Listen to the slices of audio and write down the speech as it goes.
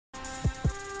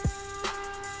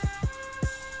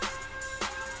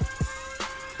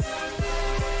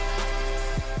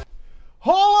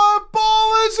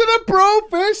the Bro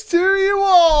Fist to you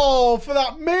all for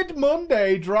that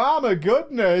mid-Monday drama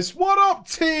goodness. What up,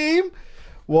 team?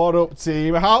 What up,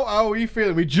 team? How are we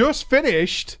feeling? We just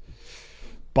finished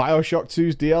Bioshock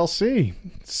 2's DLC.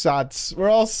 Sad. We're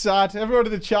all sad. Everyone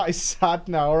in the chat is sad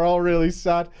now. We're all really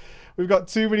sad. We've got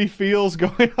too many feels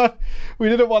going on. We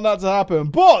didn't want that to happen.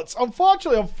 But,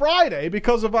 unfortunately, on Friday,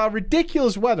 because of our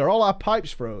ridiculous weather, all our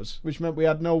pipes froze, which meant we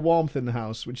had no warmth in the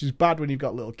house, which is bad when you've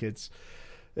got little kids.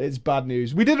 It's bad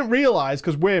news. We didn't realise,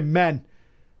 because we're men.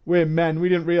 We're men. We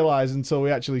didn't realise until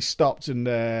we actually stopped and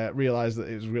realised that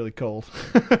it was really cold.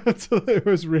 Until it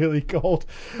was really cold.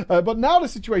 But now the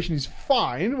situation is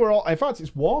fine. We're all. In fact,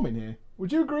 it's warm in here.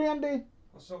 Would you agree, Andy?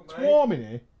 What's up, mate? It's warm in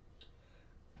here.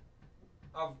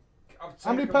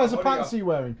 How many pairs of pants are you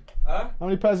wearing? Huh? How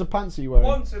many pairs of pants are you wearing?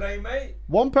 One today, mate.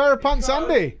 One pair of pants, Because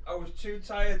Andy? I was too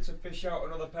tired to fish out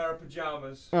another pair of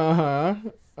pyjamas. Uh-huh.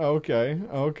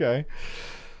 Okay.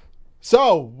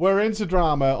 So, we're into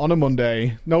drama on a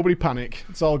Monday. Nobody panic.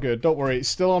 It's all good. Don't worry. It's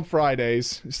still on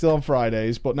Fridays.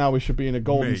 But now we should be in a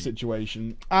golden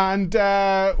situation. And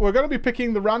we're going to be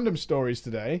picking the random stories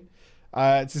today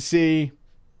to see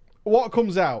what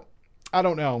comes out. I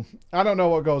don't know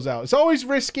what goes out. It's always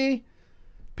risky.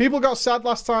 People got sad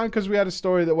last time because we had a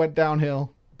story that went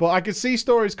downhill. But I could see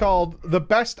stories called The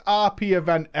Best RP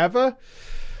Event Ever.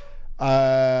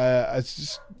 It's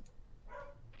just...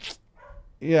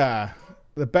 Yeah.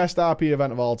 The best RP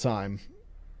event of all time.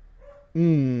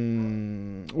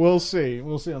 We'll see.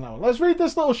 We'll see on that one. Let's read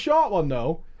this little short one,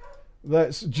 though,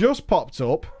 that's just popped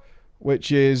up,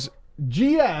 which is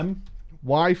GM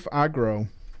Wife Aggro.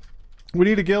 We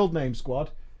need a guild name,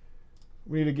 squad.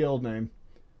 We need a guild name.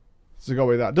 So go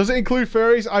with that. Does it include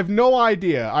furries? I've no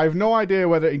idea. I have no idea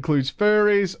whether it includes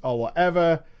furries or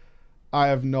whatever. I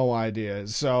have no idea.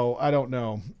 So I don't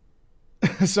know.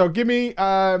 So give me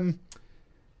some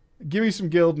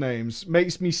guild names.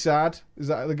 Makes Me Sad. Is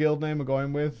that the guild name we're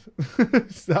going with?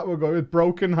 Is that what we're going with?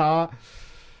 Broken Heart.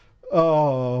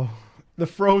 Oh. The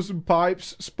Frozen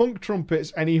Pipes. Spunk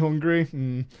Trumpets. Any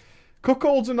Hungry?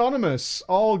 Cuckolds Anonymous.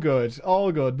 All good.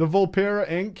 The Vulpera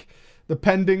Inc. The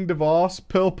Pending Divorce.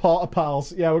 Pearl Porter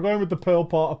Pals. Yeah, we're going with the Pearl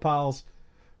Porter Pals.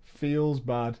 Feels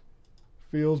bad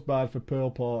for Pearl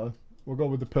Porter. We'll go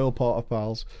with the Pearl Porter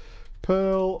Pals.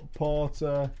 Pearl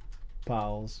Porter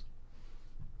Pals.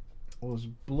 Those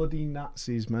bloody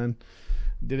Nazis, man.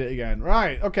 Did it again.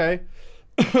 Right, okay.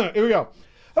 Here we go.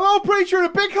 Hello, Preacher, and a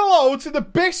big hello to the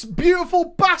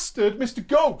beautiful bastard, Mr.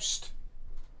 Ghost.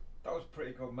 That was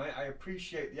pretty good, mate. I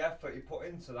appreciate the effort you put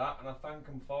into that, and I thank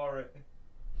him for it.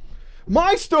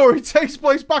 My story takes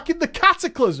place back in the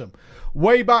Cataclysm.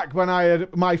 Way back when I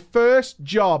had my first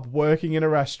job working in a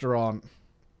restaurant.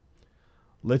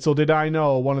 Little did I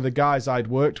know one of the guys I'd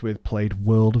worked with played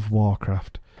World of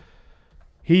Warcraft.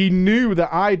 He knew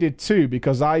that I did too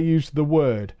because I used the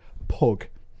word pug.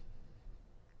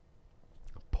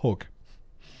 Pug.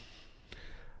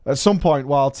 At some point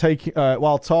while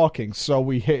talking, so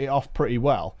we hit it off pretty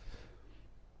well.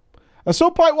 And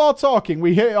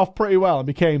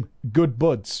became good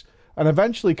buds and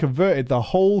eventually converted the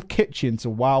whole kitchen to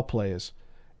WoW players.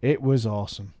 It was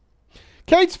awesome.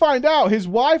 Kate's find out his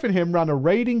wife and him ran a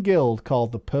raiding guild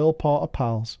called the Pearl Porter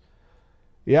Pals.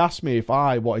 He asked me if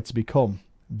I wanted to become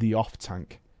the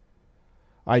off-tank.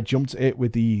 I jumped at it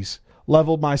with ease,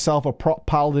 leveled myself a prop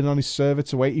paladin on his server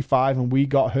to 85, and we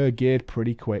got her geared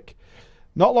pretty quick.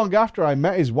 Not long after, I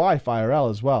met his wife IRL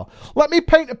as well. Let me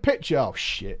paint a picture. Oh,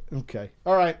 shit. Okay.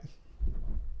 All right.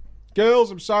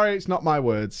 Girls, I'm sorry. It's not my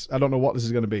words. I don't know what this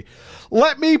is going to be.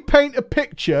 Let me paint a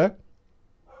picture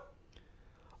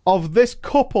of this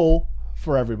couple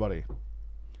for everybody.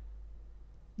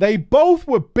 They both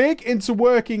were big into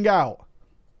working out.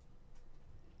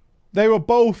 They were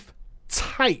both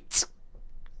tight.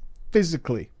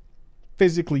 Physically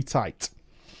tight.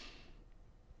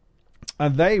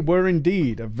 And they were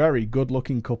indeed a very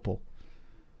good-looking couple.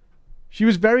 She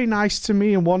was very nice to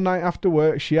me, and one night after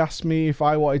work, she asked me if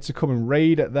I wanted to come and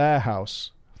raid at their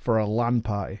house for a LAN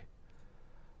party.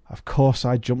 Of course,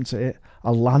 I jumped at it.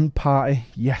 A LAN party?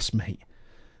 Yes, mate.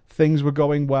 Things were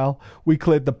going well. We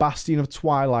cleared the Bastion of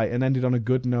Twilight and ended on a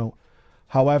good note.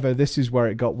 However, this is where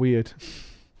it got weird.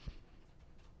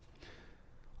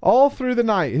 All through the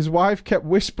night, his wife kept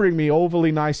whispering me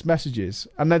overly nice messages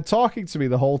and then talking to me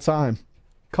the whole time,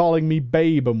 calling me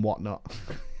babe and whatnot.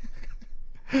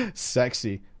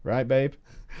 Sexy, right, babe?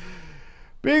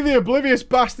 Being the oblivious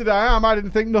bastard I am, I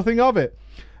didn't think nothing of it.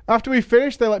 After we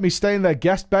finished, they let me stay in their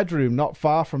guest bedroom, not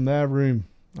far from their room.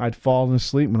 I'd fallen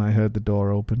asleep when I heard the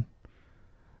door open.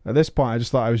 At this point, I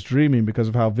just thought I was dreaming because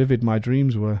of how vivid my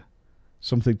dreams were.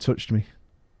 Something touched me.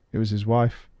 It was his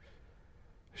wife.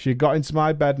 She got into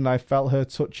my bed and I felt her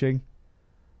touching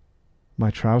my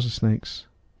trouser snakes.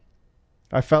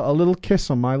 I felt a little kiss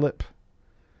on my lip.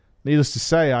 Needless to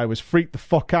say, I was freaked the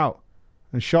fuck out,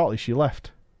 and shortly she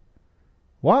left.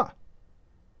 What?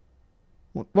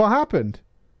 What happened?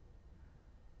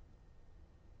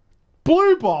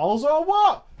 Blue balls or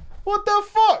what? What the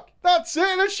fuck? That's it,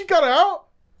 and then she got out?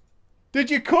 Did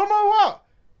you come or what?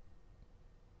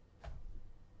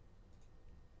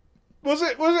 Was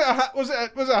it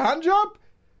a hand job?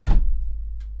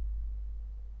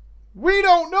 We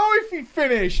don't know if he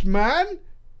finished, man.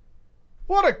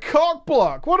 What a cock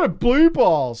block. What a blue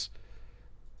balls.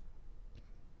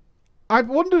 I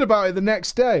wondered about it the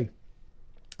next day.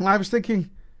 And I was thinking,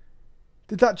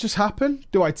 did that just happen?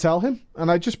 Do I tell him? And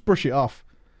I just brush it off.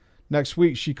 Next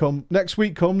week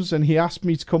comes and he asked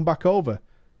me to come back over.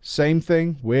 Same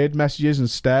thing, weird messages and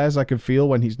stares I can feel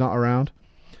when he's not around.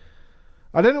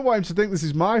 I didn't want him to think this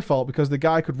is my fault because the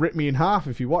guy could rip me in half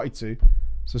if he wanted to.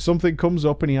 So something comes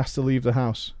up and he has to leave the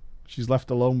house. She's left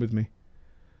alone with me.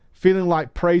 Feeling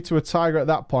like prey to a tiger at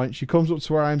that point, she comes up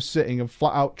to where I'm sitting and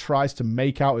flat out tries to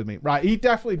make out with me. Right, he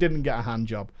definitely didn't get a hand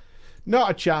job.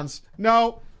 Not a chance.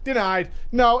 No, denied.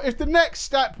 No, if the next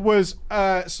step was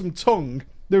some tongue,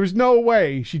 there was no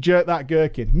way she jerked that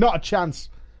gherkin. Not a chance.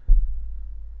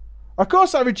 Of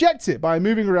course, I reject it by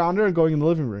moving around her and going in the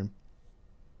living room.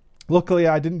 Luckily,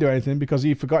 I didn't do anything because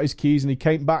he forgot his keys and he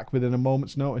came back within a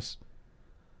moment's notice.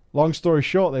 Long story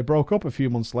short, they broke up a few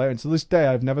months later, and to this day,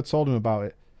 I've never told him about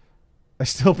it. I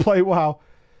still play WoW,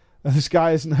 and this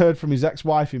guy hasn't heard from his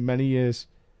ex-wife in many years.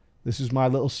 This is my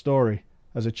little story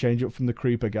as a change up from the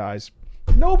creeper guys.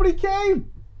 Nobody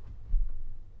came!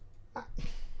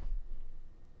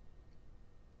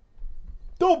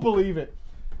 Don't believe it.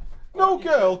 No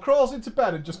girl crawls into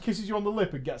bed and just kisses you on the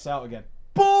lip and gets out again.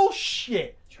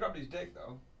 Bullshit! She grabbed his dick,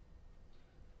 though.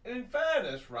 And in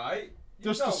fairness, right?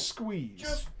 Just a squeeze.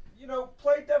 Just,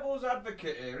 play devil's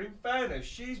advocate here. In fairness,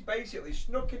 she's basically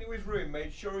snuck into his room,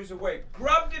 made sure he's awake,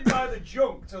 grabbed him by the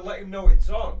junk to let him know it's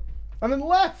on. And then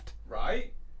left.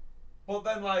 Right? But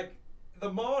then, the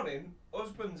morning,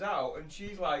 husband's out, and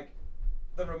she's like,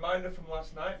 the reminder from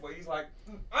last night, where he's like,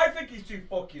 I think he's too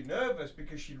fucking nervous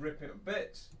because she'd rip him to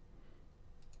bits.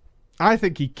 I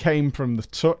think he came from the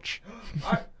touch.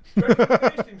 He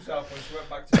finished himself when she went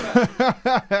back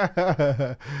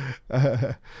to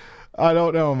bed. I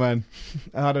don't know, man.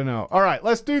 I don't know. All right,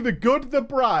 let's do the good, the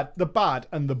bad,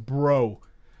 and the bro.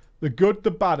 The good,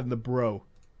 the bad, and the bro.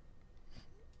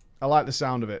 I like the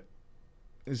sound of it.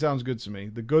 It sounds good to me.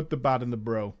 The good, the bad, and the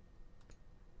bro.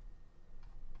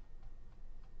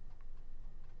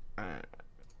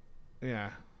 Yeah,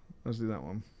 let's do that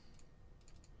one.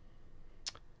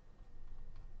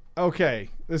 Okay,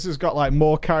 this has got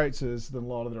more characters than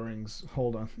Lord of the Rings.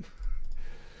 Hold on.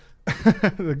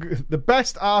 The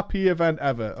best RP event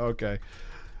ever. Okay.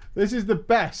 This is the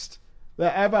best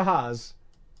there ever has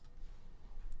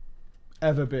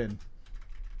ever been.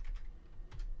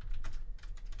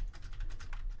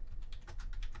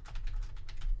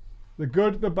 The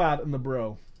good, the bad, and the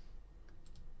bro.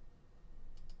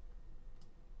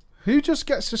 Who just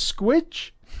gets a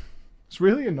squidge? It's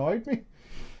really annoyed me.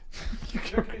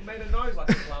 It made a noise like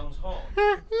a clown's horn.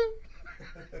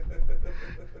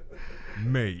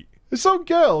 Mate. Some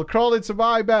girl crawled into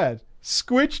my bed,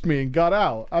 squidged me and got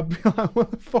out. I'd be like,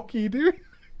 what the fuck are you doing?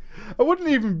 I wouldn't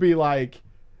even be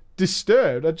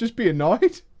disturbed. I'd just be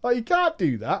annoyed. You can't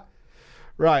do that.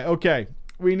 Right, okay.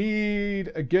 We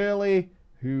need a girly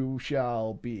who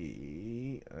shall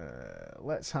be...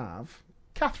 let's have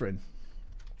Catherine.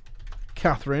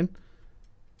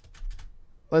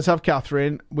 Let's have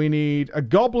Catherine. We need a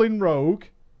goblin rogue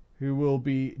who will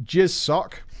be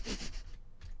Jizzsock.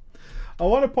 I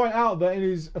want to point out that in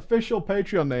his official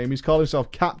Patreon name, he's called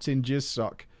himself Captain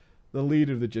Jizzsock, the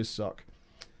leader of the Jizzsock.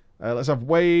 Let's have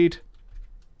Wade.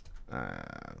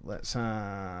 Let's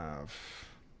have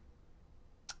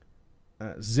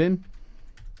Zin.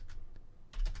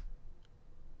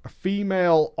 A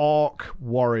female orc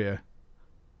warrior.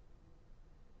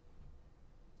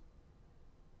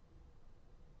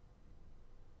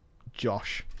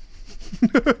 Josh.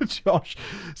 Josh.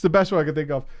 It's the best one I can think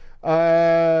of.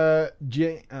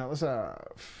 Let's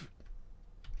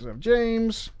have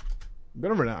James. I'm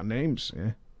going to run out of names.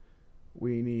 Yeah.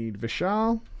 We need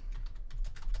Vishal.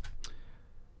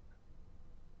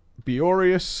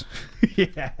 Beorius.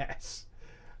 Yes.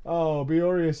 Oh,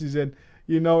 Beorius is in.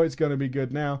 You know it's going to be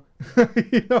good now.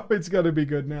 You know it's going to be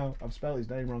good now. I've spelled his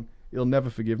name wrong. He'll never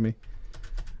forgive me.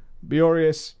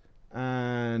 Beorius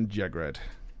and Jegred.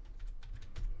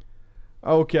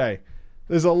 Okay.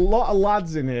 There's a lot of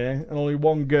lads in here and only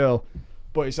one girl.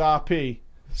 But it's RP.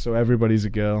 So everybody's a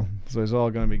girl. So it's all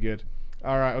going to be good.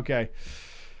 All right, okay.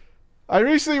 I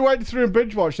recently went through and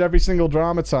binge watched every single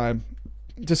Drama Time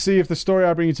to see if the story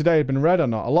I bring you today had been read or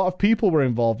not. A lot of people were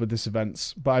involved with this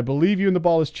event, but I believe you in the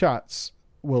Ballers chats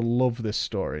will love this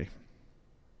story.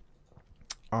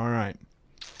 All right.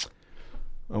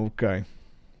 Okay.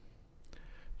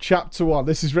 Chapter 1.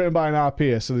 This is written by an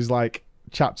RPer, so there's like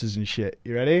chapters and shit.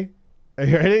 You ready? Are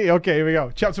you ready? Okay, here we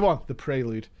go. Chapter 1. The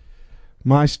Prelude.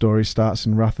 My story starts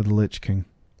in Wrath of the Lich King.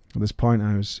 At this point,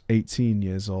 I was 18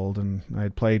 years old, and I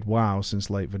had played WoW since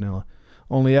late vanilla,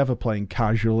 only ever playing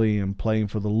casually and playing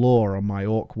for the lore on my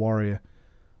Orc Warrior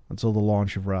until the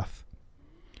launch of Wrath.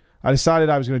 I decided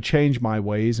I was going to change my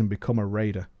ways and become a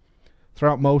raider.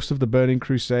 Throughout most of the Burning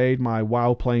Crusade, my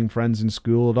WoW-playing friends in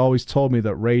school had always told me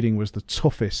that raiding was the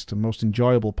toughest and most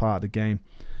enjoyable part of the game,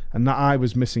 and that I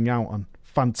was missing out on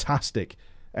fantastic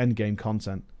endgame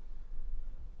content.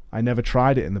 I never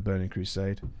tried it in the Burning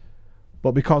Crusade.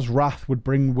 But because Wrath would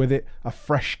bring with it a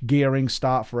fresh gearing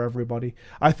start for everybody,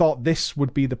 I thought this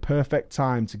would be the perfect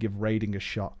time to give raiding a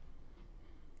shot.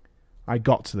 I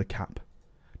got to the cap,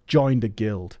 joined a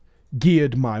guild,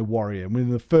 geared my warrior, and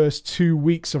within the first 2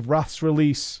 weeks of Wrath's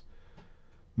release,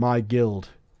 my guild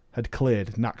had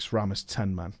cleared Naxxramas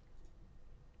 10-man.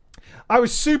 I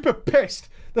was super pissed.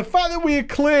 The fact that we had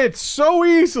cleared so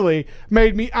easily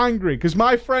made me angry, because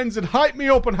my friends had hyped me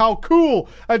up on how cool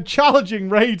and challenging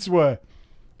raids were.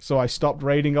 So I stopped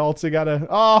raiding altogether.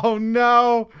 Oh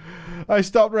no! I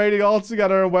stopped raiding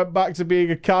altogether and went back to being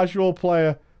a casual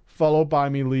player, followed by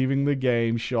me leaving the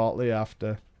game shortly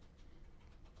after.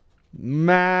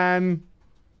 Man.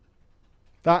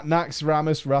 That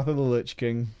Naxxramas Wrath of the Lich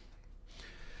King.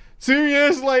 2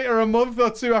 years later, a month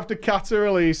or two after Kata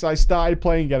release, I started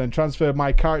playing again and transferred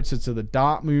my character to the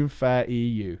Darkmoon Faire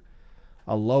EU,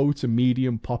 a low to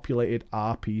medium populated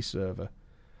RP server.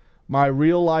 My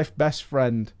real-life best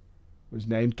friend was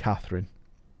named Catherine,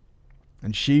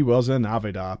 and she was an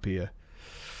avid RPer.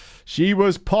 She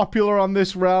was popular on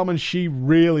this realm, and she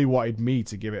really wanted me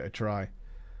to give it a try.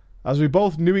 As we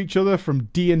both knew each other from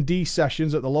D&D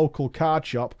sessions at the local card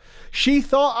shop, she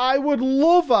thought I would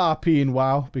love RP in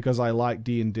WoW because I like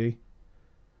D&D.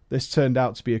 This turned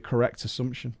out to be a correct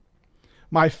assumption.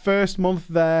 My first month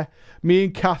there, me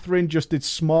and Catherine just did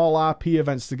small RP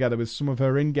events together with some of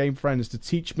her in-game friends to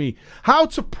teach me how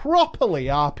to properly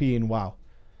RP in WoW.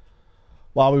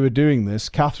 While we were doing this,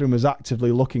 Catherine was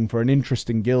actively looking for an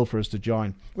interesting guild for us to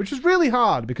join, which was really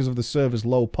hard because of the server's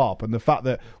low pop and the fact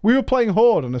that we were playing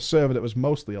Horde on a server that was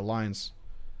mostly Alliance.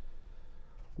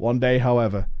 One day,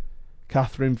 however,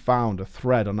 Catherine found a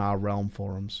thread on our realm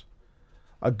forums.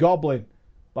 A goblin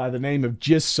by the name of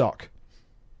Jizzsock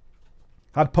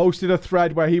had posted a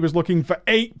thread where he was looking for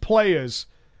 8 players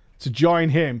to join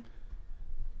him.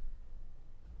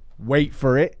 Wait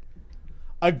for it.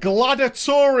 A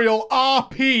gladiatorial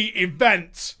RP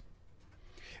event.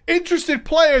 Interested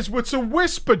players were to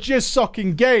whisper Jizzsock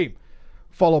in game,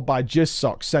 followed by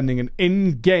Jizzsock sending an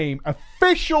in-game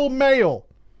official mail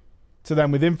to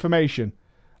them with information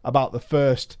about the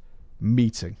first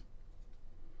meeting.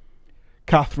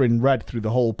 Catherine read through the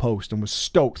whole post and was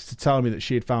stoked to tell me that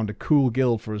she had found a cool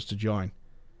guild for us to join.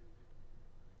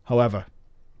 However,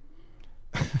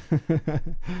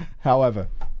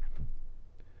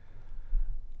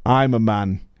 I'm a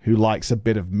man who likes a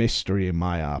bit of mystery in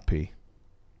my RP.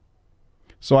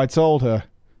 So I told her,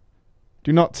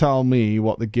 do not tell me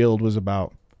what the guild was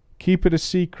about. Keep it a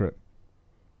secret.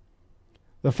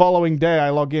 The following day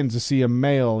I log in to see a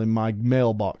mail in my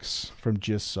mailbox from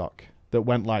Jizzsock that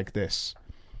went like this.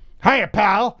 Hiya,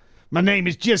 pal. My name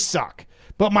is Jizzsock,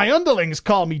 but my underlings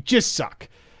call me Jizzsock.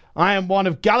 I am one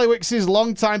of Gallywix's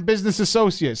longtime business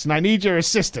associates, and I need your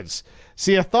assistance.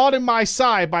 See a thought in my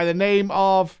side by the name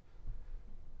of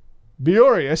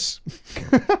Beorius.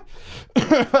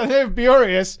 The name of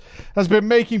Beorius has been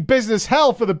making business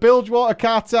hell for the Bilgewater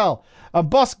Cartel, and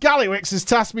Boss Gallywix has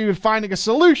tasked me with finding a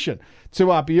solution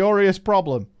to our Beorius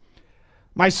problem.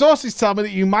 My sources tell me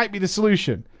that you might be the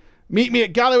solution. Meet me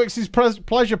at Gallywix's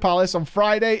Pleasure Palace on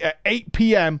Friday at 8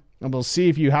 p.m. and we'll see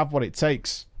if you have what it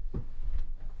takes.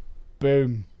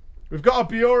 Boom. We've got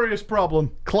a Beorius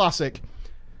problem. Classic.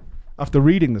 After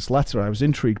reading this letter, I was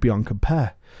intrigued beyond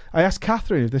compare. I asked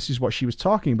Catherine if this is what she was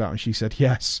talking about, and she said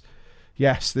yes.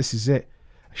 Yes, this is it.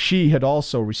 She had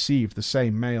also received the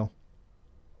same mail.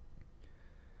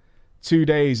 2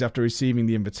 days after receiving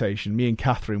the invitation, me and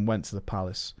Catherine went to the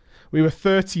palace. We were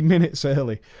 30 minutes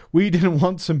early. We didn't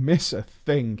want to miss a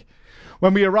thing.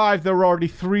 When we arrived, there were already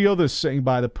 3 others sitting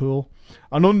by the pool.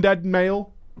 An undead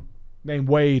male named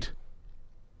Wade.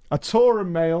 A Tauren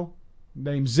male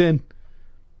named Zin.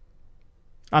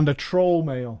 and a troll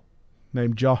male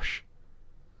named Josh.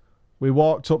 We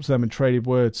walked up to them and traded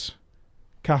words.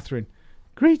 Catherine,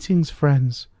 greetings,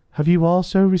 friends. Have you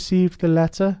also received the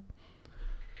letter?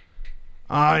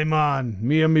 Aye, man.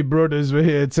 Me and me brothers were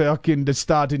here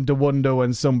starting to wonder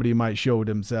when somebody might show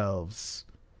themselves.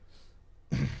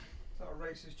 Is that a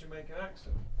racist Jamaican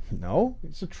accent? No,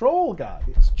 it's a troll guy.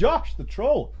 It's Josh, the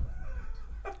troll.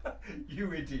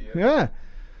 You idiot. Yeah.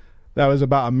 There was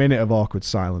about a minute of awkward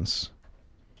silence.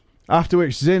 After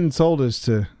which Zin told us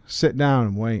to sit down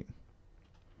and wait.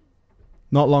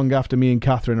 Not long after me and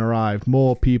Catherine arrived,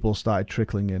 more people started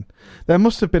trickling in. There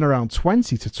must have been around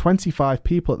 20 to 25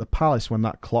 people at the palace when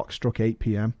that clock struck 8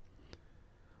 p.m.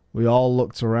 We all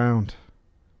looked around.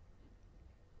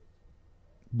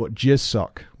 But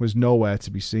Jizzsock was nowhere to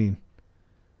be seen.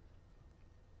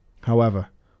 However,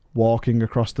 walking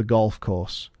across the golf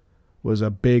course was a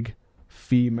big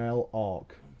female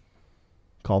orc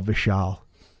called Vishal.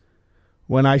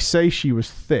 When I say she was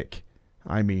thick,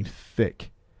 I mean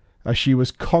thick, as she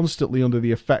was constantly under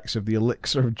the effects of the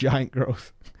elixir of giant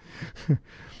growth.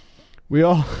 We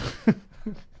all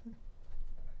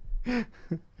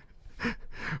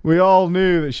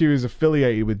knew that she was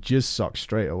affiliated with Jizzsock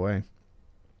straight away.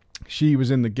 She was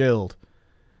in the guild,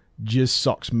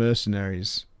 Jizzsock's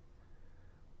Mercenaries.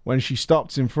 When she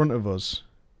stopped in front of us,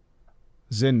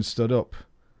 Zin stood up.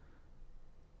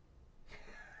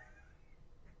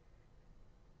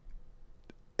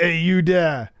 Hey, you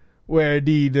there? Where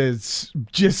the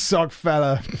Jizzsock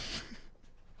fella?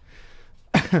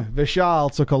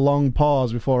 Vishal took a long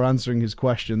pause before answering his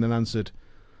question, then answered,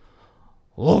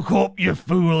 Look up, you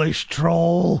foolish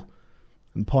troll,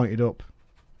 and pointed up.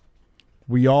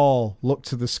 We all looked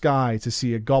to the sky to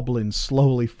see a goblin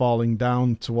slowly falling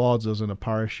down towards us in a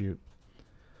parachute.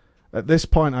 At this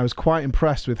point, I was quite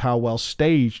impressed with how well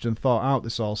staged and thought out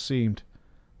this all seemed.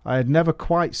 I had never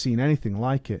quite seen anything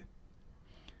like it.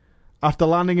 After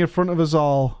landing in front of us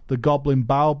all, the goblin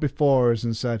bowed before us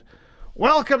and said,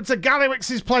 Welcome to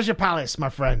Gallywix's Pleasure Palace, my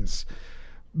friends.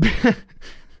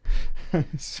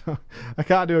 So, I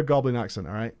can't do a goblin accent,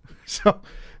 all right? So,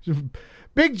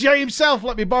 Big J himself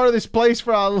let me borrow this place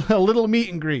for a little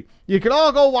meet and greet. You can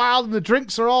all go wild and the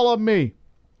drinks are all on me.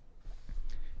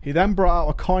 He then brought out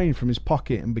a coin from his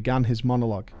pocket and began his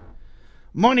monologue.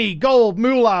 Money, gold,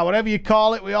 moolah, whatever you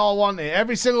call it, we all want it.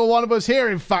 Every single one of us here,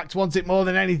 in fact, wants it more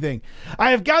than anything.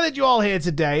 I have gathered you all here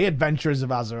today, adventurers of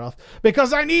Azeroth,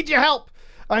 because I need your help.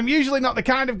 I'm usually not the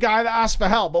kind of guy that asks for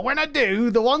help, but when I do,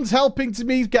 the ones helping to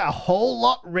me get a whole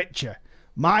lot richer.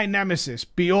 My nemesis,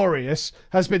 Beorius,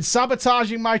 has been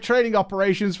sabotaging my trading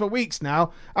operations for weeks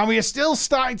now, and we are still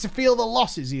starting to feel the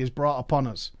losses he has brought upon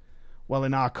us. Well,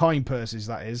 in our coin purses,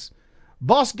 that is.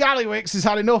 Boss Gallywix has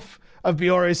had enough of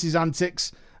Beorius'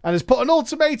 antics and has put an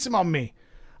ultimatum on me.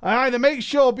 I either make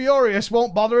sure Beorius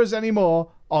won't bother us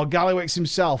anymore, or Gallywix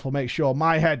himself will make sure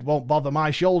my head won't bother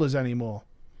my shoulders anymore.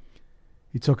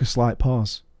 He took a slight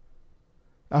pause,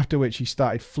 after which he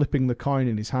started flipping the coin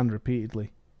in his hand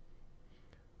repeatedly.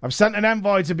 I've sent an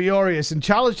envoy to Beorius and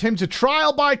challenged him to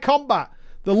trial by combat.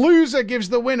 The loser gives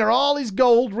the winner all his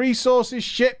gold, resources,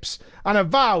 ships, and a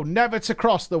vow never to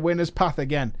cross the winner's path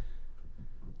again.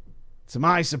 To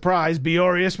my surprise,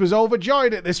 Beorius was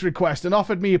overjoyed at this request and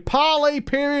offered me a parley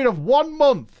period of 1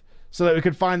 month so that we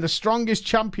could find the strongest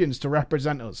champions to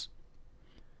represent us.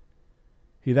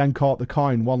 He then caught the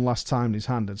coin one last time in his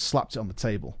hand and slapped it on the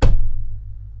table.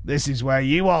 This is where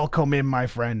you all come in, my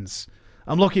friends.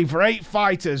 I'm looking for 8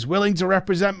 fighters willing to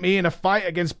represent me in a fight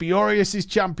against Beorius'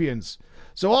 champions.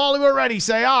 So all who are ready,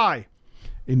 say aye.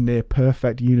 In near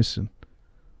perfect unison,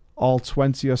 all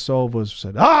 20 or so of us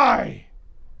said aye.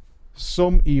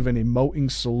 Some even emoting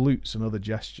salutes and other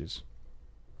gestures.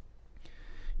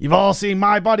 You've all seen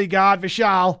my bodyguard,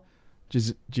 Vishal,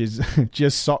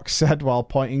 Jizzsock said while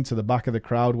pointing to the back of the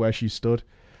crowd where she stood.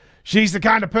 She's the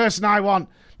kind of person I want.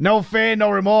 No fear,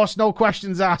 no remorse, no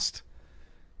questions asked.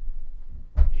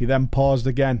 He then paused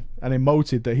again and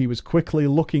emoted that he was quickly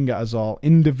looking at us all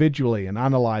individually and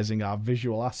analysing our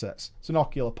visual assets. It's an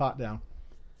ocular pat down.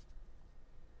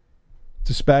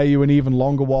 To spare you an even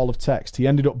longer wall of text, he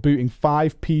ended up booting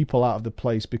 5 people out of the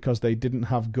place because they didn't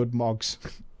have good mogs.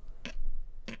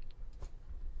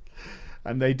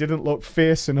 And they didn't look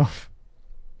fierce enough.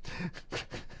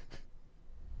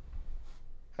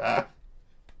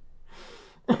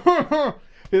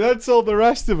 He then told the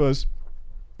rest of us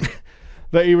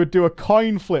that he would do a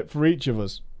coin flip for each of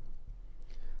us.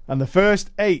 And the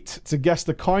first 8 to guess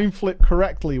the coin flip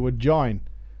correctly would join.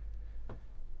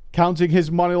 Counting his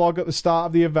monologue at the start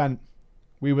of the event,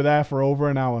 we were there for over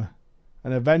an hour.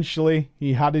 And eventually,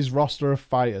 he had his roster of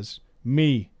fighters.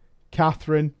 Me,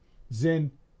 Catherine,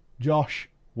 Zin, Josh,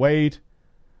 Wade,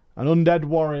 an undead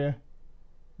warrior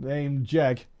named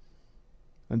Jeg,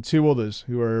 and 2 others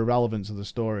who are irrelevant to the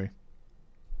story.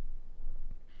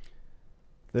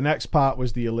 The next part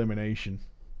was the elimination.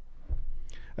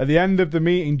 At the end of the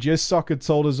meeting, Jizzsock had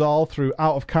told us all through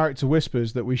out-of-character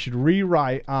whispers that we should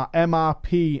rewrite our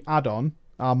MRP add-on,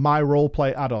 our My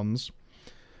Roleplay add-ons,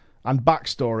 and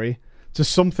backstory to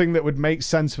something that would make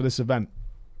sense for this event.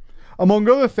 Among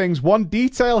other things, one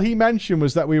detail he mentioned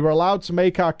was that we were allowed to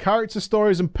make our character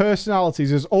stories and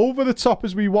personalities as over-the-top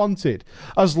as we wanted,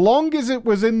 as long as it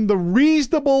was in the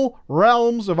reasonable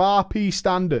realms of RP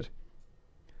standard.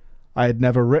 I had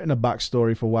never written a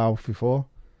backstory for WoW before,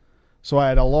 so I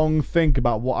had a long think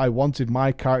about what I wanted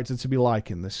my character to be like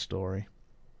in this story.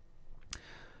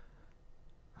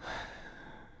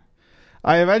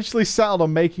 I eventually settled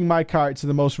on making my character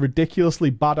the most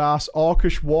ridiculously badass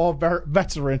Orcish war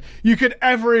veteran you could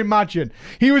ever imagine.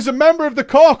 He was a member of the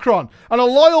Kor'kron and a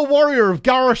loyal warrior of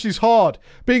Garrosh's Horde,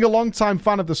 being a long-time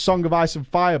fan of the Song of Ice and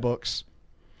Fire books.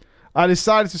 I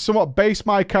decided to somewhat base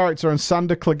my character on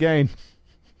Sandor Clegane.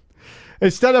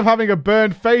 Instead of having a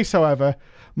burned face, however,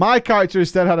 my character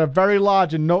instead had a very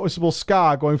large and noticeable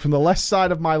scar going from the left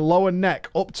side of my lower neck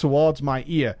up towards my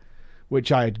ear,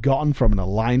 which I had gotten from an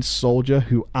Alliance soldier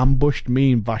who ambushed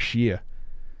me in Vashj'ir.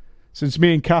 Since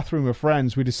me and Catherine were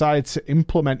friends, we decided to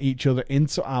implement each other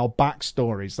into our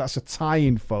backstories. That's a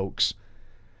tie-in, folks.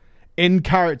 In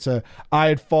character, I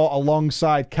had fought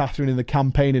alongside Catherine in the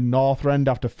campaign in Northrend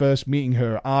after first meeting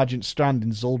her at Argent Strand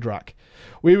in Zuldrak.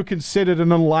 We were considered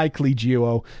an unlikely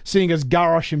duo, seeing as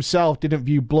Garrosh himself didn't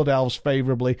view Blood Elves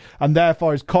favourably, and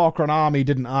therefore his Kor'kron army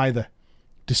didn't either.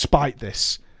 Despite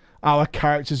this, our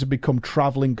characters had become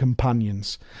travelling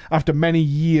companions. After many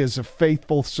years of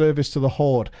faithful service to the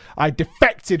Horde, I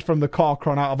defected from the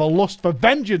Kor'kron out of a lust for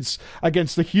vengeance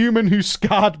against the human who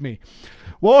scarred me.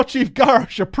 War Chief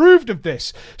Garrosh approved of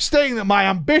this, stating that my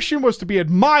ambition was to be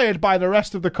admired by the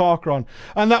rest of the Kor'kron,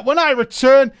 and that when I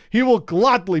return, he will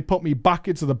gladly put me back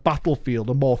into the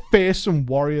battlefield, a more fearsome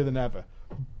warrior than ever.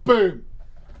 Boom.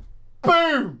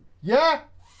 Boom. Yeah?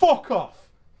 Fuck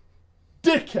off.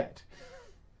 Dickhead.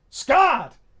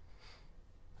 Scarred.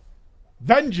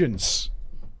 Vengeance.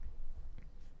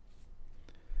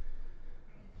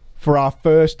 For our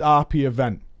first RP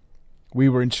event, we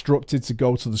were instructed to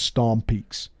go to the Storm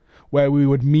Peaks, where we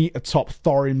would meet atop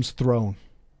Thorim's throne,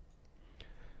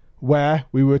 where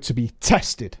we were to be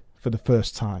tested for the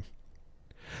first time.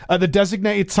 At the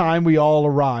designated time, we all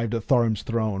arrived at Thorim's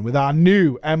throne with our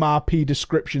new MRP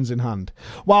descriptions in hand.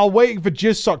 While waiting for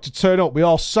Jizzsock to turn up, we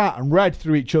all sat and read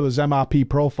through each other's MRP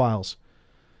profiles.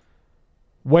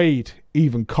 Wade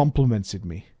even complimented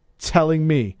me, telling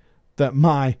me that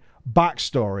my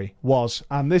backstory was,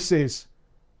 and this is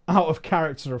out of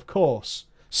character, of course,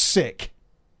 sick.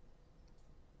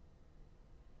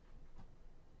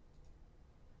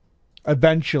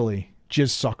 Eventually,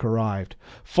 Jizzsock arrived,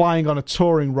 flying on a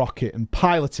touring rocket and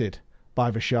piloted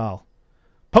by Vishal.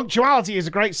 Punctuality is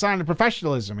a great sign of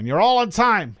professionalism, and you're all on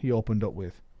time, he opened up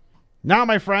with. Now,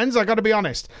 my friends, I gotta be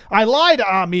honest. I lied at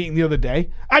our meeting the other day.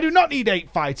 I do not need 8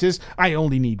 fighters. I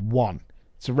only need 1.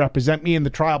 To represent me in the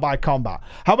trial by combat.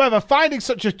 However, finding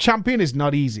such a champion is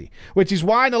not easy, which is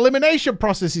why an elimination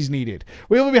process is needed.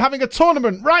 We will be having a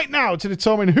tournament right now to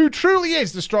determine who truly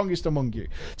is the strongest among you.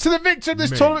 To the victor of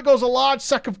this tournament goes a large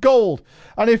sack of gold,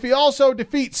 and if he also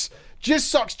defeats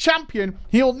Jizzsock's champion,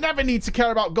 he'll never need to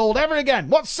care about gold ever again.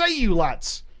 What say you,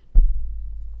 lads?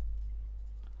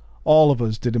 All of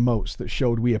us did emotes that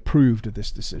showed we approved of this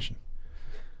decision.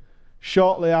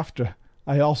 Shortly after,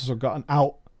 I also got an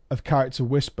out of character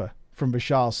whisper from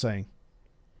Vishal saying,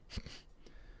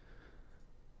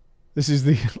 this is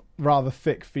the rather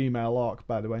thick female orc,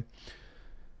 by the way,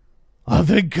 I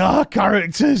think our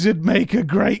characters would make a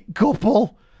great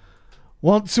couple.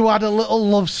 Want to add a little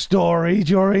love story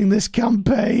during this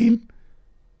campaign?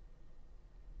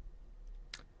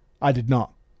 I did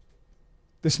not.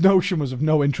 This notion was of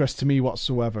no interest to me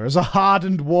whatsoever, as a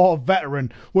hardened war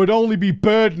veteran would only be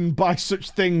burdened by such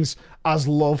things as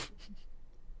love.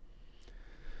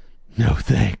 No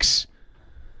thanks.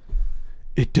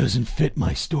 It doesn't fit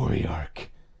my story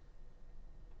arc.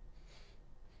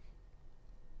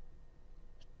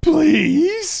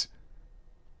 Please?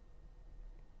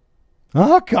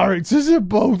 Our characters are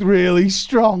both really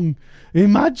strong.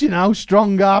 Imagine how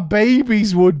strong our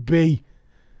babies would be.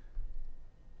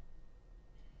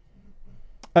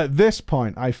 At this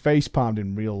point, I facepalmed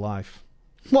in real life.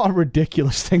 What a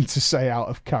ridiculous thing to say out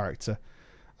of character.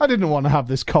 I didn't want to have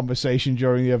this conversation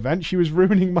during the event. She was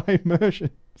ruining my immersion,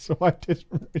 so I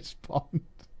didn't respond.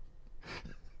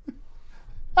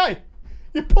 Hey,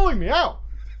 you're pulling me out.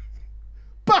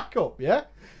 back up, yeah?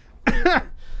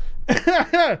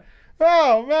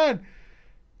 Oh, man.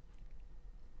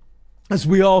 As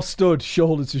we all stood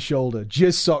shoulder to shoulder,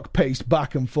 Jizzsock paced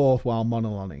back and forth while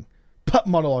monologuing.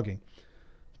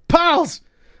 Pals!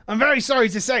 I'm very sorry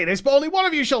to say this, but only one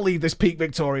of you shall leave this peak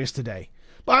victorious today.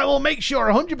 But I will make sure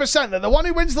 100% that the one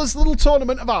who wins this little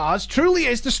tournament of ours truly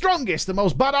is the strongest and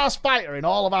most badass fighter in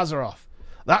all of Azeroth.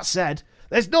 That said,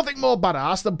 there's nothing more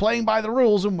badass than playing by the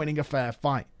rules and winning a fair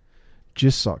fight.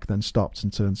 Jizzsock then stopped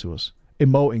and turned to us,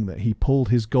 emoting that he pulled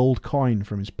his gold coin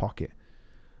from his pocket.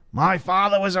 My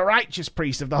father was a righteous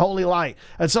priest of the Holy Light,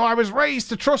 and so I was raised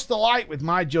to trust the light with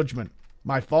my judgment,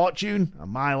 my fortune,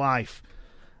 and my life.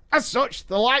 As such,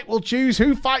 the light will choose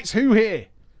who fights who here.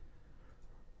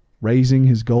 Raising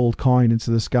his gold coin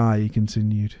into the sky, he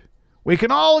continued, We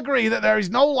can all agree that there is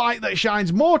no light that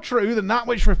shines more true than that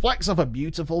which reflects off a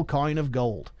beautiful coin of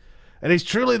gold. It is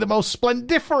truly the most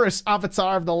splendiferous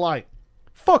avatar of the light.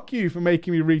 Fuck you for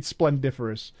making me read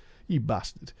splendiferous, you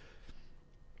bastard.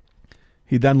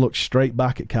 He then looked straight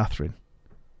back at Catherine.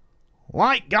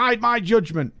 Light guide my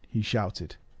judgment, he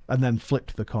shouted, and then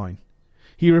flipped the coin.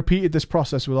 He repeated this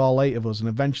process with all 8 of us, and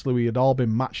eventually we had all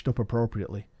been matched up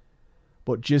appropriately.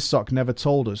 But Jizzsock never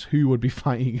told us who would be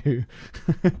fighting who.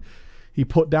 He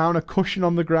put down a cushion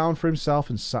on the ground for himself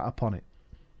and sat upon it.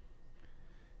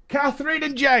 Catherine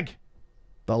and Jeg,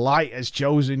 the light has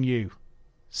chosen you.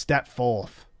 Step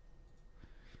forth.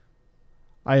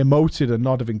 I emoted a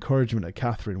nod of encouragement at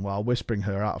Catherine while whispering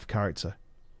her out of character,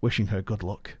 wishing her good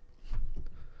luck.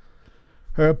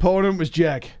 Her opponent was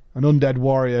Jeg, an undead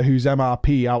warrior whose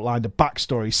MRP outlined a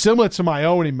backstory similar to my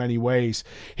own in many ways.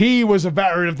 He was a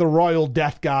veteran of the Royal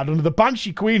Death Guard under the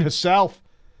Banshee Queen herself.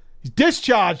 He's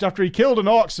discharged after he killed an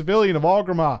orc civilian of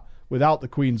Orgrimmar without the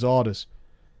Queen's orders.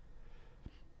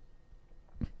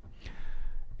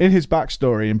 In his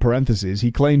backstory, in parentheses,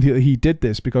 he claimed that he did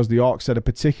this because the orc said a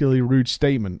particularly rude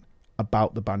statement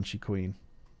about the Banshee Queen.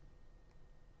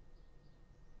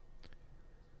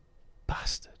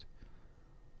 Bastard.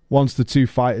 Once the 2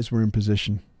 fighters were in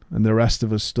position, and the rest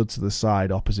of us stood to the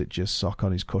side opposite Jizzsock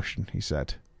on his cushion, he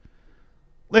said,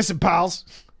 Listen, pals,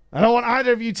 I don't want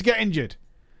either of you to get injured.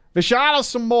 Vishal has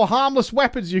some more harmless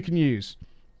weapons you can use.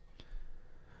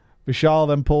 Vishal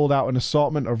then pulled out an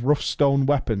assortment of rough stone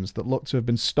weapons that looked to have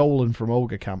been stolen from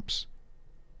ogre camps.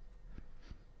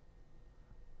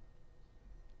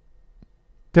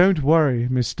 Don't worry,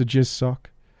 Mr. Jizzsock.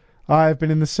 I have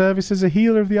been in the service as a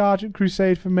healer of the Argent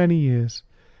Crusade for many years.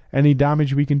 Any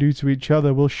damage we can do to each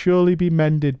other will surely be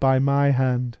mended by my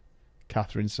hand,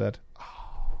 Catherine said.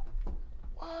 Oh,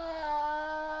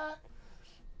 what?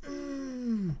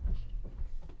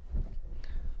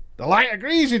 The light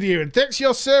agrees with you and thanks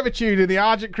your servitude in the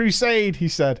Argent Crusade, he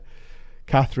said.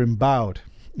 Catherine bowed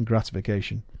in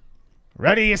gratification.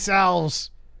 Ready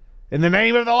yourselves. In the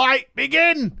name of the light,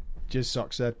 begin,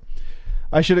 Jizzsock said.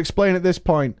 I should explain at this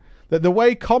point that the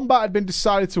way combat had been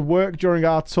decided to work during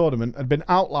our tournament had been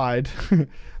outlined.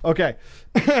 Okay,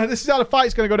 this is how the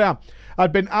fight's going to go down.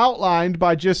 Had been outlined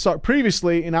by Jizzsock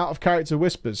previously in out-of-character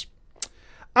whispers.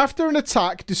 After an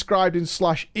attack described in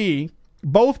 /E,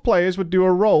 both players would do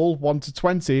a roll 1 to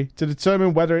 20 to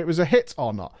determine whether it was a hit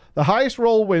or not. The highest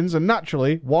roll wins, and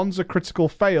naturally, 1s are critical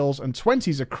fails and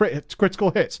 20s are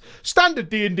critical hits. Standard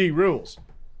D&D rules.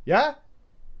 Yeah?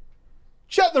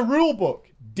 Check the rule book,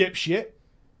 dipshit.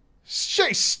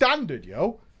 Shit's standard,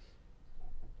 yo.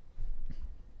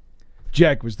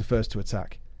 Jeg was the first to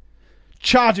attack,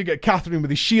 charging at Catherine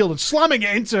with his shield and slamming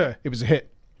it into her. It was a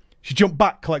hit. She jumped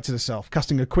back, collected herself,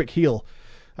 casting a quick heal,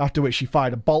 after which she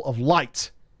fired a bolt of light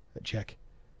at Jeg.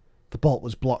 The bolt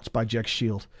was blocked by Jeg's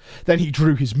shield. Then he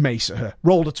drew his mace at her,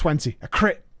 rolled a 20, a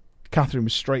crit. Catherine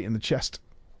was straight in the chest,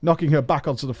 knocking her back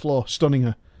onto the floor, stunning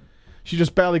her. She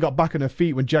just barely got back on her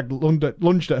feet when Jeg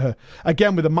lunged at her,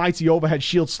 again with a mighty overhead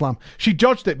shield slam. She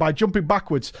dodged it by jumping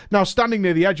backwards, now standing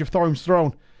near the edge of Thorum's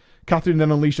throne. Catherine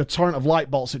then unleashed a torrent of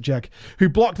light bolts at Jeg, who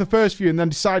blocked the first few and then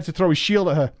decided to throw his shield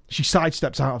at her. She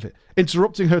sidesteps out of it,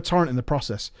 interrupting her torrent in the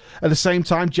process. At the same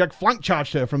time, Jeg flank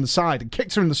charged her from the side and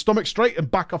kicked her in the stomach straight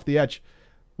and back off the edge.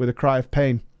 With a cry of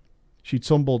pain, she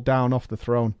tumbled down off the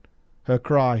throne, her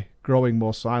cry growing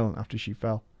more silent after she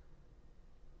fell.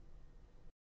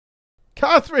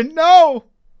 Catherine, no!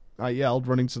 I yelled,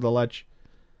 running to the ledge.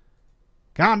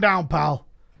 Calm down, pal.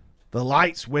 The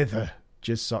light's with her,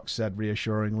 Jizzsock said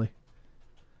reassuringly.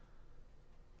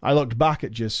 I looked back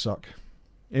at Jizzsock,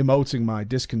 emoting my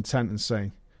discontent and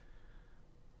saying,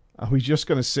 Are we just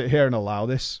going to sit here and allow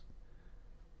this?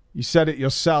 You said it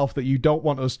yourself that you don't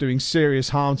want us doing serious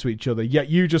harm to each other, yet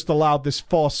you just allowed this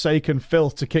forsaken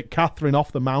filth to kick Catherine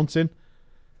off the mountain.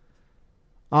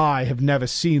 I have never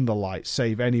seen the light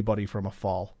save anybody from a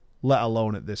fall, let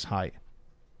alone at this height.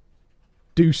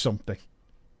 Do something.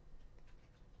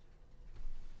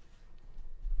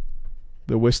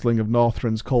 The whistling of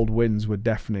Northrend's cold winds were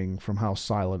deafening from how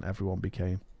silent everyone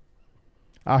became.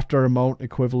 After an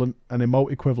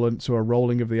emote equivalent to a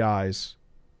rolling of the eyes,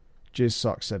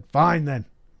 Jizzsock said, "Fine then.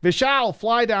 Vishal,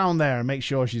 fly down there and make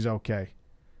sure she's okay."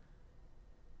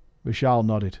 Vishal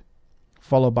nodded,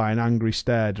 followed by an angry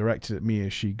stare directed at me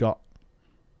as she got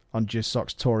on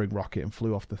Jizzsock's touring rocket and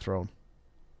flew off the throne.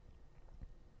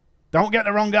 "Don't get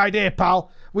the wrong idea,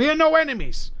 pal. We are no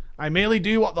enemies. I merely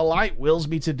do what the light wills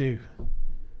me to do."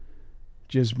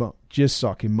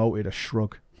 Jizzsock emoted a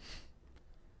shrug.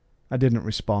 I didn't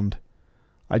respond.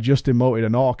 I just emoted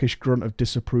an orcish grunt of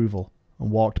disapproval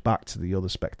and walked back to the other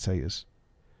spectators.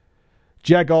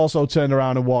 Jeg also turned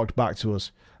around and walked back to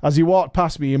us. As he walked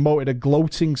past me, he emoted a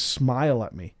gloating smile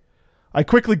at me. I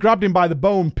quickly grabbed him by the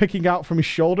bone, picking out from his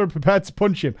shoulder and prepared to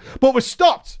punch him, but was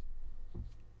stopped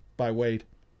by Wade.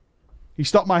 He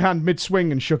stopped my hand mid-swing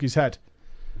and shook his head.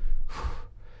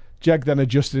 Jeg then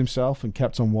adjusted himself and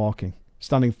kept on walking,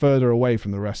 standing further away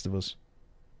from the rest of us.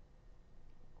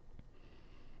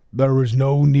 "There is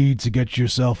no need to get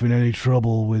yourself in any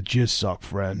trouble with Jizzsock,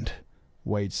 friend,"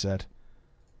 Wade said.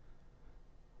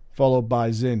 Followed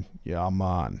by Zin. "Yeah,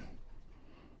 man.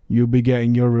 You'll be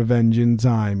getting your revenge in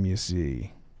time, you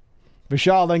see."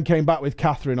 Vishal then came back with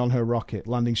Catherine on her rocket,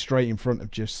 landing straight in front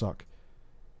of Jizzsock.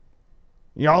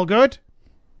 "You all good?"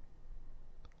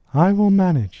 "I will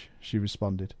manage," she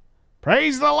responded.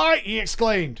 "Praise the light!" he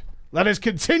exclaimed. "Let us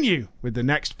continue with the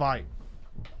next fight."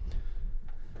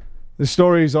 The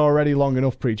story is already long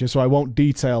enough, Preacher, so I won't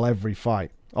detail every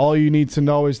fight. All you need to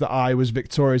know is that I was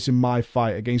victorious in my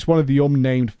fight against one of the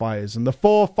unnamed fighters, and the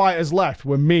 4 fighters left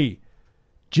were me,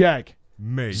 Jeg,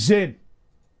 Zin,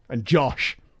 and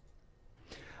Josh.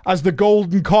 As the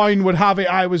golden coin would have it,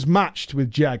 I was matched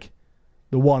with Jeg,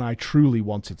 the one I truly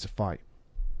wanted to fight.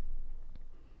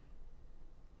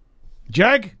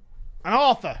 "Jeg and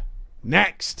Arthur,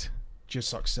 next,"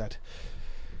 Jizzsock said.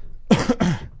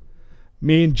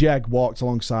 Me and Jeg walked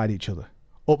alongside each other,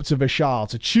 up to Vishal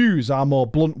to choose our more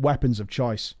blunt weapons of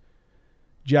choice.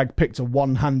 Jeg picked a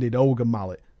one-handed ogre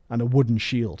mallet and a wooden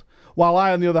shield, while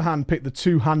I, on the other hand, picked the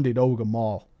two-handed ogre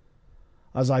maul.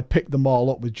 As I picked them all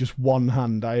up with just one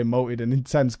hand, I emoted an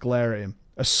intense glare at him,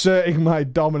 asserting my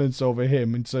dominance over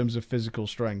him in terms of physical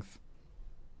strength.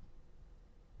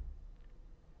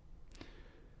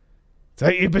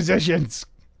 "Take your positions,"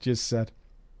 Jizz said.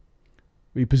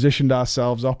 We positioned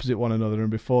ourselves opposite one another,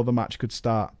 and before the match could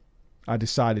start, I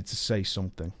decided to say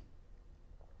something.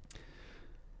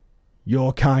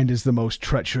 "Your kind is the most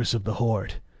treacherous of the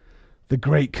Horde. The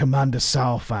great Commander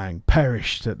Saurfang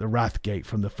perished at the Wrathgate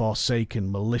from the Forsaken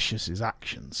malicious'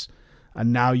 actions,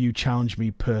 and now you challenge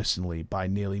me personally by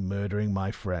nearly murdering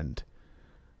my friend.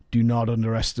 Do not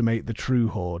underestimate the true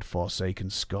Horde, Forsaken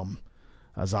scum,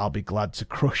 as I'll be glad to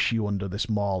crush you under this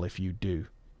maul if you do."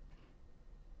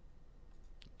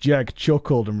 Jeg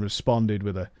chuckled and responded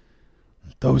with a,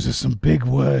 "Those are some big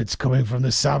words coming from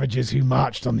the savages who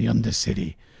marched on the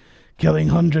Undercity, killing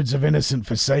hundreds of innocent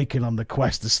Forsaken on the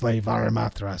quest to slay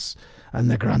Varimathras and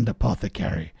the Grand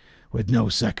Apothecary, with no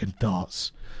second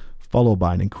thoughts," followed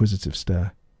by an inquisitive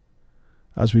stare.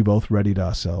 As we both readied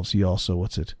ourselves, he also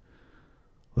uttered,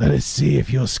 "Let us see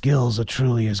if your skills are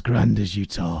truly as grand as you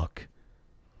talk."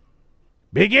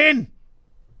 "Begin!"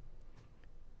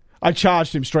 I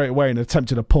charged him straight away and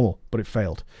attempted a pummel, but it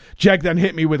failed. Jeg then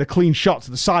hit me with a clean shot to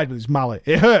the side with his mallet.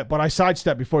 It hurt, but I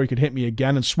sidestepped before he could hit me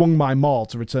again and swung my maul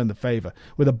to return the favour,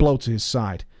 with a blow to his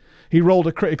side. He rolled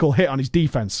a critical hit on his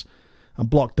defence and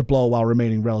blocked the blow while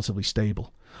remaining relatively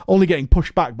stable, only getting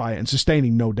pushed back by it and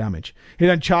sustaining no damage. He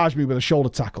then charged me with a shoulder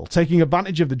tackle, taking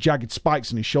advantage of the jagged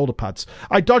spikes in his shoulder pads.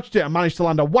 I dodged it and managed to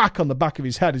land a whack on the back of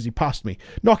his head as he passed me,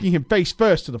 knocking him face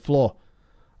first to the floor.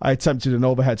 I attempted an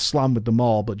overhead slam with the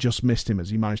maul, but just missed him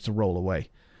as he managed to roll away.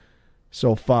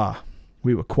 So far,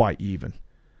 we were quite even,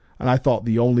 and I thought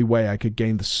the only way I could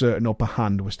gain the certain upper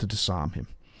hand was to disarm him.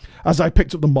 As I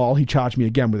picked up the maul, he charged me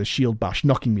again with a shield bash,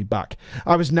 knocking me back.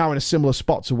 I was now in a similar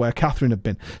spot to where Catherine had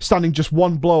been, standing just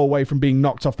one blow away from being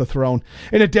knocked off the throne.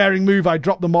 In a daring move, I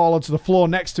dropped the maul onto the floor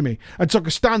next to me and took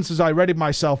a stance as I readied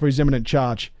myself for his imminent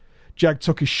charge. Jeg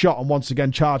took his shot and once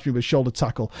again charged me with shoulder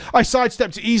tackle. I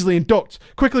sidestepped it easily and ducked,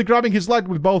 quickly grabbing his leg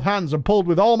with both hands and pulled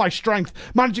with all my strength,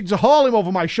 managing to haul him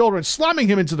over my shoulder and slamming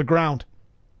him into the ground.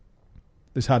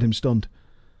 This had him stunned,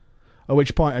 at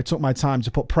which point I took my time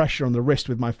to put pressure on the wrist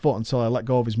with my foot until I let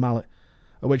go of his mallet,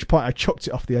 at which point I chucked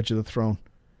it off the edge of the throne.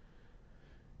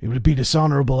 "It would be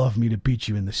dishonourable of me to beat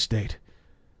you in this state.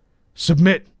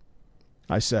 Submit,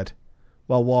 I said,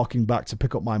 while walking back to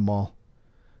pick up my maul.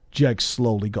 Jeg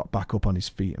slowly got back up on his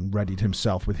feet and readied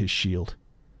himself with his shield.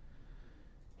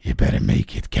 You better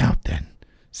make it count then,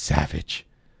 savage.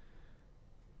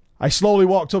 I slowly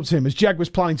walked up to him as Jeg was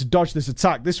planning to dodge this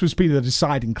attack. This was be the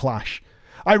deciding clash.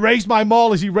 I raised my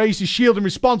maul as he raised his shield in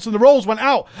response, and the rolls went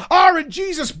out.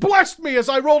 Jesus blessed me as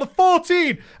I rolled a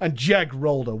 14, and Jeg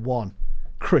rolled a 1.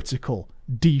 Critical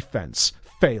defense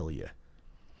failure.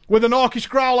 With an orcish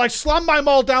growl, I slammed my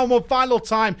maul down one final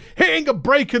time, hitting and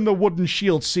breaking the wooden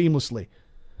shield seamlessly.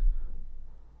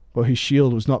 But his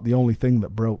shield was not the only thing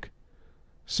that broke.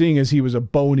 Seeing as he was a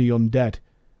bony undead,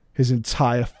 his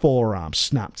entire forearm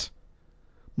snapped.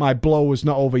 My blow was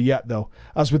not over yet, though,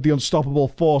 as with the unstoppable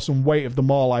force and weight of the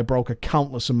maul, I broke a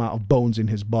countless amount of bones in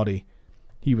his body.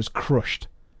 He was crushed.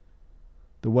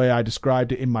 The way I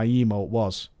described it in my emote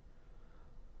was,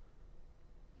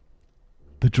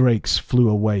 the drakes flew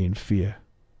away in fear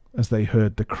as they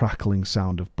heard the crackling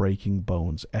sound of breaking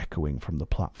bones echoing from the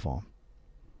platform.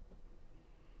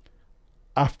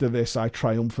 After this, I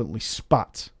triumphantly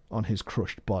spat on his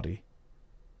crushed body.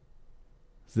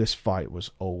 This fight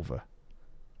was over.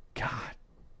 God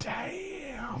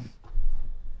damn.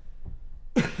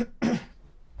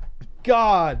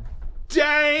 God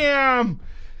damn.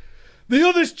 The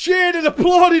others cheered and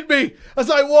applauded me as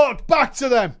I walked back to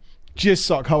them.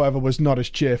 Jizzsock, however, was not as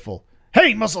cheerful.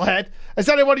 Hey, Musclehead, I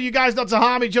said I wanted you guys not to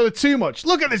harm each other too much.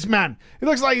 Look at this man. He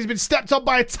looks like he's been stepped on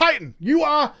by a titan. You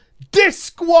are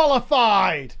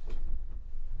disqualified.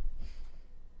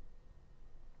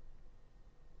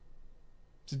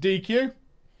 It's a DQ.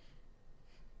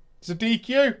 It's a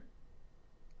DQ.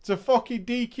 It's a fucking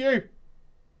DQ.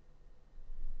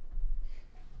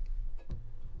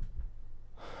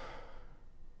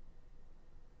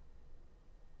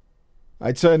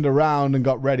 I turned around and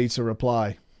got ready to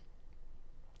reply.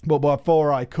 But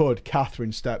before I could,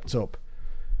 Catherine stepped up.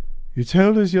 You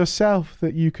told us yourself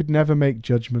that you could never make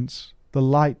judgments. The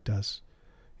light does.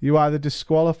 You either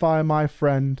disqualify my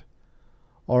friend,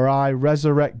 or I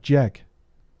resurrect Jeg.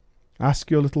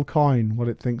 Ask your little coin what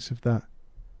it thinks of that.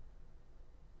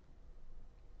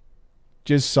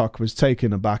 Jizzsock was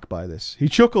taken aback by this. He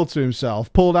chuckled to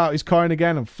himself, pulled out his coin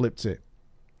again and flipped it.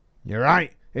 You're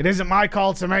right. It isn't my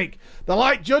call to make. The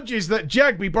light judges that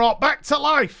Jeg be brought back to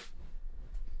life.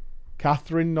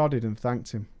 Catherine nodded and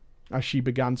thanked him as she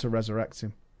began to resurrect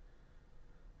him.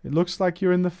 It looks like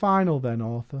you're in the final then,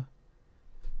 Arthur.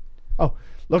 Oh,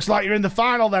 looks like you're in the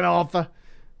final then, Arthur,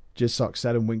 Jizzsock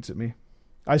said and winked at me.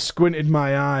 I squinted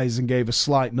my eyes and gave a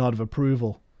slight nod of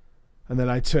approval, and then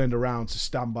I turned around to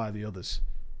stand by the others.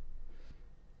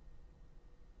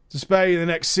 To spare you the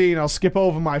next scene, I'll skip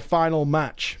over my final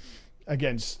match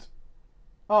against...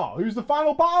 Oh, who's the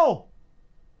final battle?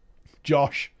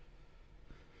 Josh.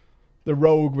 The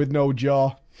rogue with no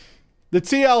jaw. The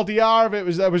TLDR of it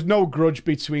was there was no grudge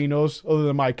between us, other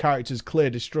than my character's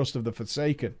clear distrust of the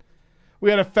Forsaken.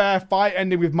 We had a fair fight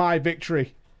ending with my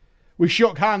victory. We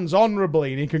shook hands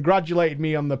honourably and he congratulated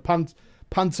me on the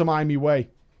pantomime way,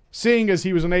 seeing as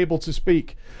he was unable to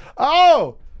speak.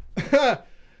 Oh!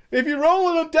 If you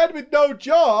roll an undead with no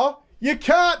jaw, you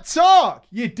can't talk,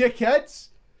 you dickheads.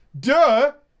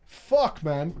 Duh. Fuck,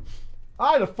 man.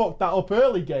 I'd have fucked that up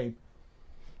early game.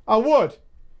 I would.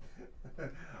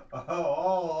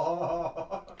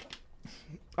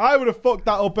 I would have fucked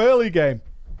that up early game.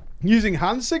 Using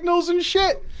hand signals and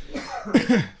shit.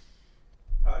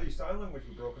 How do you sign language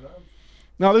with broken arms?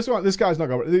 No, this guy's not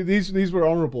got. These were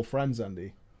honourable friends,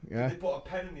 Andy. Yeah. Did he put a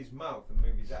pen in his mouth and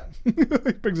move his head?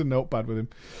 He brings a notepad with him.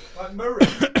 Like Murray.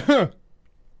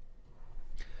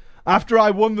 After I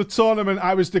won the tournament,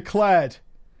 I was declared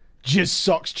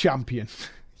Jizzsock's champion.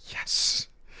 Yes.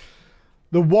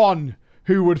 The one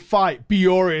who would fight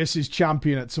Beorius'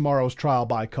 champion at tomorrow's trial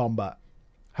by combat.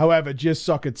 However,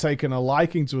 Jizzsock had taken a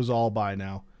liking to us all by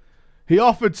now. He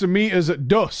offered to meet us at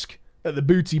dusk at the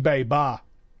Booty Bay Bar,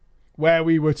 where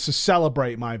we were to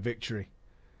celebrate my victory.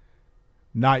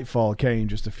 Nightfall came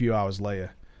just a few hours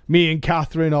later. Me and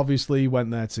Catherine obviously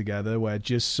went there together, where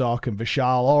Jizzsock and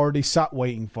Vishal already sat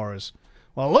waiting for us.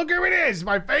 Well, look who it is,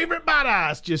 my favourite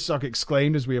badass, Jizzsock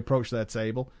exclaimed as we approached their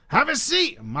table. Have a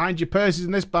seat and mind your purses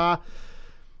in this bar.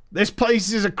 This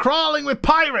place is crawling with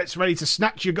pirates ready to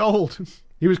snatch your gold.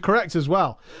 He was correct as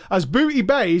well, as Booty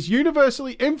Bay is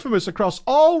universally infamous across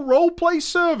all roleplay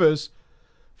servers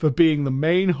for being the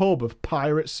main hub of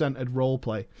pirate-centered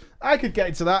roleplay. I could get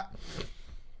into that.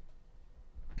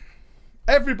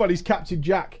 Everybody's Captain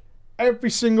Jack. Every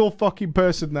single fucking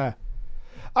person there.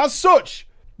 As such,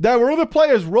 there were other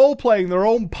players role-playing their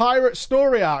own pirate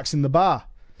story arcs in the bar.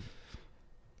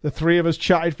 The three of us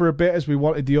chatted for a bit as we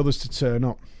wanted the others to turn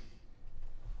up.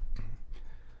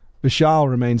 Vishal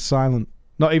remained silent,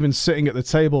 not even sitting at the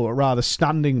table, but rather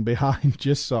standing behind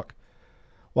Jizsok.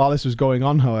 While this was going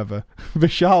on, however,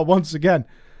 Vishal once again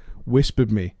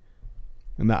whispered me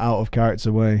in that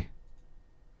out-of-character way.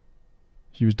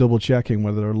 She was double-checking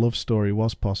whether a love story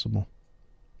was possible.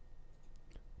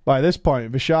 By this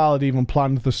point, Vishal had even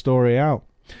planned the story out.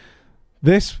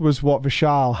 This was what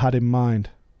Vishal had in mind.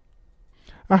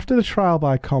 After the trial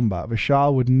by combat,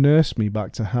 Vishal would nurse me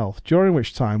back to health, during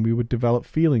which time we would develop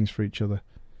feelings for each other.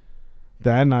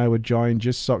 Then I would join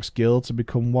Jizsok's guild to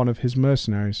become one of his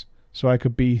mercenaries, so I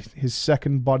could be his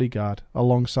second bodyguard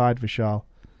alongside Vishal.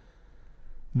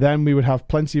 Then we would have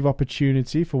plenty of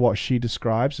opportunity for what she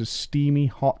describes as steamy,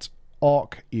 hot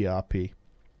orc ERP.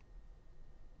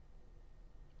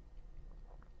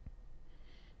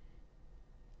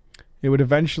 It would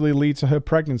eventually lead to her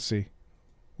pregnancy,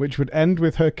 which would end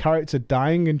with her character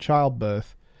dying in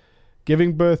childbirth,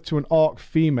 giving birth to an orc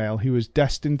female who was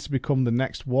destined to become the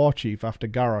next war chief after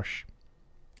Garrosh.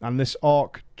 And this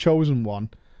orc chosen one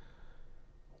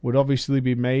would obviously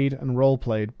be made and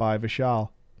role-played by Vishal.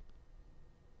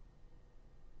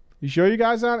 You sure you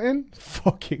guys aren't in?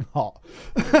 Fucking hot.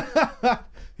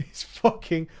 It's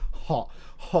fucking hot.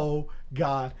 Oh,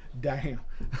 god damn.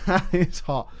 It's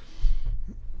hot.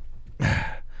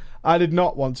 I did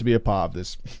not want to be a part of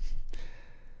this.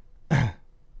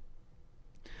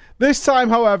 This time,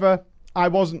 however, I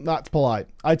wasn't that polite.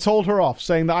 I told her off,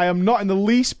 saying that I am not in the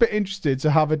least bit interested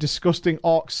to have a disgusting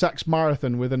orc sex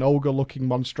marathon with an ogre-looking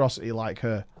monstrosity like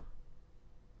her.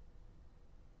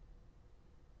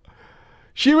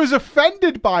 She was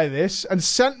offended by this and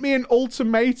sent me an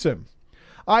ultimatum.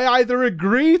 I either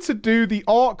agree to do the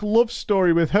orc love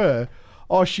story with her,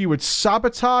 or she would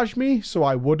sabotage me so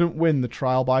I wouldn't win the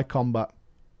trial by combat.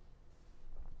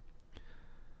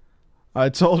 I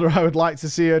told her I would like to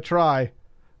see her try,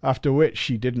 after which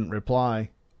she didn't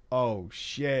reply. Oh,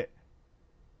 shit.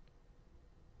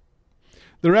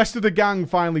 The rest of the gang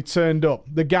finally turned up.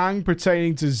 The gang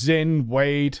pertaining to Zin,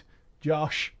 Wade,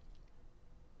 Josh.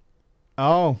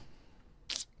 Oh,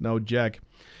 no Jeg.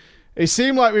 It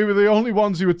seemed like we were the only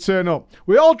ones who would turn up.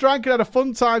 We all drank and had a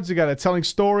fun time together, telling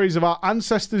stories of our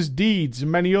ancestors' deeds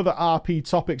and many other RP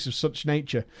topics of such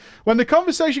nature. When the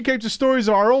conversation came to stories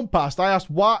of our own past, I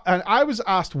was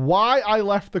asked why I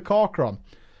left the Kor'kron.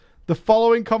 The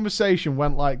following conversation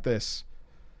went like this.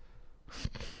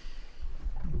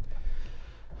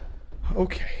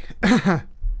 Okay. How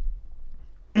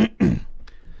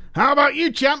about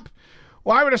you, champ?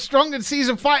 Why would a strong and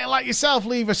seasoned fighter like yourself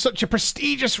leave us such a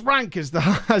prestigious rank as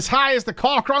high as the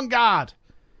Kor'kron Guard?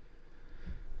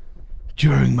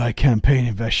 During my campaign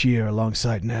in Vashj'ir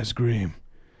alongside Nazgrim,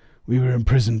 we were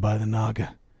imprisoned by the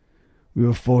Naga. We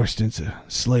were forced into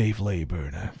slave labor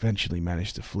and eventually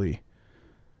managed to flee.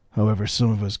 However,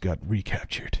 some of us got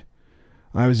recaptured.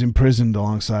 I was imprisoned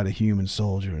alongside a human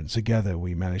soldier, and together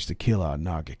we managed to kill our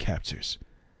Naga captors.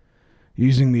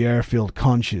 Using the air-filled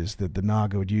conches that the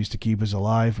Naga would use to keep us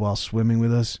alive while swimming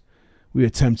with us, we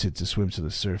attempted to swim to the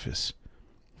surface.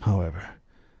 However,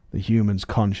 the human's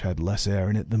conch had less air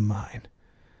in it than mine.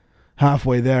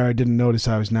 Halfway there, I didn't notice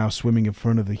I was now swimming in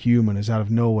front of the human as out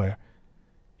of nowhere,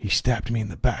 he stabbed me in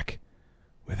the back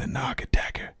with a Naga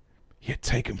dagger he had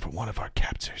taken from one of our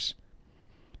captors.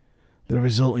 The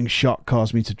resulting shock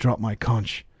caused me to drop my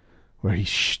conch, where he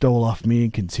stole off me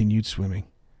and continued swimming.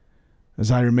 As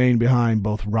I remained behind,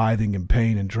 both writhing in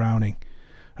pain and drowning,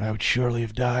 I would surely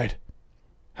have died,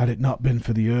 had it not been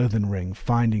for the earthen ring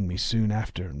finding me soon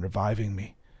after and reviving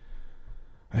me.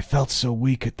 I felt so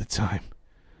weak at the time.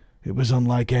 It was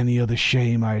unlike any other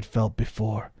shame I had felt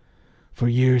before. For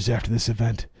years after this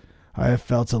event, I have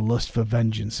felt a lust for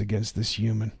vengeance against this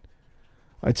human.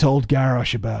 I told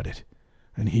Garrosh about it,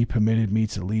 and he permitted me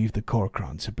to leave the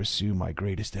Kor'kron to pursue my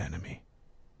greatest enemy.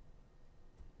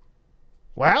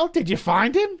 Well, did you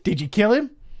find him? Did you kill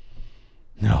him?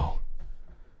 No.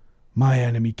 My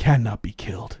enemy cannot be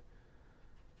killed.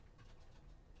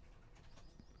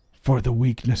 For the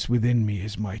weakness within me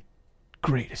is my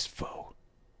greatest foe.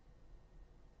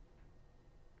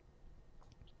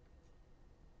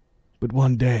 But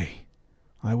one day,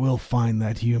 I will find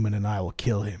that human and I will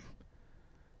kill him.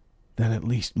 Then at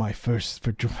least my thirst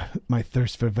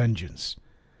for vengeance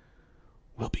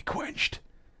will be quenched.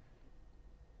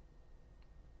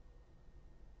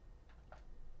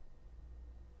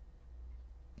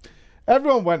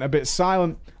 Everyone went a bit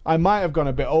silent. I might have gone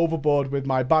a bit overboard with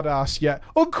my badass yet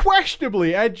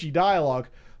unquestionably edgy dialogue,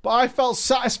 but I felt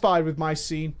satisfied with my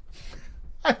scene.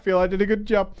 I feel I did a good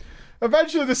job.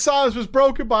 Eventually the silence was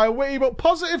broken by a witty but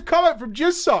positive comment from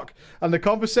Jizsok, and the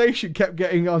conversation kept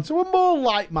getting on to a more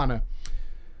light manner.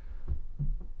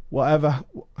 What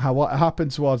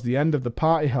happened towards the end of the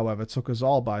party, however, took us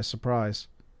all by surprise.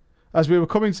 As we were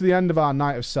coming to the end of our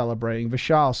night of celebrating,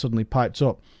 Vishal suddenly piped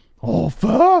up.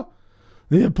 Arthur,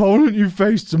 the opponent you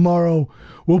face tomorrow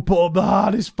will put up the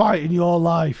hardest fight in your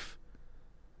life.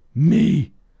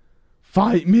 Me.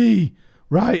 Fight me,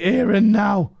 right here and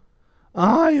now.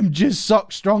 I am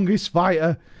Jizzok's strongest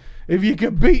fighter. If you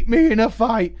can beat me in a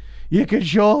fight, you can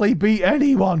surely beat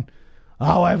anyone.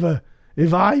 However,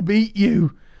 if I beat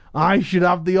you, I should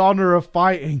have the honour of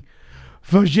fighting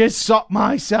for Jizzok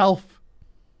myself.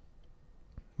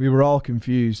 We were all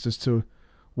confused as to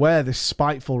where this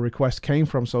spiteful request came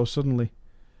from so suddenly.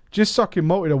 Jizzok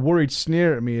emoted a worried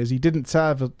sneer at me as he didn't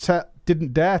dare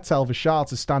tell Vishal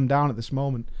to stand down at this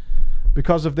moment.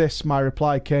 Because of this, my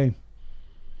reply came.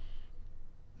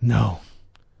 No,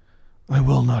 I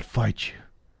will not fight you.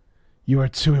 You are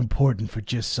too important for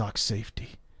Jizzok's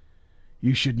safety.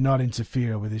 You should not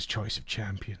interfere with his choice of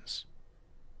champions.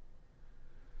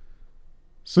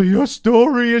 So your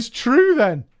story is true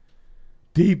then?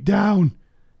 Deep down,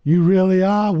 you really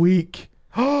are weak.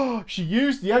 Oh, she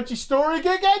used the edgy story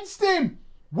against him.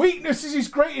 Weakness is his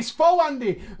greatest foe,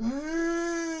 Andy.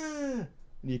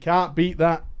 You can't beat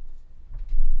that.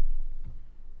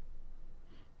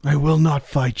 I will not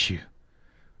fight you,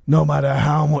 no matter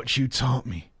how much you taunt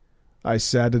me, I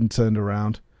said and turned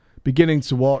around, beginning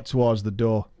to walk towards the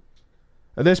door.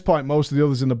 At this point, most of the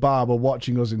others in the bar were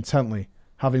watching us intently,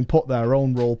 having put their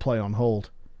own role play on hold.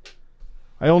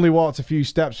 I only walked a few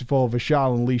steps before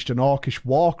Vishal unleashed an orcish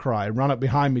war cry and ran up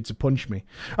behind me to punch me.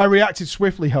 I reacted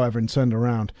swiftly, however, and turned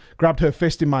around, grabbed her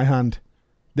fist in my hand.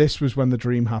 This was when the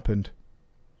dream happened.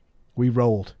 We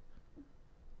rolled.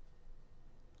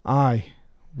 I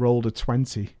rolled a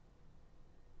 20,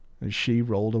 and she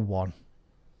rolled a 1.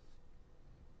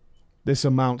 This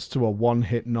amounts to a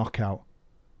one-hit knockout.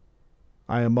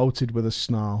 I emoted with a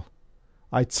snarl.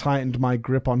 I tightened my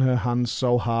grip on her hands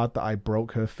so hard that I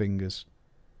broke her fingers.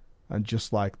 And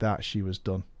just like that, she was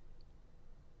done.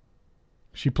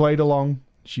 She played along.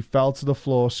 She fell to the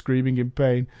floor, screaming in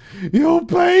pain. You'll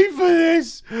pay for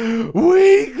this,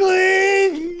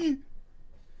 weakling!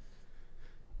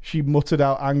 She muttered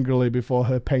out angrily before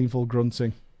her painful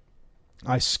grunting.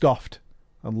 I scoffed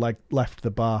and left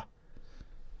the bar.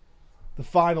 The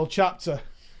final chapter.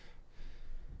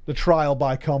 The trial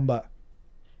by combat.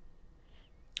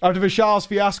 After Vishal's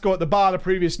fiasco at the bar the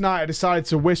previous night, I decided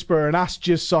to whisper and ask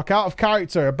Jizzok out of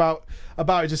character about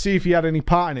it to see if he had any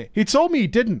part in it. He told me he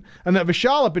didn't, and that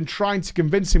Vishal had been trying to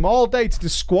convince him all day to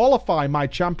disqualify my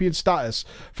champion status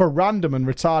for random and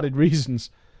retarded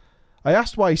reasons. I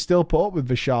asked why he still put up with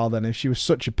Vishal then if she was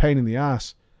such a pain in the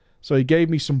ass. So he gave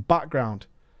me some background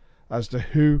as to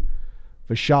who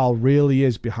Vishal really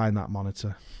is behind that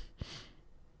monitor.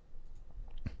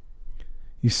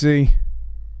 You see,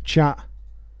 chat,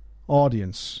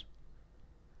 audience,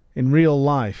 in real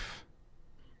life,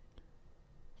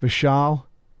 Vishal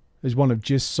is one of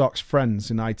Jizzok's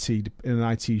friends in an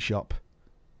IT shop.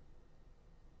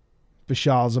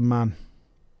 Vishal's a man.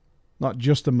 Not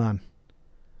just a man,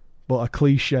 but a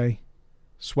cliche,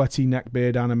 sweaty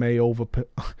neckbeard anime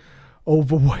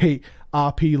overweight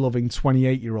RP-loving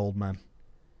 28-year-old man.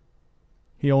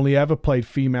 He only ever played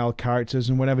female characters,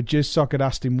 and whenever Jizzok had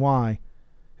asked him why,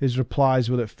 his replies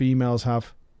were that females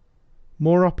have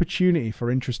more opportunity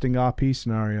for interesting RP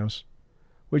scenarios,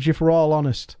 which, if we're all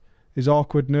honest, is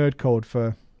awkward nerd code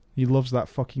for he loves that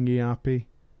fucking ERP.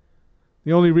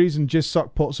 The only reason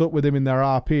Jizzok puts up with him in their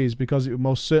RP is because it would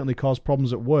most certainly cause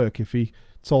problems at work if he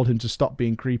told him to stop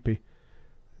being creepy.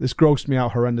 This grossed me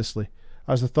out horrendously,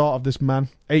 as the thought of this man,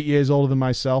 8 years older than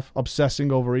myself,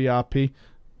 obsessing over ERP,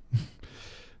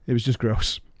 it was just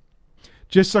gross.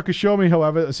 Jizzok assured me,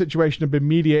 however, that the situation had been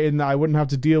mediated and that I wouldn't have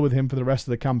to deal with him for the rest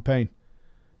of the campaign.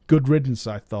 Good riddance,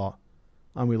 I thought,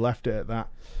 and we left it at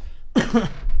that.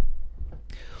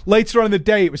 Later on in the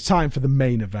day, it was time for the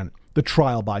main event, the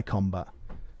trial by combat.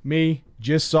 Me,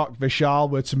 Jizzok, Vishal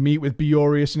were to meet with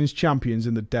Biorius and his champions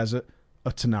in the desert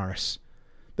of Tanaris.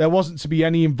 There wasn't to be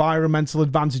any environmental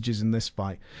advantages in this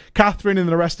fight. Catherine and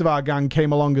the rest of our gang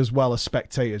came along as well as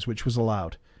spectators, which was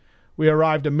allowed. We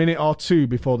arrived a minute or two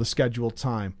before the scheduled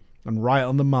time, and right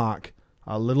on the mark,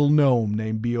 a little gnome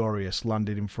named Biorius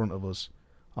landed in front of us,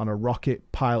 on a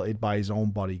rocket piloted by his own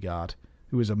bodyguard,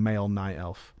 who was a male night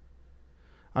elf,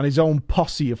 and his own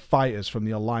posse of fighters from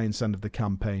the Alliance end of the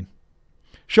campaign.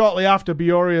 Shortly after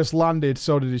Biorius landed,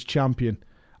 so did his champion,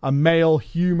 a male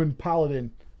human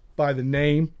paladin by the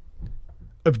name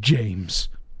of James.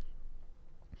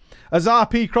 As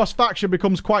RP cross-faction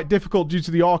becomes quite difficult due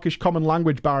to the Orcish common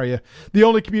language barrier, the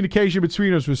only communication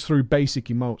between us was through basic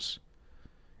emotes.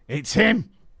 It's him!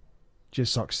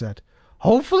 Jizzok said.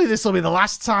 Hopefully this'll be the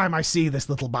last time I see this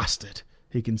little bastard,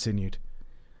 he continued.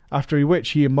 After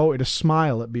which he emoted a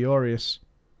smile at Biorius.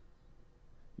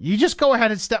 You just go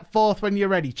ahead and step forth when you're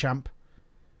ready, champ,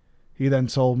 he then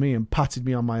told me and patted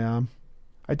me on my arm.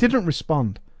 I didn't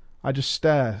respond. I just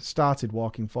started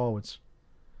walking forwards.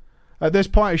 At this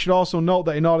point, I should also note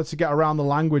that in order to get around the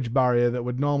language barrier that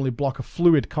would normally block a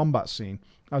fluid combat scene,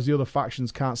 as the other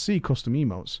factions can't see custom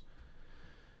emotes,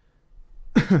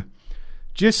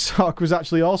 Jizzok was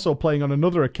actually also playing on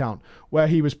another account, where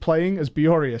he was playing as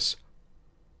Biorius.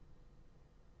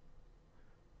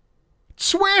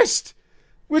 Twist!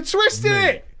 We're twisting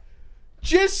it!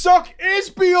 Jizzok is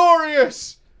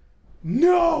Biorius!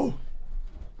 No!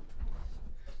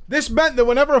 This meant that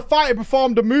whenever a fighter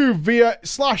performed a move via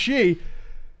 /E,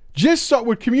 Jizzok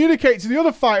would communicate to the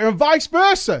other fighter and vice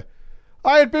versa.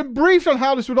 I had been briefed on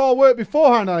how this would all work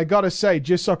beforehand, and I gotta say,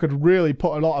 Jizzok had really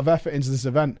put a lot of effort into this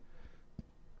event.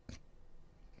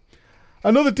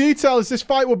 Another detail is this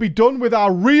fight will be done with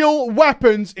our real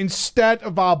weapons instead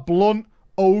of our blunt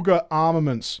ogre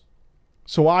armaments.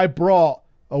 So I brought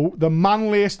the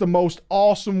manliest, the most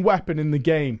awesome weapon in the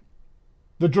game.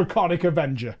 The Draconic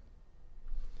Avenger.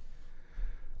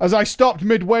 As I stopped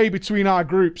midway between our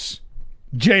groups,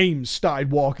 James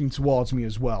started walking towards me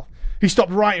as well. He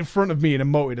stopped right in front of me and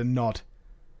emoted a nod.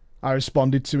 I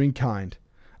responded to in kind,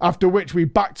 after which we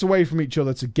backed away from each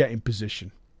other to get in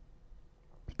position.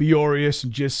 Biorius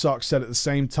and Jizzok said at the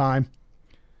same time,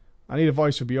 I need a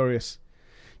voice for Biorius.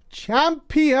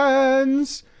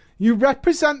 Champions! You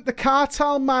represent the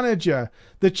cartel manager,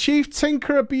 the chief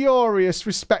tinkerer Biorius,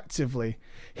 respectively.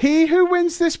 He who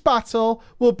wins this battle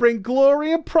will bring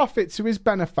glory and profit to his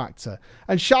benefactor,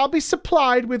 and shall be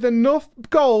supplied with enough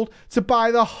gold to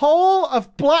buy the whole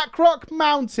of Blackrock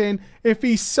Mountain if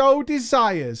he so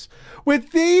desires.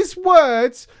 With these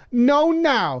words, know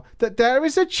now that there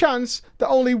is a chance that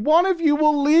only one of you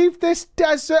will leave this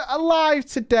desert alive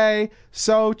today.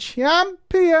 So,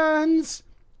 champions,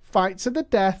 fight to the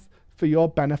death for your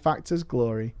benefactor's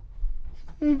glory.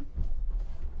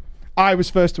 I was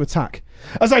first to attack.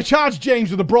 As I charged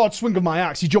James with a broad swing of my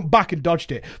axe, he jumped back and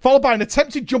dodged it, followed by an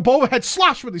attempted jump overhead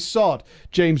slash with his sword.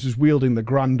 James was wielding the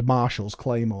Grand Marshal's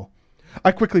claymore.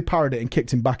 I quickly parried it and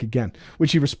kicked him back again,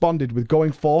 which he responded with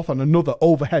going forth on another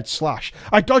overhead slash.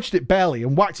 I dodged it barely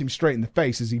and whacked him straight in the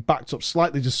face as he backed up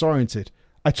slightly disoriented.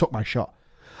 I took my shot.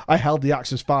 I held the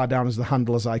axe as far down as the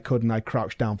handle as I could, and I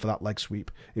crouched down for that leg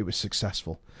sweep. It was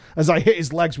successful, as I hit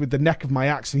his legs with the neck of my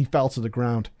axe and he fell to the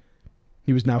ground.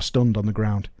 He was now stunned on the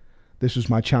ground. This was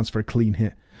my chance for a clean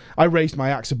hit. I raised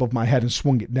my axe above my head and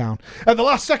swung it down. At the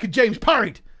last second, James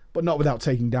parried, but not without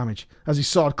taking damage, as his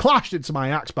sword clashed into my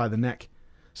axe by the neck,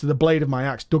 so the blade of my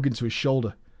axe dug into his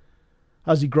shoulder.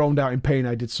 As he groaned out in pain,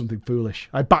 I did something foolish.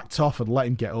 I backed off and let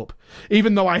him get up,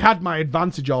 even though I had my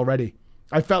advantage already.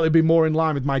 I felt it'd be more in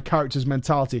line with my character's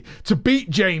mentality to beat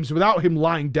James without him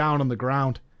lying down on the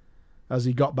ground. As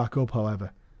he got back up,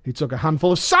 however, he took a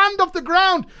handful of sand off the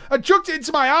ground and chucked it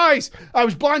into my eyes. I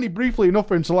was blinded briefly enough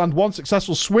for him to land one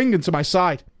successful swing into my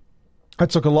side. I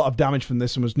took a lot of damage from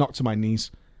this and was knocked to my knees.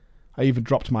 I even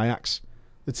dropped my axe.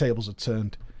 The tables had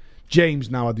turned. James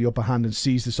now had the upper hand and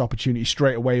seized this opportunity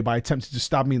straight away by attempting to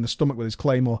stab me in the stomach with his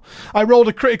claymore. I rolled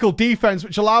a critical defense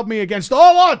which allowed me against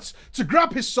all odds to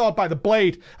grab his sword by the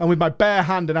blade, and with my bare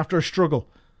hand and after a struggle,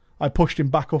 I pushed him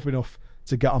back up enough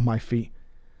to get on my feet.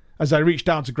 As I reached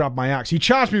down to grab my axe, he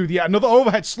charged me with yet another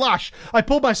overhead slash. I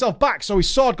pulled myself back so his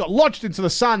sword got lodged into the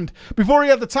sand. Before he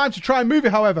had the time to try and move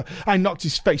it, however, I knocked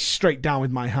his face straight down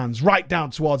with my hands, right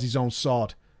down towards his own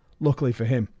sword. Luckily for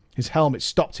him, his helmet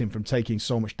stopped him from taking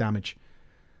so much damage.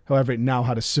 However, it now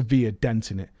had a severe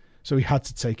dent in it, so he had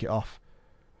to take it off.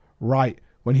 Right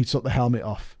when he took the helmet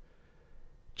off,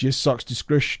 Jizzok's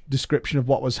description of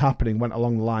what was happening went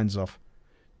along the lines of,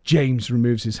 James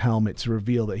removes his helmet to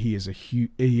reveal that he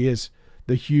is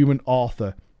the human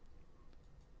Arthur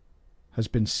has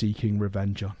been seeking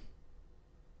revenge on.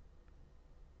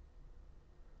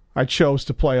 I chose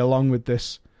to play along with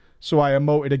this, so I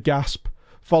emoted a gasp,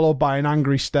 followed by an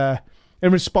angry stare.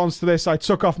 In response to this, I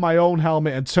took off my own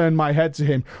helmet and turned my head to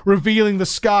him, revealing the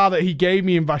scar that he gave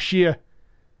me in Vashir.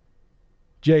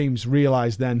 James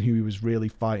realised then who he was really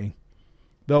fighting.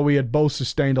 Though we had both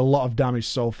sustained a lot of damage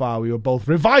so far, we were both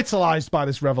revitalised by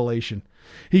this revelation.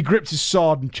 He gripped his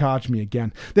sword and charged me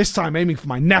again, this time aiming for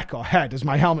my neck or head as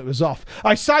my helmet was off.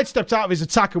 I sidestepped out of his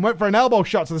attack and went for an elbow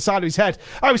shot to the side of his head.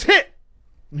 I was hit,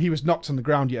 and he was knocked on the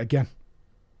ground yet again.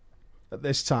 At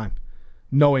this time,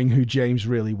 knowing who James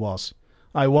really was,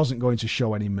 I wasn't going to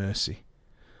show any mercy.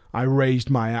 I raised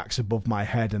my axe above my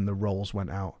head and the rolls went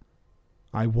out.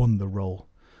 I won the roll.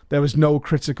 There was no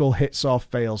critical hits or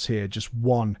fails here, just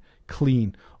one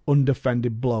clean,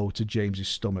 undefended blow to James's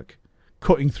stomach,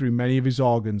 cutting through many of his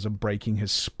organs and breaking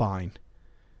his spine.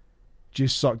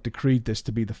 Jizzsock decreed this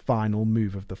to be the final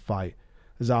move of the fight,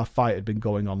 as our fight had been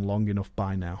going on long enough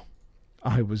by now.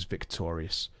 I was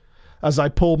victorious. As I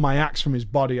pulled my axe from his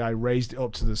body, I raised it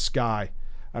up to the sky,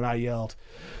 and I yelled,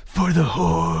 "For the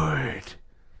Horde!"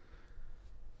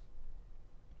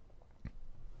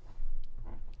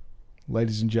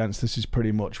 Ladies and gents, this is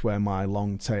pretty much where my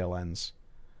long tale ends.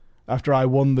 After I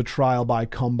won the trial by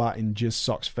combat in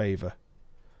Jizzsock's favour,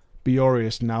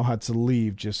 Biorius now had to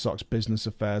leave Jizzsock's business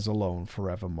affairs alone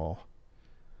forevermore.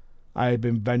 I had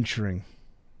been venturing.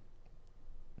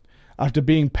 After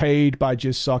being paid by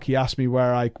Jizzsock, he asked me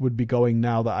where I would be going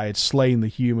now that I had slain the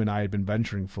human I had been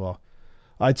venturing for.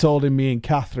 I told him me and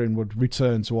Catherine would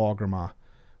return to Orgrimmar,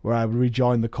 where I would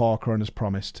rejoin the Corcoran as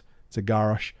promised, to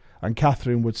Garrosh, and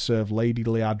Catherine would serve Lady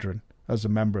Liadrin as a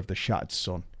member of the Shattered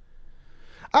Sun.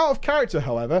 Out of character,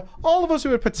 however, all of us who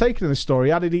had partaken in the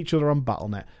story added each other on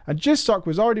Battle.net, and Jizzsock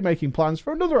was already making plans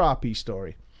for another RP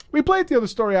story. We played the other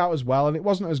story out as well, and it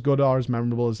wasn't as good or as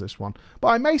memorable as this one, but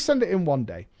I may send it in one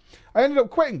day. I ended up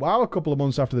quitting WoW a couple of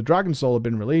months after the Dragon Soul had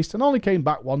been released, and only came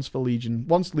back once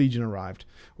Legion arrived,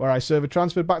 where I server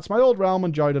transferred back to my old realm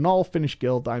and joined an all-finished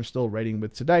guild that I'm still raiding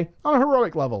with today, on a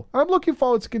heroic level, and I'm looking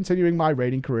forward to continuing my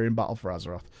raiding career in Battle for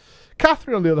Azeroth.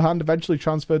 Catherine, on the other hand, eventually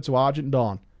transferred to Argent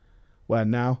Dawn, where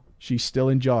now she still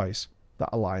enjoys that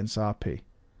Alliance RP.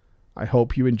 I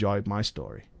hope you enjoyed my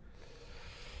story.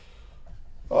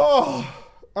 Oh,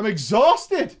 I'm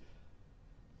exhausted!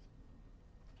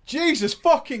 Jesus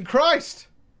fucking Christ!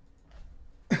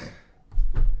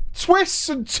 Twists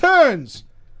and turns.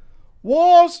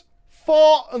 Wars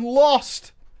fought and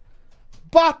lost.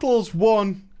 Battles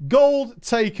won. Gold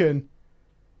taken.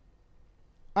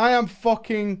 I am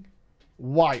fucking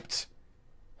wiped.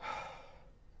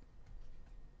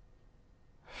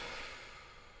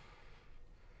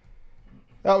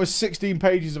 That was 16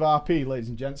 pages of RP, ladies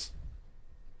and gents.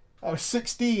 That was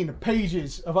 16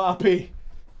 pages of RP.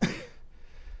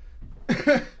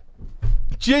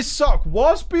 Jizzsock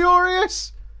was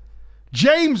Biorius.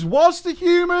 James was the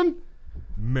human.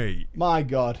 Mate. My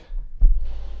God.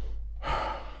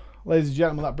 Ladies and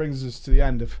gentlemen, that brings us to the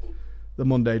end of the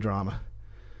Monday drama.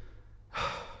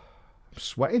 I'm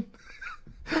sweating.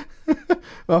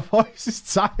 My voice is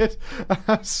tired.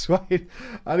 I'm sweating.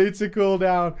 I need to cool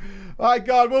down. My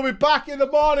God, we'll be back in the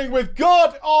morning with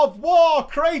God of War.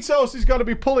 Kratos is going to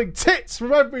be pulling tits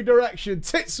from every direction.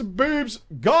 Tits and boobs,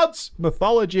 gods,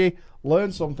 mythology.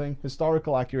 Learn something.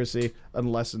 Historical accuracy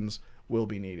and lessons will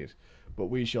be needed. But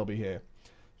we shall be here.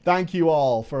 Thank you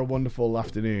all for a wonderful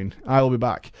afternoon. I will be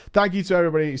back. Thank you to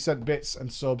everybody who sent bits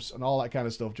and subs and all that kind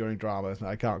of stuff during drama that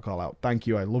I can't call out. Thank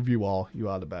you. I love you all. You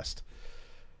are the best.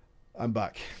 I'm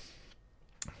back.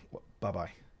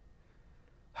 Bye-bye.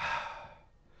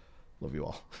 Love you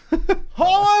all.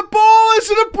 Hello, ballers,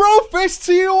 and a bro fist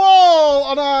to you all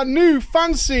on our new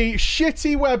fancy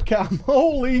shitty webcam.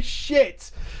 Holy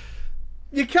shit.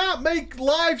 You can't make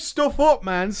live stuff up,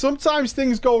 man. Sometimes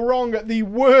things go wrong at the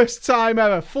worst time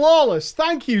ever. Flawless.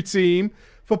 Thank you, team,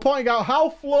 for pointing out how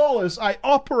flawless I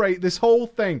operate this whole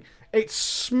thing. It's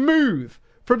smooth.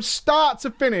 From start to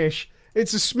finish,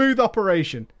 it's a smooth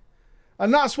operation.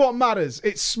 And that's what matters.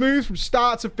 It's smooth from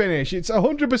start to finish. It's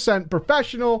 100%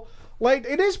 professional. Like,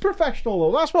 it is professional,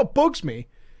 though. That's what bugs me.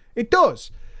 It does.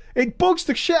 It bugs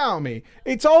the shit out of me.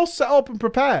 It's all set up and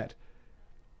prepared.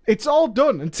 It's all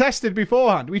done and tested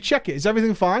beforehand. We check it. Is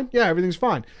everything fine? Yeah, everything's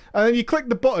fine. And then you click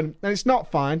the button, and it's not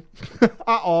fine at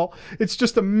all. It's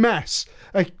just a mess.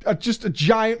 Just a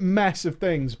giant mess of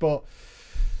things. But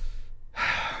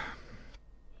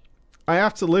I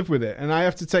have to live with it, and I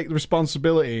have to take the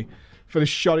responsibility for the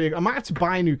shoddy. I might have to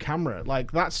buy a new camera.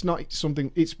 Like, that's not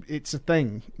something. It's a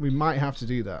thing. We might have to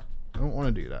do that. I don't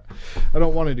want to do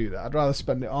that. I'd rather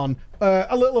spend it on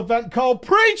a little event called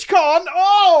PreachCon.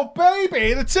 Oh,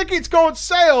 baby. The tickets go on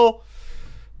sale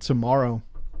tomorrow.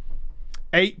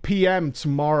 8 p.m.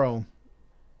 tomorrow.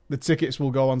 The tickets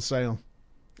will go on sale.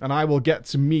 And I will get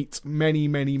to meet many,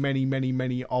 many, many, many,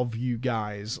 many of you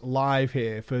guys live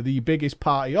here for the biggest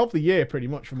party of the year, pretty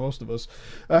much for most of us.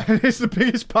 It's the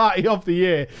biggest party of the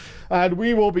year. And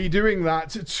we will be doing that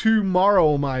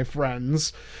tomorrow, my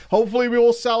friends. Hopefully we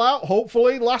will sell out.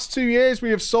 Hopefully. Last 2 years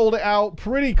we have sold it out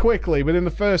pretty quickly within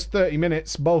the first 30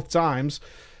 minutes both times.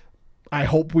 I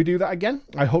hope we do that again.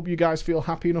 I hope you guys feel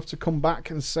happy enough to come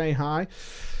back and say hi.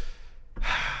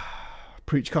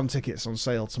 PreachCon tickets on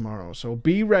sale tomorrow, so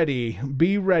be ready,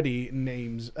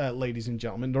 ladies and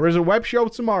gentlemen. There is a web show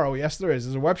tomorrow. Yes, there is.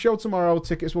 There's a web show tomorrow.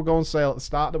 Tickets will go on sale at the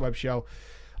start of the web show.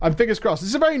 And fingers crossed. This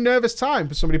is a very nervous time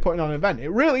for somebody putting on an event.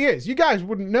 It really is. You guys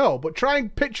wouldn't know, but try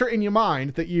and picture it in your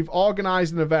mind that you've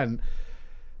organised an event,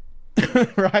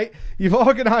 right? You've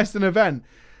organised an event,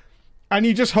 and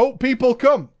you just hope people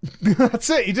come. That's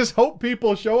it. You just hope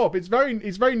people show up. It's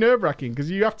very nerve-wracking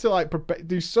because you have to like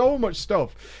do so much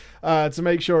stuff to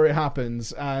make sure it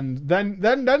happens, and then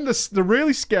the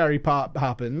really scary part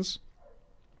happens,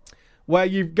 where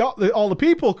you've got all the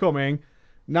people coming.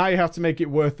 Now you have to make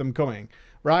it worth them coming.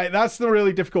 Right, that's the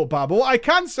really difficult part. But what I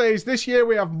can say is this year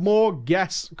we have more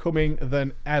guests coming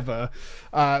than ever,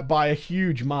 by a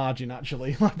huge margin,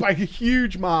 actually. By a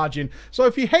huge margin. So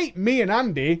if you hate me and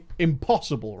Andy,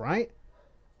 impossible, right?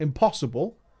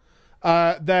 Impossible.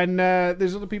 Then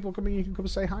there's other people coming you can come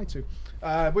and say hi to,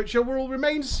 which will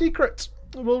remain secret.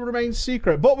 Will remain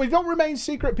secret. But we don't remain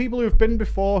secret people who have been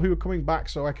before who are coming back.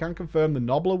 So I can confirm the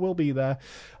Nobbler will be there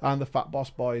and the Fat Boss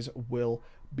Boys will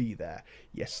be there.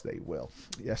 Yes, they will.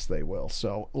 Yes, they will.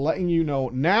 So letting you know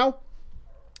now,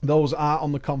 those are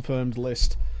on the confirmed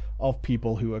list of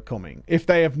people who are coming. If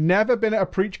they have never been at a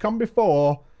PreachCon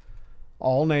before,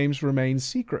 all names remain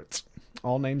secret.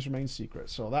 All names remain secret.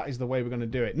 So that is the way we're going to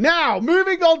do it. Now,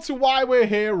 moving on to why we're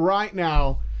here right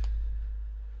now.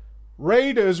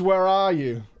 Raiders, where are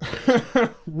you?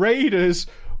 Raiders,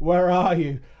 where are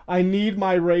you? I need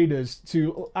my Raiders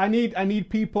to... I need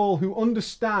people who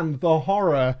understand the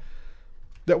horror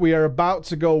that we are about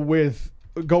to go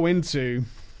into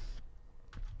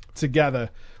together.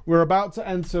 We're about to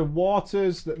enter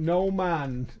waters that no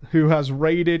man who has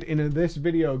raided in this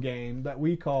video game that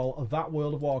we call That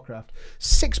World of Warcraft.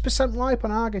 6% wipe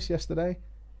on Argus yesterday.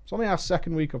 It's only our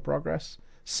second week of progress.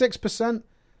 6%.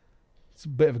 It's a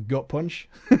bit of a gut punch.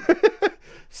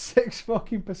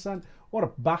 6% What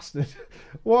a bastard.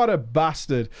 What a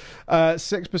bastard.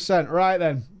 6%. Right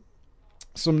then.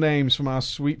 Some names from our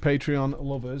sweet Patreon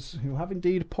lovers who have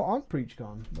indeed put on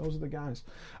PreachCon. Those are the guys.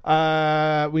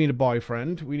 We need a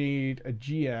boyfriend. We need a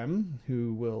GM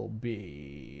who will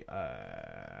be...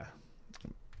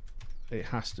 it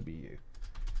has to be you.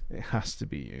 It has to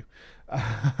be you.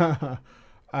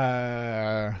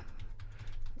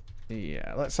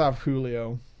 Yeah, let's have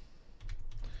Julio.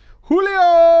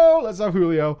 Let's have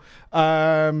Julio.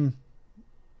 That's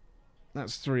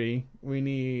 3. We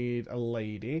need a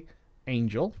lady.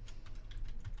 Angel.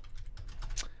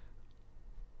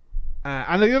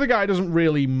 And the other guy doesn't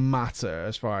really matter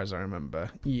as far as I remember.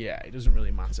 Yeah, it doesn't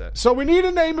really matter. So we need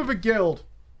a name of a guild.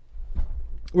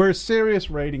 We're a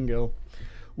serious raiding guild.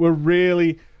 We're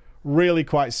really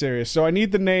quite serious. So I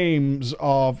need the names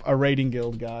of a raiding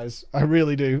guild, guys. I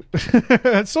really do.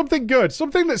 Something good.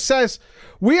 Something that says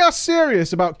we are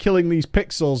serious about killing these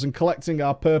pixels and collecting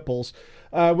our purples.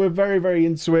 We're very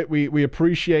into it. We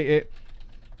appreciate it.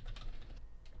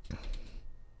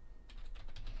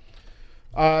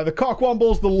 The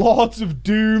Cockwombles, the Lords of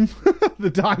Doom, the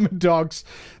Diamond Dogs,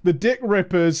 the Dick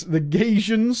Rippers, the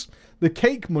Gasians, the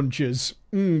Cake Munchers,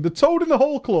 the Toad in the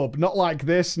Hole Club, not like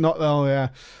this, not, oh yeah,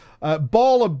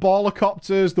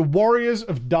 Ballercopters, the Warriors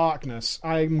of Darkness.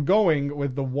 I'm going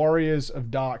with the Warriors of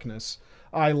Darkness.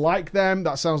 I like them.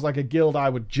 That sounds like a guild I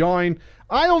would join.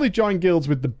 I only join guilds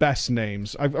with the best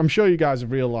names. I'm sure you guys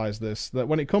have realized this, that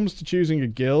when it comes to choosing a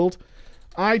guild,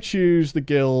 I choose the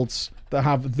guilds that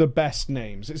have the best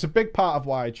names. It's a big part of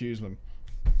why I choose them.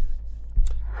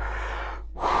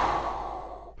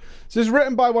 This is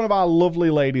written by one of our lovely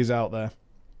ladies out there.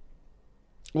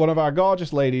 One of our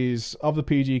gorgeous ladies of the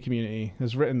PG community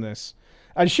has written this.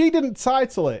 And she didn't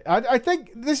title it. I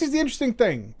think this is the interesting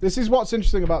thing. This is what's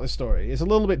interesting about this story. It's a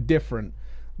little bit different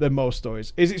than most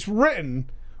stories. Is it's written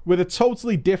with a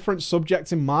totally different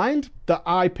subject in mind that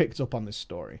I picked up on this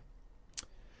story.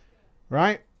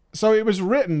 Right? So it was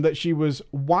written that she was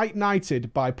white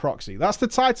knighted by proxy. That's the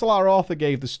title our author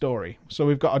gave the story. So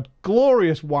we've got a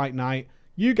glorious white knight.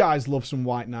 You guys love some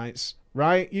white knights,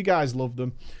 right? You guys love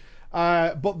them.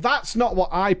 But that's not what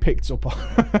I picked up on.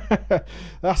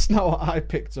 That's not what I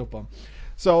picked up on.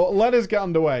 So let us get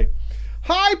underway.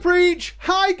 Hi, Preach.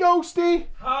 Hi, Ghosty.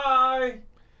 Hi.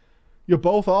 You're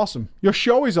both awesome. Your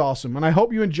show is awesome, and I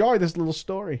hope you enjoy this little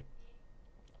story.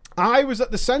 I was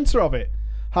at the center of it.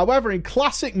 However, in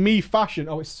classic me fashion...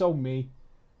 Oh, it's so me.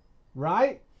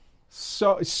 Right?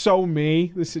 So it's so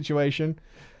me, this situation.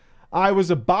 I was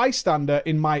a bystander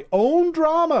in my own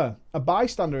drama. A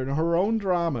bystander in her own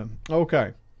drama.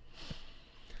 Okay.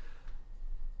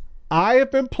 I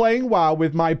have been playing WoW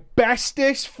with my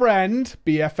bestest friend,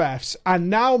 BFFs, and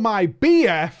now my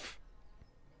BF,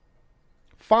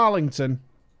 Farlington,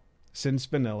 since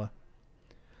vanilla.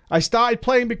 I started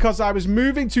playing because I was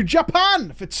moving to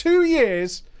Japan for 2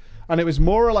 years, and it was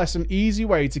more or less an easy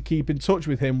way to keep in touch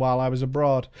with him while I was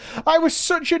abroad. I was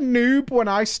such a noob when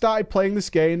I started playing this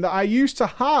game that I used to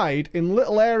hide in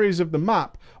little areas of the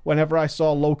map whenever I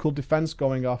saw local defense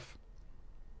going off.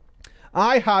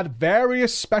 I had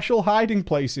various special hiding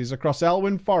places across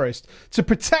Elwyn Forest to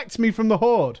protect me from the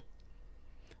Horde.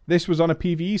 This was on a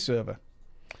PvE server.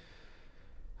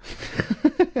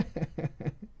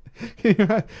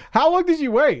 How long did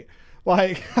you wait?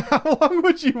 Like, how long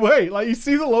would you wait? Like, you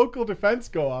see the local defense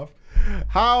go off.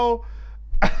 How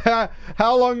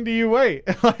long do you wait?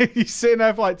 Like, you sitting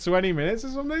there for like 20 minutes or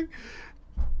something?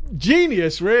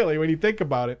 Genius, really, when you think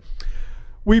about it.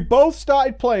 We both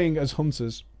started playing as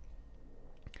hunters.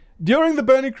 During the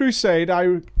Burning Crusade,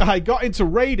 I got into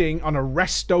raiding on a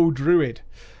Resto Druid.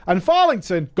 And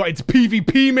Farlington got into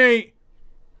PvP, mate.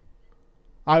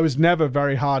 I was never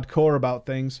very hardcore about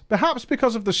things, perhaps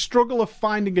because of the struggle of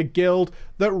finding a guild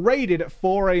that raided at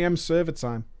 4 AM server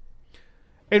time.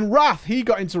 In Wrath, he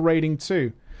got into raiding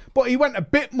too, but he went a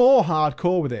bit more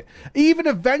hardcore with it, even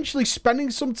eventually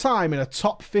spending some time in a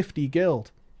top 50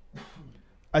 guild.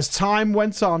 As time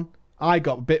went on, I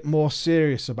got a bit more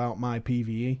serious about my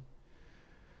PvE.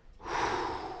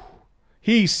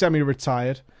 He's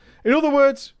semi-retired. In other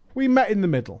words, we met in the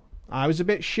middle. I was a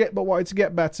bit shit but wanted to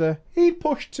get better. He'd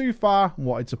pushed too far and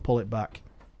wanted to pull it back.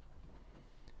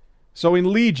 So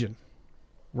in Legion,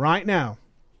 right now,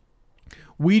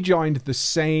 we joined the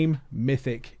same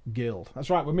Mythic guild. That's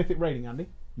right, we're Mythic raiding, Andy.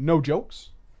 No jokes.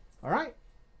 All right?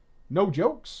 No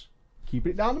jokes. Keep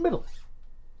it down the middle.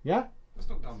 Yeah? Let's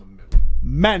not down the middle.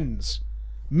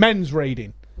 Men's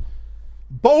raiding.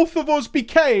 Both of us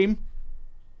became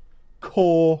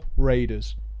core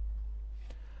raiders.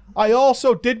 I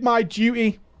also did my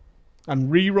duty and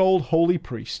re-rolled Holy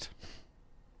Priest.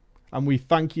 And we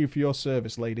thank you for your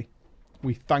service, lady.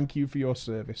 We thank you for your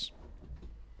service.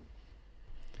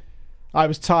 I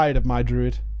was tired of my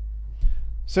druid.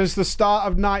 Since the start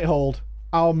of Nighthold,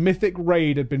 our mythic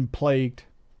raid had been plagued.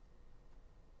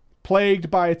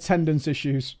 Plagued by attendance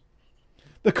issues.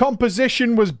 The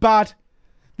composition was bad.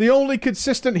 The only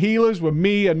consistent healers were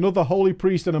me, another Holy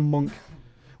Priest, and a monk.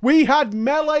 We had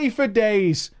melee for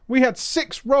days. We had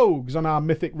 6 rogues on our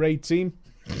mythic raid team.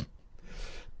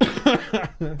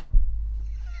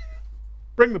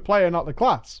 Bring the player, not the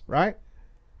class, right?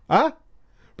 Huh?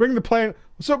 Bring the player.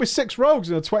 What's up with 6 rogues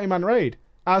in a 20-man raid?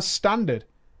 As standard.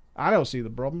 I don't see the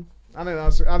problem. I think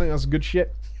that's good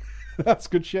shit. That's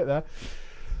good shit there.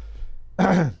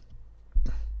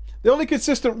 The only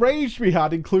consistent rage we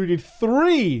had included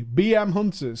 3 BM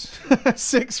hunters.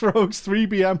 6 rogues, 3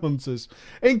 BM hunters.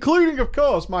 Including, of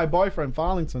course, my boyfriend,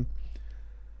 Farlington.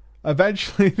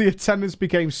 Eventually, the attendance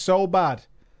became so bad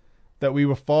that we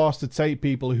were forced to take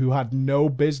people who had no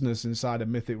business inside a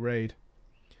mythic raid.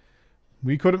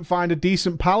 We couldn't find a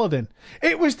decent paladin.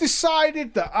 It was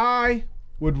decided that I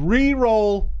would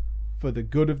re-roll for the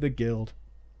good of the guild.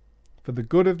 For the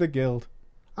good of the guild.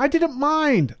 I didn't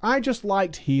mind. I just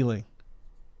liked healing.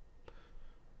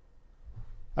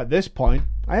 At this point,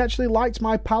 I actually liked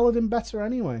my paladin better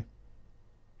anyway.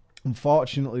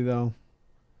 Unfortunately, though,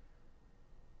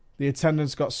 the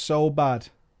attendance got so bad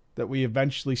that we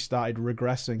eventually started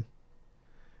regressing.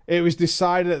 It was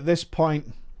decided at this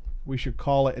point we should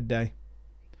call it a day.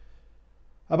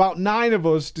 About 9 of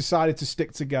us decided to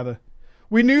stick together.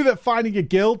 We knew that finding a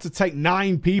guild to take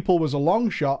 9 people was a long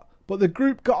shot, but the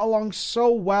group got along so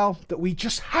well that we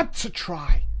just had to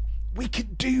try. We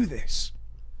could do this.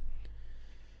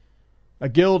 A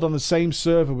guild on the same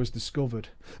server was discovered.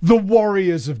 The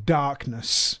Warriors of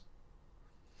Darkness.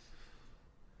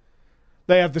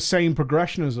 They had the same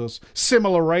progression as us,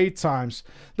 similar raid times.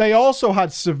 They also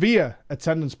had severe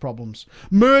attendance problems.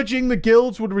 Merging the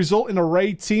guilds would result in a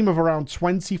raid team of around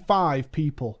 25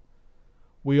 people.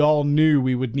 We all knew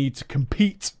we would need to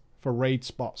compete for raid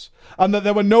spots, and that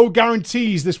there were no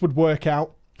guarantees this would work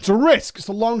out. It's a risk, it's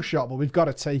a long shot, but we've got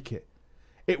to take it.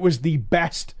 It was the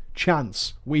best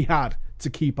chance we had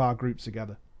to keep our group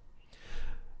together.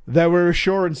 There were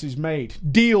assurances made,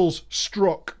 deals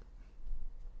struck.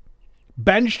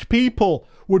 Benched people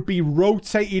would be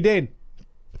rotated in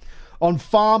on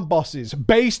farm bosses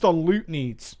based on loot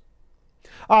needs.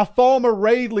 Our former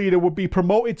raid leader would be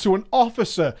promoted to an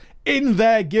officer in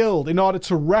their guild in order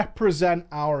to represent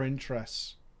our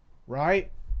interests.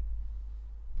 Right?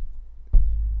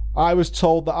 I was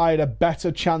told that I had a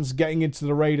better chance getting into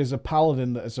the raid as a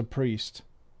paladin than as a priest.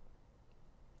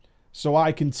 So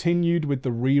I continued with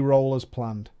the re-roll as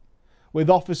planned, with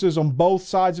officers on both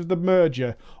sides of the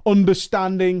merger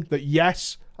understanding that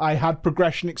yes, I had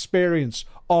progression experience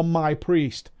on my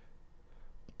priest,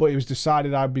 but it was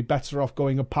decided I'd be better off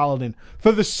going a paladin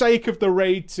for the sake of the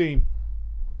raid team.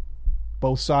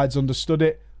 Both sides understood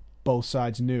it. Both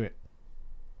sides knew it.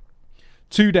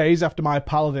 2 days after my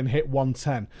paladin hit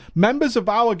 110, members of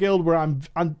our guild were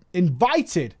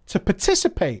invited to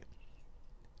participate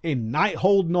in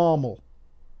Nighthold Normal.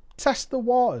 Test the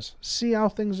waters. See how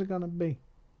things are going to be.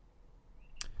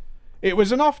 It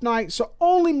was an off night, so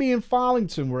only me and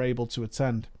Farlington were able to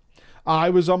attend.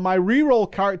 I was on my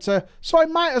reroll character, so I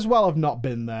might as well have not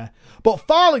been there. But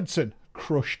Farlington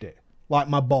crushed it, like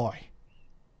my boy.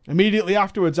 Immediately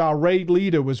afterwards, our raid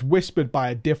leader was whispered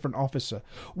by a different officer,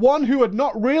 one who had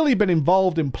not really been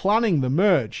involved in planning the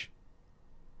merge.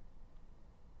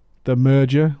 The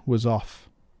merger was off.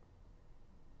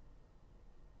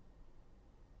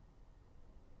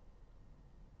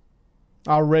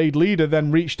 Our raid leader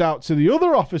then reached out to the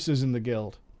other officers in the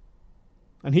guild,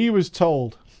 and he was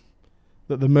told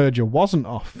that the merger wasn't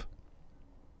off.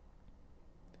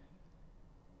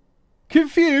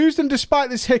 Confused, and despite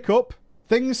this hiccup,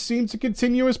 things seemed to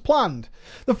continue as planned.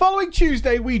 The following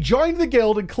Tuesday, we joined the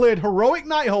guild and cleared Heroic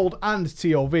Nighthold and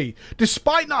TOV.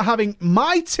 Despite not having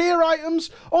my tier items,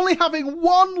 only having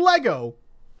one Lego,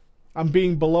 and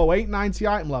being below 890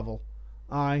 item level,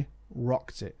 I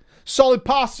rocked it. Solid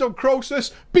passes on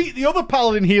Croesus, beat the other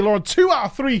Paladin healer on 2 out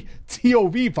of 3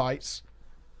 TOV fights.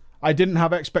 I didn't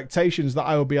have expectations that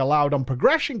I would be allowed on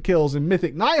progression kills in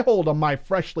Mythic Nighthold on my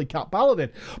freshly capped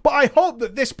Paladin, but I hope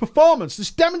that this performance,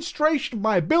 this demonstration of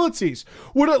my abilities,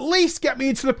 would at least get me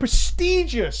into the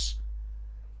prestigious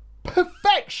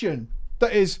perfection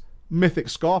that is Mythic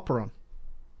Scorpion.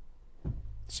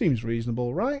 Seems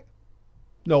reasonable, right?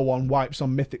 No one wipes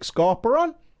on Mythic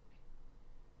Scorpion.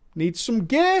 Needs some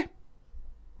gear.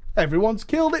 Everyone's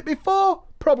killed it before.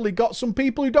 Probably got some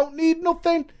people who don't need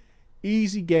nothing.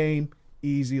 Easy game,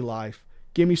 easy life.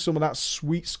 Give me some of that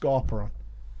sweet Scorpion.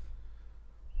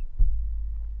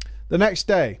 The next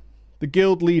day, the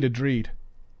guild leader, Dreed,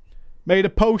 made a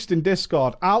post in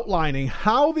Discord outlining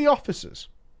how the officers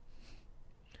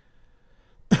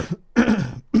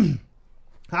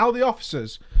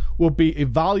will be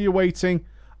evaluating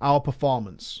our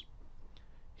performance.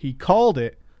 He called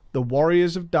it the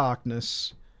Warriors of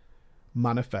Darkness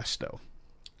Manifesto.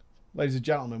 Ladies and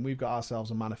gentlemen, we've got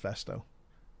ourselves a manifesto.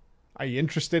 Are you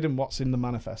interested in what's in the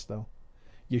manifesto?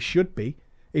 You should be.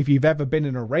 If you've ever been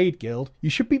in a raid guild, you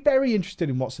should be very interested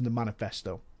in what's in the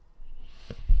manifesto.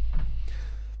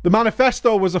 The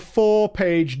manifesto was a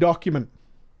 4-page document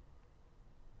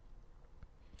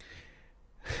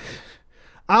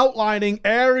outlining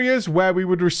areas where we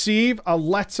would receive a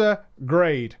letter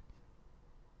grade.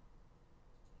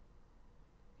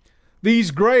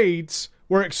 These grades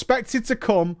were expected to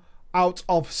come out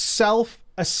of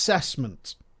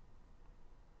self-assessment.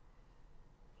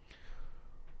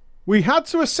 We had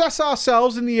to assess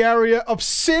ourselves in the area of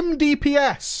sim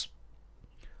DPS,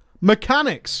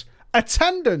 mechanics,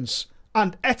 attendance,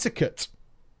 and etiquette.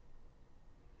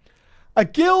 A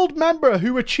guild member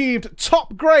who achieved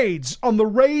top grades on the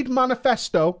raid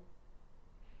manifesto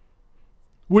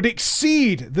would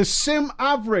exceed the sim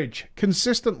average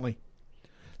consistently.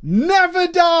 Never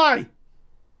die!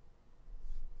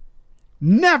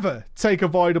 Never take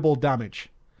avoidable damage.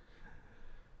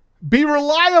 Be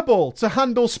reliable to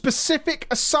handle specific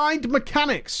assigned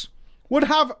mechanics. Would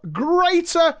have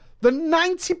greater than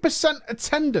 90%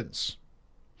 attendance.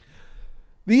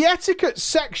 The etiquette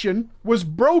section was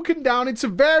broken down into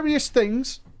various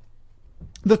things.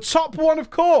 The top one,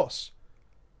 of course,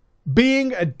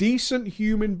 being a decent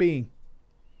human being.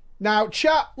 Now,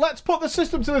 chat, let's put the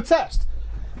system to the test.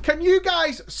 Can you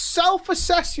guys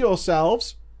self-assess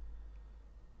yourselves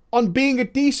on being a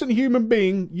decent human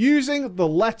being using the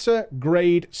letter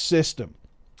grade system?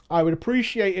 I would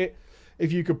appreciate it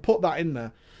if you could put that in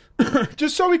there.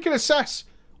 Just so we can assess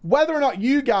whether or not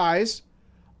you guys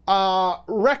are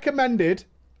recommended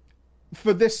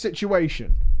for this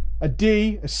situation. A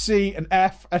D, a C, an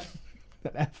F, an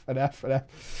F, an F, an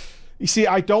F. You see,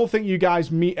 I don't think you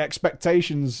guys meet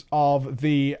expectations of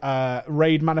the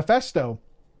raid manifesto.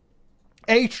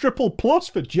 A triple plus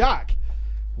for Jack.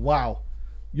 Wow.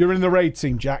 You're in the raid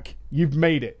team, Jack. You've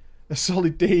made it. A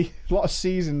solid D. A lot of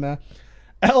C's in there.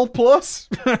 L plus?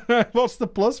 What's the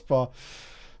plus for?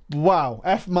 Wow.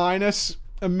 F minus.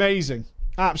 Amazing.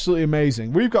 Absolutely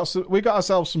amazing. We got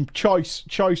ourselves some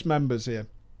choice members here.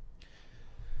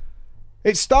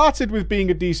 It started with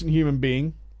being a decent human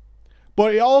being,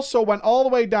 but it also went all the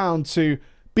way down to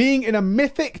being in a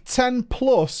Mythic 10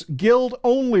 plus guild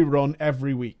only run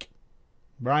every week.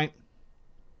 Right?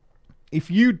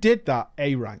 If you did that,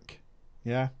 A rank,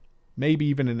 yeah, maybe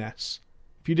even an S.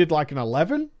 If you did like an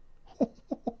 11,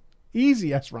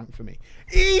 Easy S rank for me.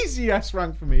 Easy S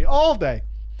rank for me all day.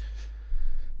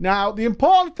 Now, the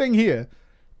important thing here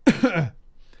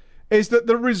is that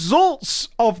the results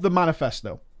of the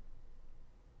manifesto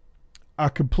are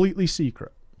completely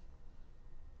secret.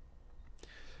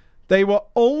 They were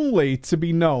only to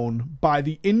be known by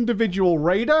the individual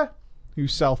raider who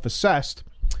self-assessed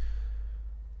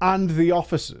and the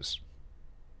officers.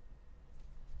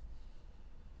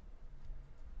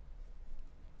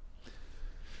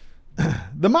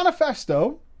 The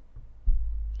manifesto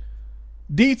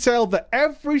detailed that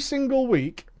every single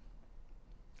week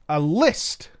a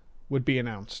list would be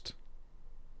announced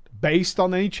based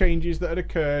on any changes that had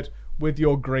occurred with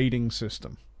your grading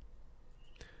system.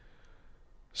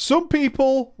 Some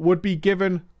people would be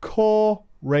given core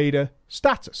raider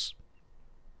status.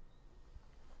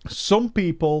 Some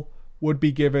people would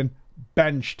be given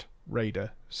benched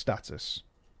raider status.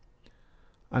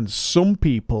 And some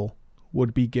people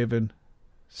would be given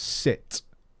sit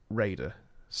raider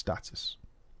status.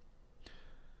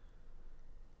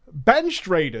 Benched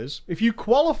raiders, if you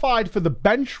qualified for the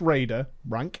bench raider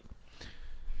rank,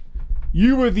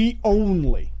 you were the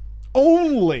only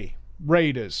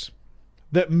raiders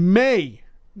that maybe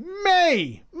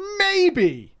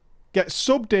get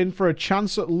subbed in for a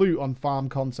chance at loot on farm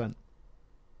content.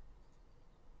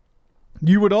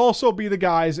 You would also be the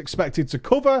guys expected to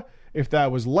cover if there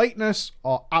was lateness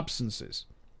or absences.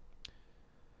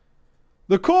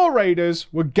 The core raiders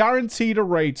were guaranteed a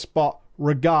raid spot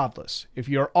regardless. If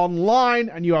you're online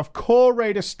and you have core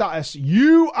raider status,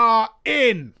 you are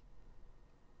in.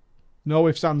 No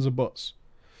ifs, ands, or buts.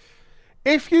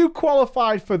 If you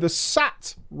qualified for the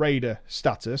SAT raider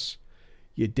status,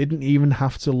 you didn't even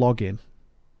have to log in.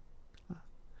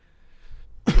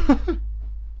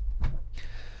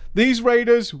 These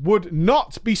raiders would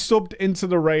not be subbed into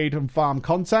the raid and farm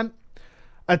content.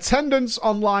 Attendance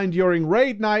online during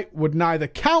raid night would neither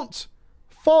count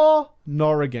for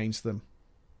nor against them.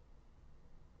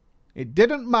 It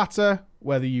didn't matter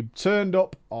whether you turned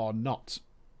up or not.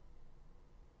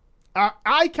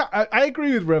 I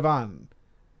agree with Revan.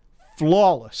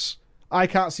 Flawless. I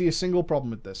can't see a single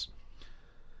problem with this.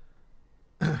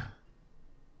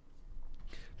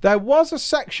 There was a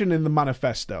section in the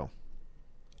manifesto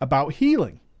about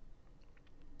healing.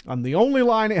 And the only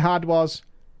line it had was,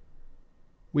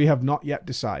 "We have not yet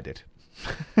decided."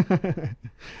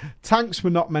 Tanks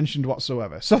were not mentioned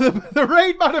whatsoever. So the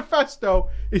raid manifesto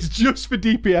is just for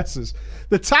DPSs.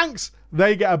 The tanks,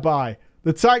 they get a buy.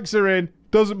 The tanks are in,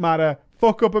 doesn't matter.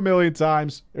 Fuck up a million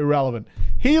times, irrelevant.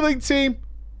 Healing team,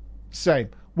 same.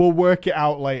 We'll work it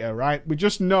out later, right? We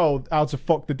just know how to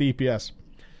fuck the DPS.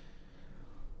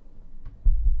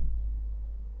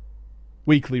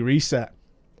 Weekly reset.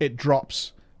 It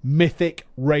drops. Mythic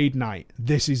raid night.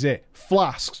 This is it.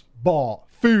 Flasks, bought.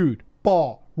 Food,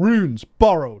 bought. Runes,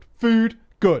 borrowed. Food,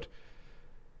 good.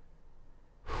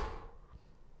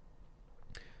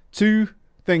 Two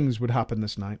things would happen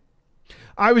this night.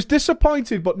 I was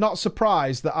disappointed but not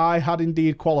surprised that I had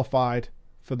indeed qualified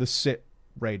for the SIT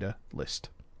Raider list.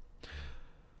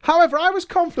 However, I was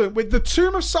confident with the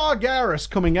Tomb of Sargeras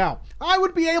coming out, I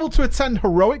would be able to attend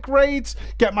heroic raids,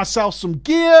 get myself some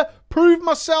gear, prove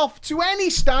myself to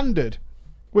any standard,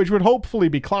 which would hopefully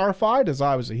be clarified as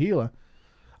I was a healer.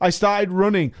 I started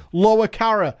running Lower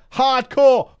Kara,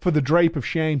 hardcore, for the Drape of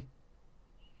Shame.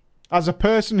 As a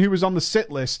person who was on the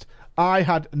SIT list, I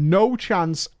had no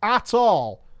chance at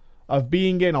all of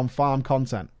being in on farm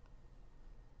content.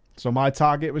 So my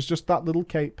target was just that little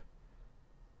cape.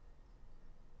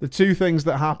 The two things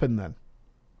that happened then.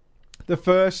 The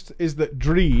first is that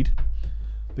Dreed,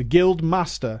 the guild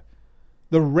master,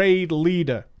 the raid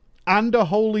leader, and a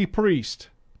holy priest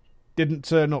didn't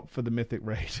turn up for the mythic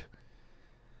raid.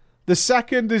 The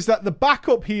second is that the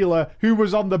backup healer who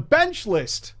was on the bench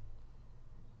list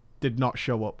did not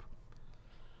show up.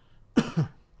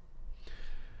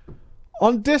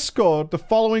 On Discord, the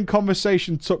following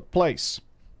conversation took place.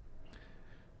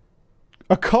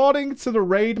 According to the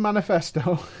raid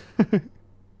manifesto,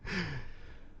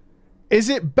 is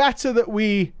it better that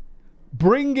we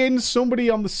bring in somebody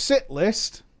on the SIT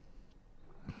list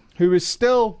who is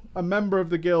still a member of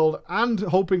the guild and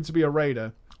hoping to be a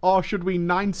raider, or should we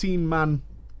 19-man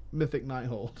Mythic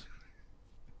Nighthold?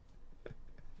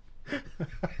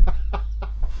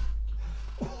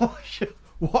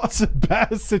 What's a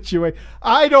better situation?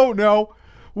 I don't know.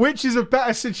 Which is a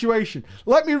better situation?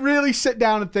 Let me really sit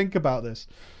down and think about this.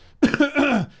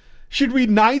 Should we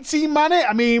 19-man it?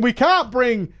 I mean, we can't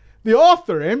bring the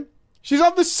author in. She's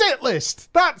on the SIT list.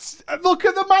 Look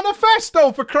at the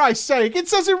manifesto, for Christ's sake. It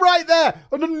says it right there.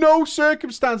 Under no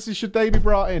circumstances should they be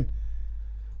brought in.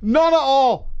 None at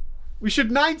all. We should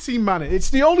 19-man it. It's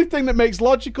the only thing that makes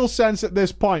logical sense at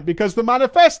this point because the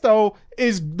manifesto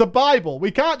is the Bible.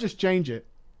 We can't just change it.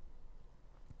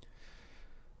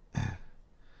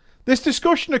 This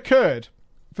discussion occurred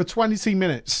for 20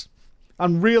 minutes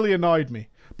and really annoyed me.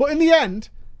 But in the end,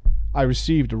 I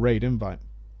received a raid invite.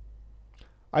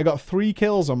 I got 3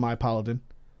 kills on my paladin,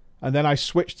 and then I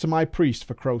switched to my priest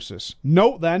for Croesus.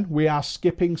 Note then, we are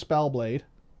skipping Spellblade.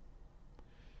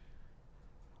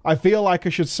 I feel like I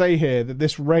should say here that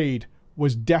this raid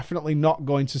was definitely not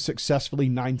going to successfully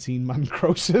 19-man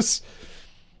Croesus.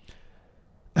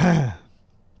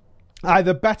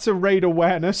 Either better raid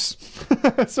awareness.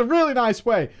 It's a really nice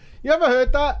way. You ever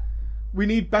heard that? We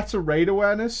need better raid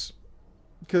awareness.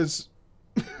 Because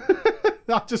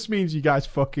that just means you guys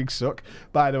fucking suck,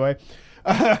 by the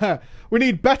way. We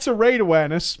need better raid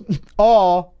awareness,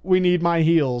 or we need my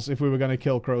heals if we were going to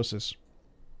kill Croesus.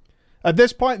 At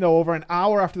this point, though, over an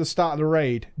hour after the start of the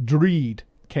raid, Dreed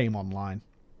came online.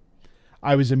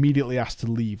 I was immediately asked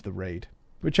to leave the raid,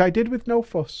 which I did with no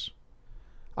fuss.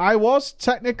 I was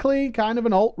technically kind of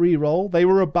an alt reroll. They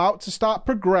were about to start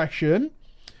progression,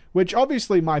 which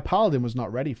obviously my paladin was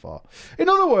not ready for. In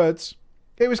other words,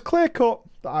 it was clear cut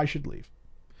that I should leave.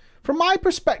 From my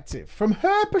perspective, from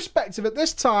her perspective at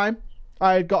this time,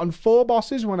 I had gotten 4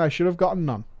 bosses when I should have gotten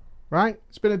none. Right?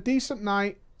 It's been a decent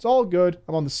night. It's all good.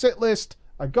 I'm on the sit list.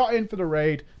 I got in for the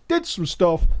raid, did some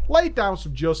stuff, laid down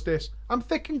some justice. I'm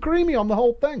thick and creamy on the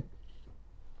whole thing.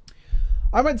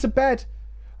 I went to bed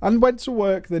and went to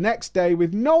work the next day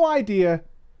with no idea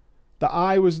that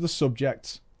I was the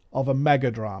subject of a mega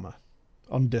drama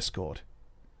on Discord.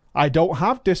 I don't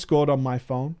have Discord on my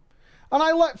phone, and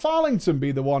I let Farlington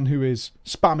be the one who is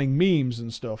spamming memes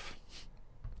and stuff,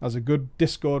 as a good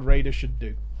Discord raider should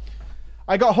do.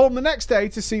 I got home the next day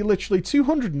to see literally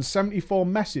 274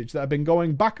 messages that have been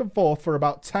going back and forth for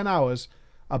about 10 hours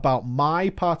about my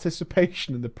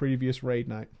participation in the previous raid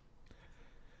night.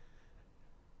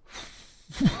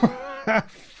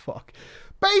 Fuck.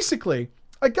 Basically,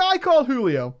 a guy called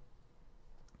Julio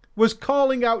was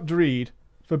calling out Dreed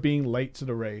for being late to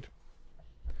the raid.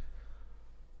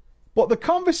 But the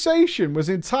conversation was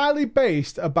entirely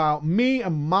based about me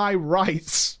and my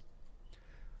rights.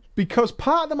 Because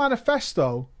part of the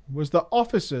manifesto was that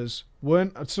officers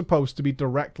weren't supposed to be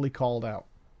directly called out.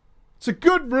 It's a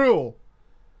good rule.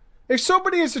 If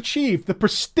somebody has achieved the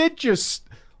prestigious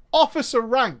officer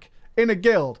rank in a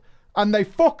guild and they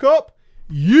fuck up,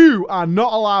 you are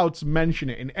not allowed to mention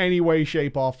it in any way,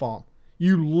 shape, or form.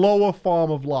 You lower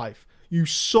form of life. You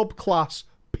subclass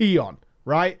peon,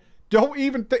 right? Don't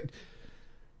even think.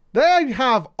 They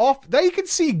have off. They can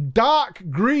see dark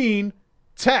green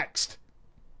text.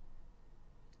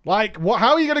 Like, what?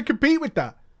 How are you going to compete with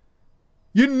that?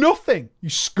 You're nothing, you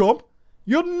scum.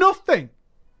 You're nothing.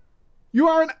 You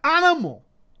are an animal.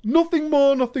 Nothing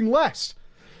more, nothing less.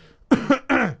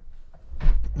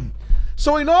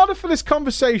 So in order for this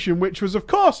conversation, which was of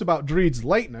course about Dreed's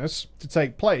lateness, to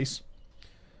take place,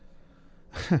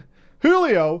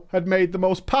 Julio had made the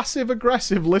most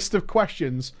passive-aggressive list of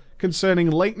questions concerning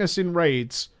lateness in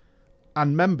raids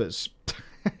and members.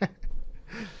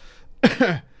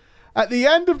 At the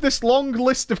end of this long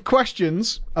list of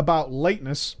questions about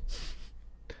lateness,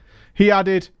 he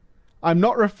added, "I'm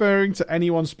not referring to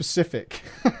anyone specific."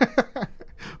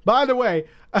 By the way,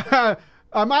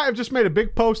 I might have just made a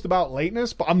big post about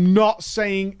lateness, but I'm not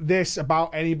saying this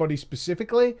about anybody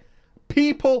specifically.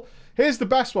 People, here's the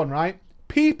best one, right?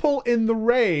 People in the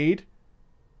raid,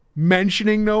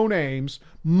 mentioning no names,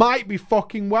 might be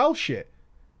fucking well shit.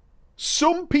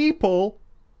 Some people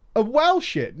are well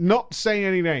shit, not saying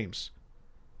any names.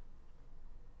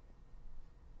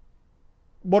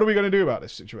 What are we going to do about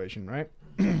this situation, right?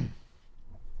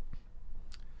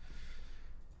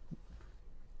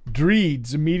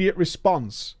 Dreed's immediate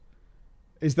response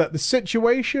is that the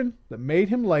situation that made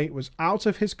him late was out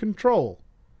of his control.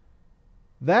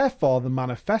 Therefore, the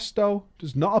manifesto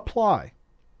does not apply,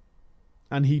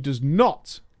 and he does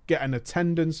not get an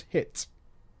attendance hit.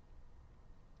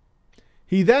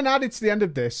 He then added to the end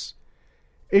of this,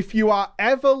 "If you are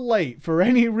ever late for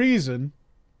any reason,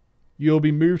 you'll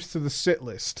be moved to the sit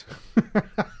list."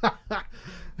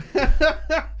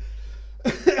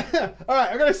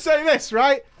 Alright, I'm going to say this,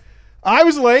 right? I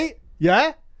was late,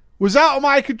 yeah? Was out of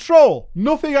my control.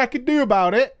 Nothing I could do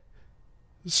about it.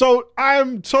 So I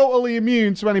am totally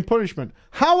immune to any punishment.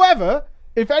 However,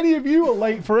 if any of you are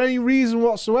late for any reason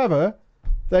whatsoever,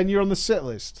 then you're on the sit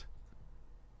list.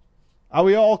 Are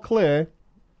we all clear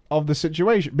of the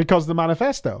situation? Because the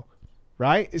manifesto,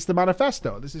 right? It's the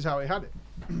manifesto. This is how he had it.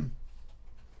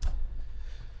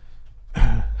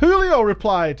 Julio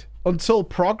replied, until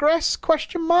progress?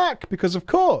 Question mark. Because of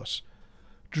course,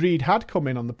 Dreed had come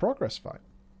in on the progress fight.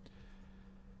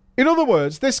 In other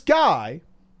words, this guy,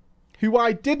 who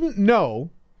I didn't know,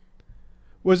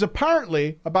 was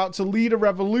apparently about to lead a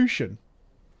revolution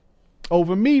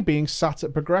over me being sat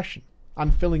at progression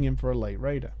and filling in for a late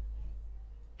raider.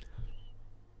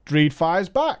 Dreed fires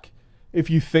back. If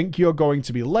you think you're going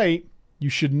to be late, you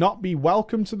should not be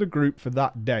welcome to the group for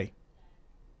that day.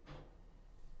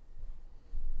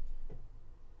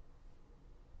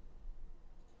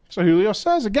 So Julio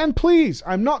says, again, please,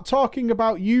 I'm not talking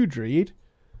about you, Dreed.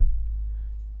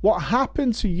 What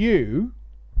happened to you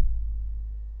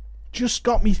just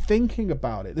got me thinking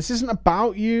about it. This isn't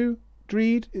about you,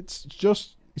 Dreed. It's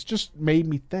just made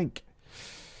me think.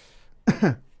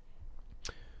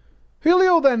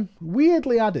 Julio then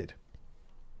weirdly added,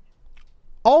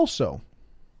 also,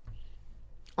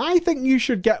 I think you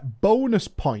should get bonus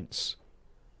points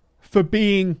for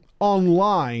being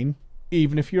online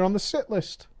even if you're on the sit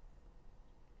list.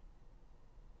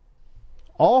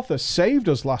 Arthur saved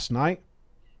us last night,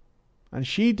 and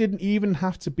she didn't even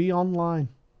have to be online.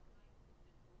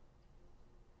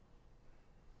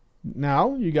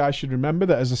 Now, you guys should remember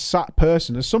that as a sat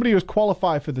person, as somebody who was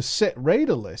qualified for the sit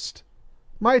raider list,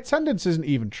 my attendance isn't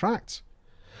even tracked.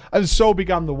 And so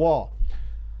began the war.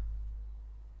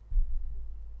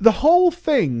 The whole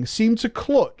thing seemed to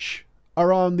clutch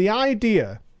around the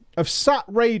idea of sat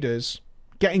raiders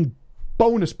getting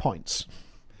bonus points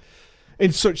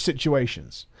in such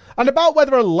situations, and about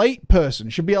whether a late person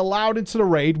should be allowed into the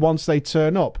raid once they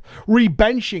turn up,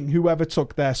 rebenching whoever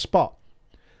took their spot.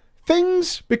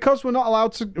 Things, because we're not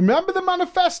allowed to, remember the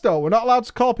manifesto, we're not allowed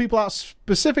to call people out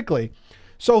specifically,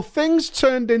 so things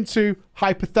turned into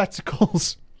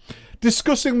hypotheticals,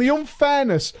 discussing the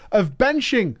unfairness of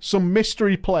benching some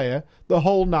mystery player the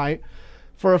whole night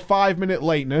for a 5-minute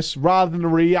lateness rather than the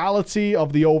reality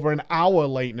of the over an hour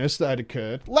lateness that had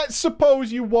occurred. Let's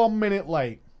suppose you 1 minute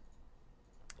late.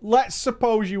 Let's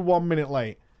suppose you 1 minute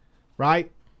late,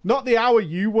 right? Not the hour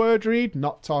you were, Dreed,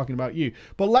 not talking about you.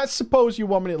 But let's suppose you're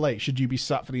 1 minute late. Should you be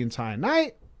sat for the entire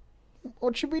night?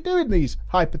 What should we do in these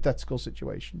hypothetical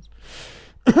situations?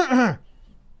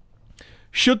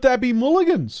 Should there be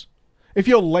mulligans? If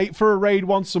you're late for a raid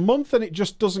once a month, then it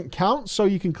just doesn't count, so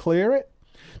you can clear it.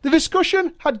 The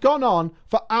discussion had gone on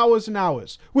for hours and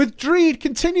hours, with Dreed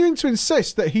continuing to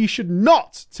insist that he should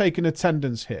not take an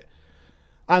attendance hit,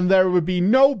 and there would be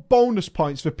no bonus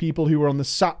points for people who were on the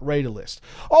sat raider list,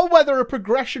 or whether a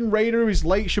progression raider who is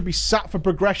late should be sat for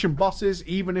progression bosses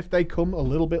even if they come a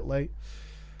little bit late.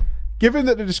 Given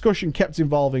that the discussion kept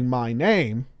involving my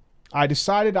name, I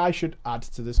decided I should add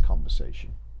to this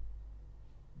conversation.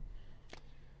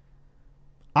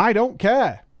 I don't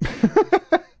care.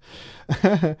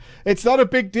 It's not a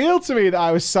big deal to me that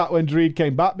I was sat when Dreed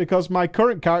came back because my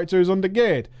current character is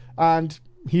undergeared and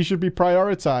he should be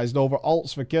prioritized over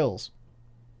alts for kills.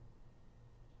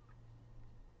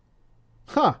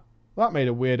 Huh. That made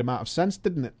a weird amount of sense,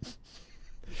 didn't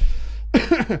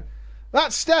it?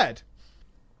 That said,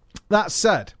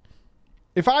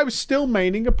 if I was still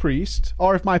maining a priest,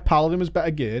 or if my paladin was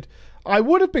better geared, I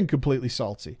would have been completely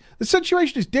salty. The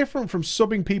situation is different from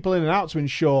subbing people in and out to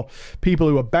ensure people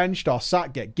who are benched or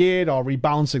sat get geared, or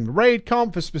rebalancing the raid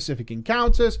comp for specific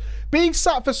encounters. Being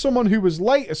sat for someone who was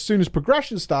late as soon as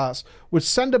progression starts would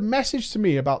send a message to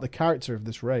me about the character of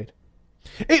this raid.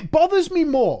 It bothers me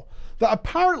more that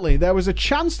apparently there was a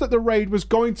chance that the raid was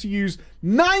going to use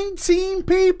 19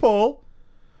 people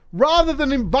rather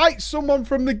than invite someone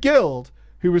from the guild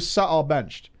who was sat or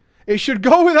benched. It should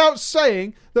go without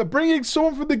saying that bringing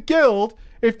someone from the guild,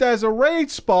 if there's a raid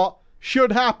spot,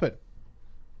 should happen.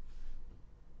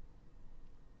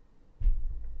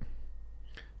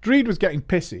 Dreed was getting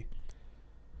pissy.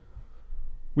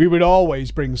 We would always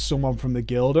bring someone from the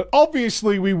guild, and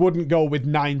obviously we wouldn't go with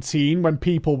 19 when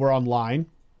people were online.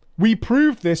 We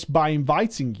proved this by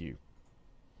inviting you.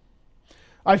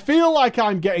 I feel like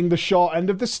I'm getting the short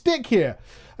end of the stick here.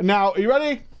 Now, are you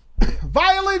ready?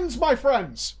 Violins, my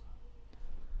friends!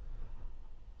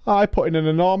 I put in an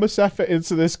enormous effort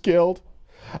into this guild,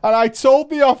 and I told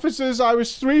the officers I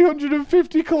was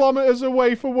 350 kilometers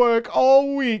away for work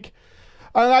all week,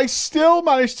 and I still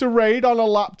managed to raid on a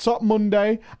laptop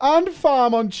Monday and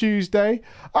farm on Tuesday.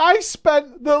 I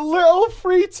spent the little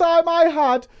free time I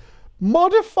had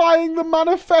modifying the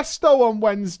manifesto on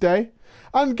Wednesday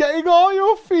and getting all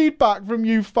your feedback from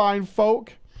you fine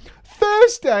folk.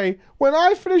 Thursday, when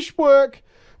I finished work,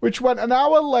 which went an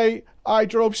hour late, I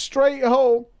drove straight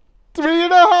home.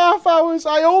 3.5 hours.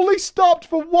 I only stopped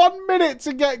for 1 minute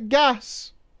to get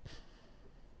gas.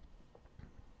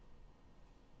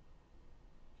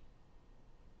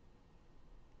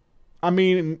 I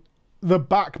mean, the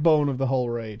backbone of the whole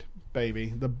raid,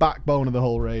 baby. The backbone of the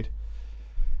whole raid.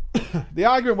 The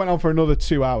argument went on for another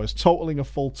 2 hours, totaling a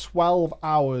full 12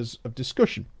 hours of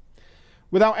discussion,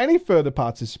 without any further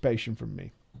participation from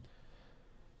me.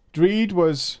 Dreed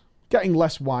was getting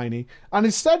less whiny, and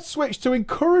instead switched to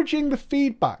encouraging the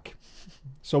feedback,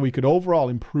 so we could overall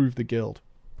improve the guild.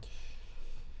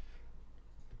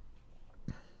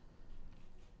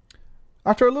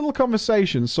 After a little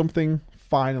conversation, something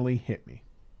finally hit me.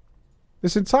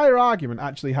 This entire argument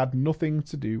actually had nothing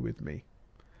to do with me.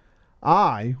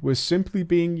 I was simply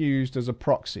being used as a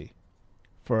proxy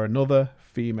for another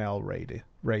female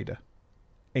raider,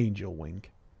 Angel Wing.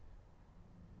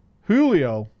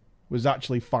 Julio was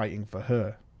actually fighting for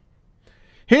her.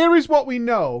 Here is what we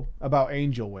know about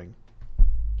Angel Wing.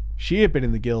 She had been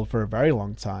in the guild for a very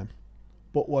long time,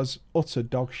 but was utter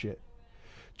dogshit.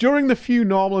 During the few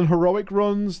normal and heroic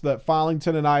runs that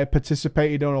Farlington and I had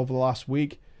participated in over the last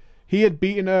week, he had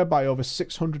beaten her by over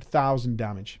 600,000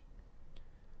 damage.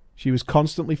 She was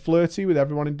constantly flirty with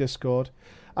everyone in Discord,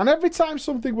 and every time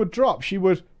something would drop, she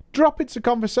would drop into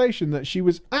conversation that she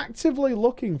was actively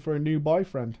looking for a new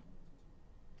boyfriend.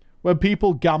 When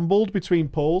people gambled between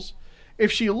pulls,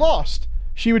 if she lost,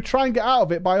 she would try and get out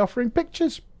of it by offering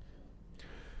pictures.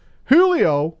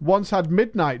 Julio once had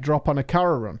Midnight drop on a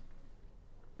Kara run.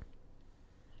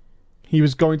 He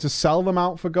was going to sell them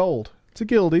out for gold to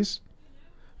guildies.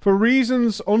 For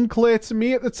reasons unclear to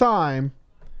me at the time,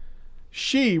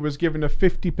 she was given a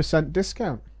 50%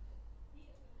 discount.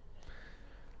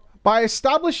 By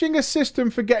establishing a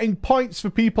system for getting points for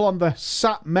people on the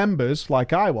SAT members,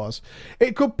 like I was,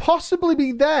 it could possibly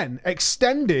be then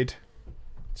extended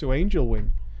to Angel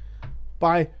Wing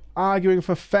by arguing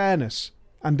for fairness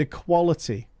and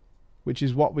equality, which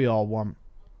is what we all want.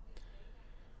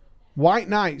 White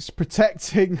Knights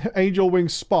protecting Angel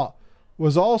Wing's spot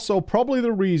was also probably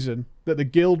the reason that the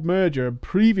guild merger had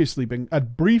briefly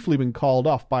been called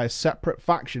off by a separate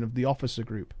faction of the officer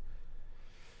group.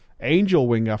 Angel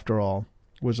Wing, after all,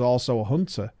 was also a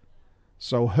hunter,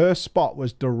 so her spot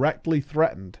was directly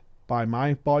threatened by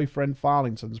my boyfriend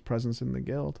Farlington's presence in the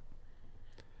guild.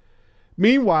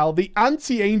 Meanwhile, the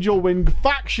anti-Angel Wing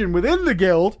faction within the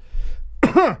guild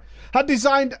had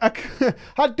designed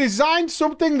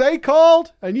something they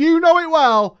called, and you know it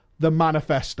well, the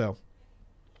Manifesto.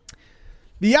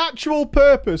 The actual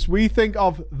purpose we think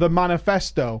of the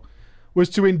Manifesto was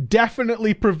to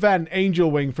indefinitely prevent Angel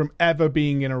Wing from ever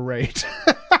being in a raid.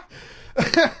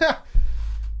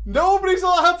 Nobody's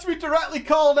allowed to be directly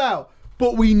called out,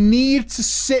 but we need to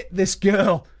sit this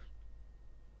girl.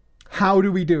 How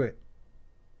do we do it?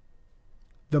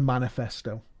 The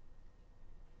Manifesto.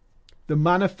 The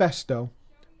Manifesto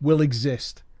will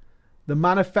exist. The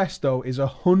Manifesto is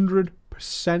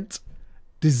 100%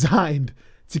 designed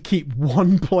to keep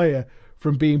one player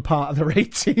from being part of the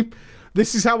raid team.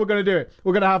 This is how we're going to do it.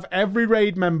 We're going to have every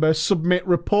raid member submit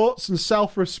reports and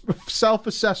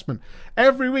self-assessment.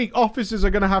 Every week, officers are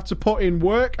going to have to put in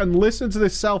work and listen to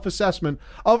this self-assessment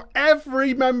of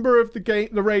every member of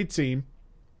the raid team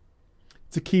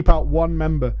to keep out one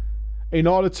member in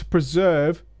order to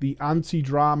preserve the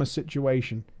anti-drama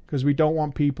situation, because we don't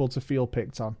want people to feel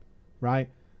picked on, right?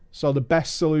 So the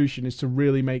best solution is to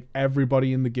really make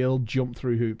everybody in the guild jump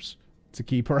through hoops to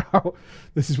keep her out.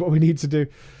 This is what we need to do.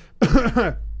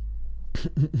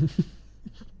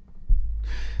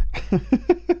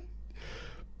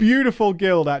 Beautiful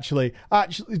guild, actually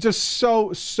just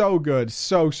so good,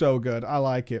 so good. I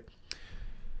like it.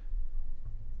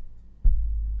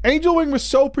 Angel Wing was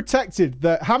so protected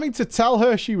that having to tell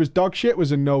her she was dog shit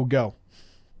was a no-go.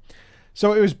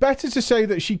 So it was better to say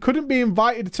that she couldn't be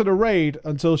invited to the raid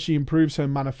until she improves her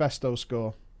Manifesto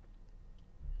score.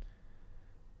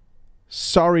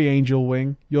 Sorry, Angel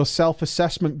Wing. Your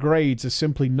self-assessment grades are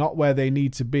simply not where they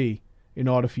need to be in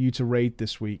order for you to raid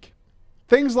this week.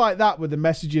 Things like that were the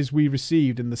messages we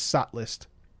received in the SAT list.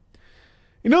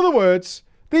 In other words,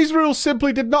 these rules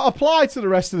simply did not apply to the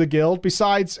rest of the guild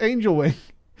besides Angel Wing.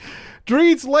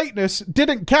 Dreed's lateness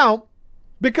didn't count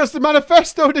because the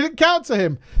Manifesto didn't count to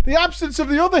him. The absence of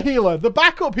the other healer, the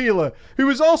backup healer, who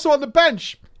was also on the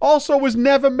bench, also was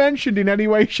never mentioned in any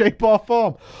way, shape or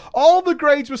form. All the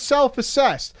grades were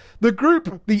self-assessed. The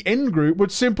group, the in-group,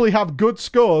 would simply have good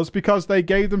scores because they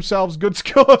gave themselves good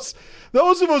scores.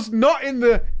 Those of us not in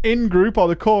the in-group or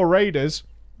the core raiders,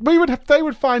 they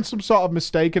would find some sort of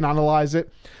mistake and analyse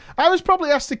it. I was probably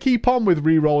asked to keep on with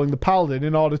re-rolling the Paladin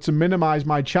in order to minimise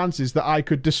my chances that I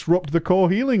could disrupt the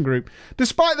core healing group,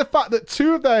 despite the fact that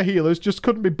two of their healers just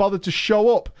couldn't be bothered to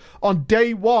show up on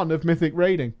day one of Mythic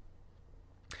raiding.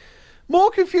 More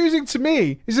confusing to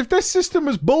me is if this system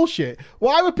was bullshit,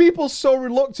 why were people so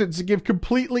reluctant to give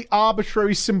completely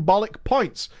arbitrary symbolic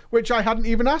points, which I hadn't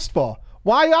even asked for?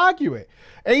 Why argue it?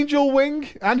 Angel Wing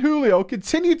and Julio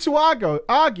continued to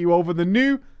argue over the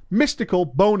new mystical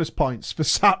bonus points for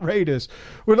SAT Raiders,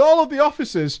 with all of the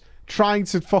officers trying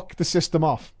to fuck the system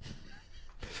off.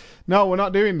 No, we're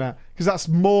not doing that, because that's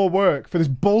more work for this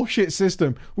bullshit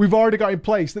system we've already got in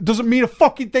place that doesn't mean a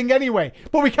fucking thing anyway.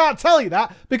 But we can't tell you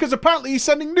that, because apparently you're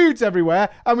sending nudes everywhere,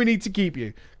 and we need to keep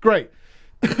you. Great.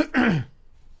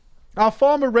 Our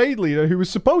former raid leader, who was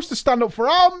supposed to stand up for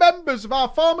all members of our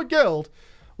former guild,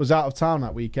 was out of town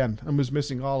that weekend, and was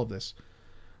missing all of this.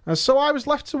 And so I was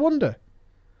left to wonder,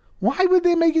 why were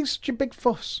they making such a big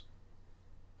fuss?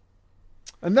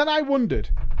 And then I wondered,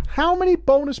 how many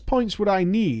bonus points would I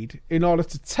need in order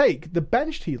to take the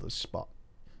benched healer's spot?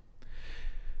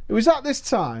 It was at this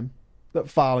time that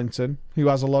Farlington, who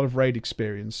has a lot of raid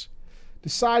experience,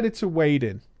 decided to wade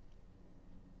in.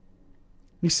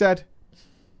 He said,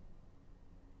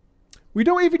 "We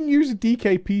don't even use a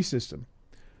DKP system.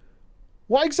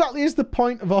 What exactly is the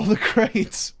point of all the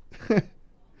crates?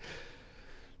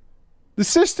 The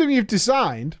system you've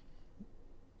designed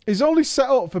is only set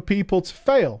up for people to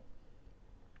fail.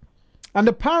 And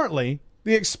apparently,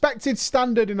 the expected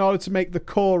standard in order to make the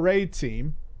core raid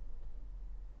team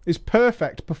is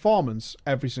perfect performance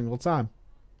every single time."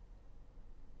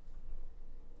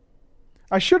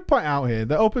 I should point out here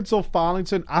that up until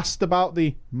Farlington asked about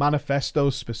the manifesto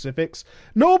specifics,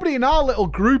 nobody in our little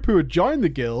group who had joined the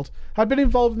guild had been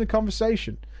involved in the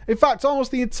conversation. In fact,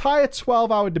 almost the entire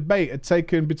 12-hour debate had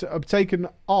taken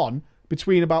on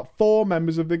between about 4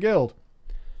 members of the guild.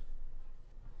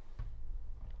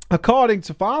 According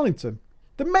to Farlington,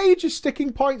 the major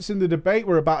sticking points in the debate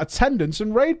were about attendance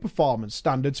and raid performance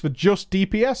standards for just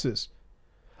DPSs.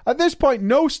 At this point,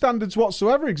 no standards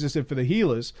whatsoever existed for the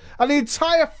healers, and the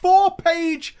entire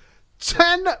 4-page,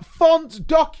 10-font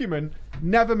document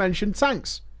never mentioned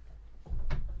tanks.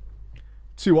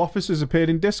 2 officers appeared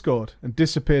in Discord and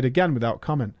disappeared again without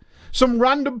comment. Some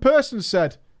random person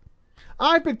said,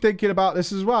 "I've been thinking about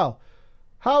this as well.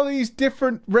 How these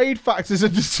different raid factors are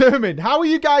determined. How are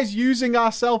you guys using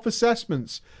our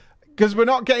self-assessments? Because we're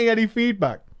not getting any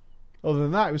feedback." Other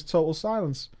than that, it was total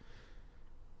silence.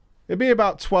 It'd be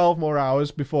about 12 more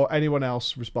hours before anyone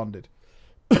else responded.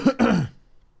 And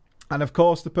of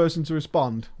course, the person to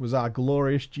respond was our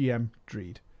glorious GM,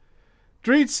 Dreed.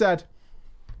 Dreed said,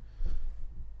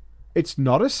 "It's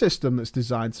not a system that's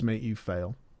designed to make you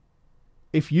fail.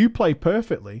 If you play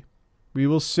perfectly, we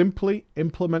will simply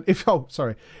implement..."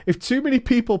 If too many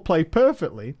people play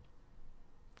perfectly...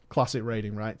 Classic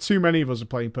raiding, right? Too many of us are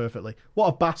playing perfectly. What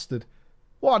a bastard.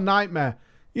 What a nightmare.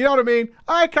 You know what I mean?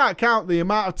 I can't count the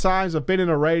amount of times I've been in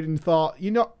a raid and thought,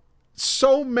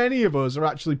 so many of us are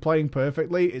actually playing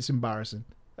perfectly. It's embarrassing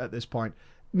at this point.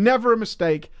 Never a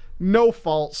mistake. No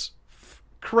faults.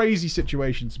 Crazy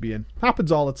situation to be in. Happens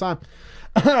all the time.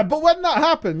 But when that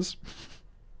happens,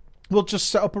 we'll just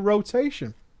set up a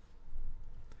rotation.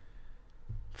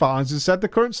 Farlington said the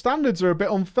current standards are a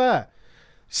bit unfair.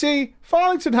 See,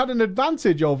 Farlington had an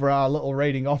advantage over our little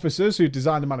raiding officers who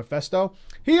designed the manifesto.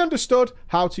 He understood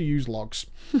how to use logs.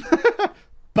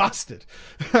 Bastard.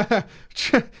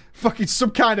 Fucking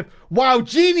some kind of wow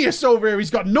genius over here.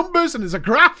 He's got numbers and there's a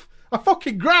graph. A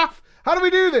fucking graph. How do we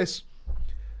do this?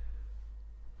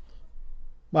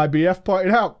 My BF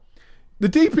pointed out, the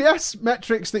DPS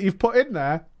metrics that you've put in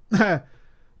there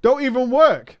don't even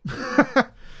work.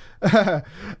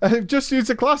 Just due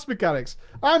to class mechanics.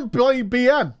 I'm playing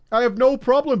BM. I have no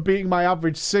problem beating my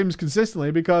average Sims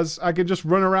consistently because I can just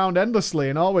run around endlessly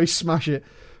and always smash it.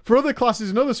 For other classes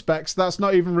and other specs, that's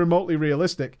not even remotely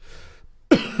realistic.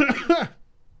 It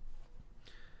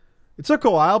took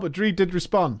a while, but Dreed did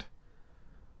respond.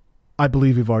 "I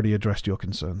believe we've already addressed your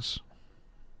concerns."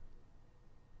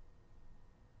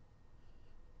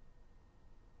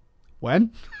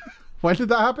 When? When did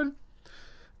that happen?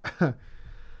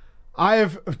 I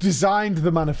have designed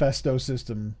the manifesto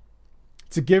system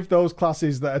to give those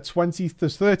classes that are 20 to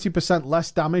 30%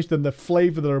 less damage than the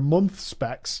Flavor of the Month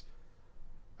specs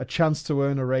a chance to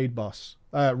earn a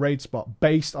raid spot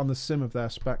based on the sim of their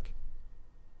spec.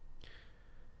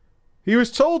 He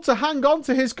was told to hang on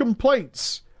to his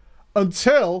complaints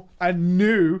until a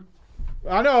new...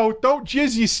 I know, don't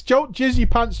jizz your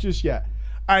pants just yet.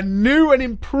 A new and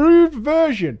improved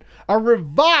version, a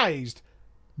revised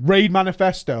raid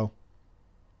manifesto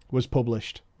was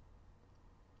published.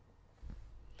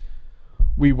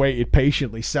 We waited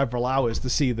patiently several hours to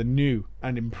see the new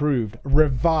and improved,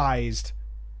 revised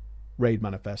raid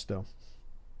manifesto.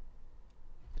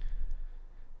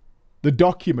 The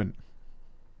document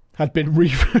had been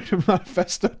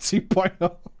Manifesto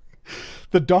 2.0.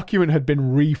 The document had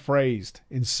been rephrased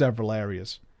in several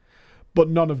areas, but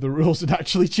none of the rules had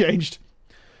actually changed.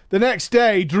 The next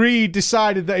day, Dreed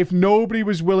decided that if nobody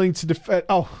was willing to defend...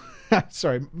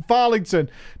 Farlington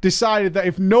decided that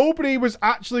if nobody was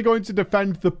actually going to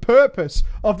defend the purpose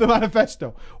of the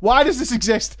manifesto, why does this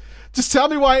exist? Just tell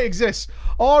me why it exists.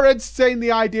 Or entertain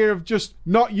the idea of just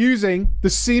not using the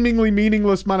seemingly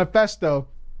meaningless manifesto,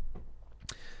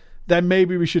 then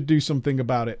maybe we should do something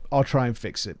about it or try and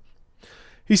fix it.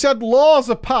 He said laws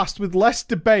are passed with less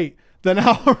debate than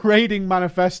our raiding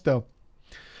manifesto.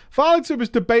 Farlington was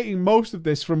debating most of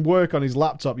this from work on his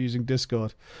laptop using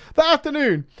Discord. That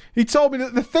afternoon, he told me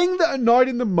that the thing that annoyed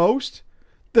him the most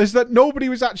is that nobody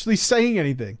was actually saying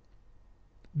anything.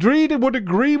 Dreed would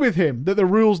agree with him that the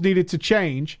rules needed to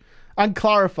change and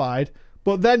clarified,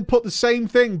 but then put the same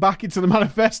thing back into the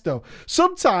manifesto.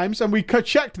 Sometimes, and we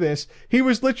checked this, he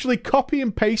was literally copy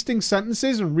and pasting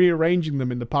sentences and rearranging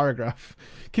them in the paragraph.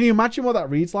 Can you imagine what that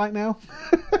reads like now?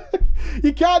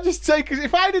 You can't just take...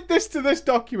 If I did this to this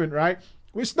document, right?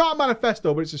 It's not a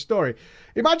manifesto, but it's a story.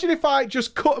 Imagine if I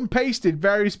just cut and pasted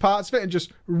various parts of it and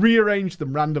just rearranged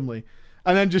them randomly.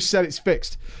 And then just said it's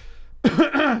fixed.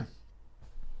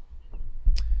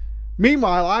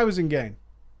 Meanwhile, I was in game.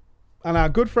 And our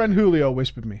good friend Julio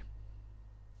whispered me.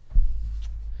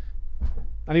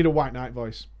 I need a White Knight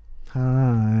voice.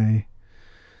 Hi.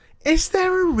 Is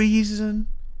there a reason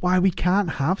why we can't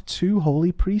have 2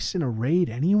 holy priests in a raid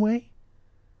anyway?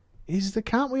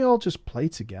 Can't we all just play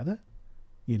together?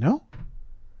 You know?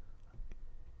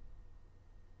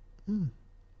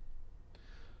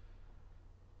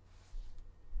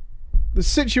 The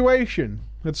situation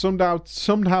had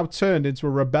somehow turned into a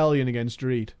rebellion against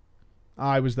Dreed.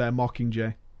 I was there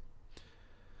Mockingjay.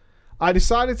 I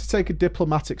decided to take a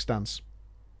diplomatic stance.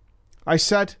 I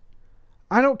said,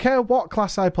 I don't care what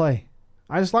class I play.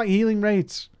 I just like healing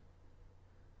raids.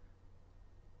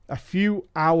 A few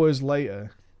hours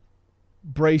later,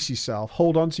 brace yourself,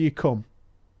 hold on to your cum.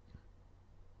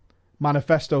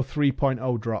 Manifesto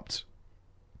 3.0 dropped.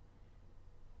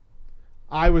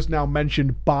 I was now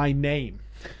mentioned by name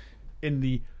in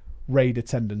the raid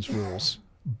attendance rules.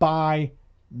 By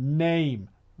name,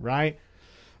 right?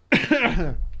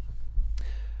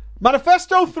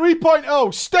 Manifesto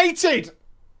 3.0 stated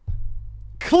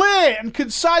clear and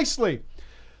concisely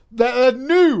that the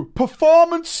new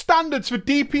performance standards for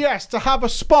DPS to have a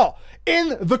spot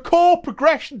in the core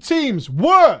progression teams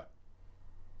were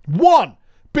 1.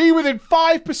 Be within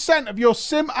 5% of your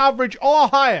sim average or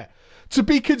higher, to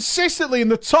be consistently in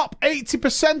the top 80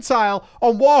 percentile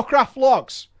on Warcraft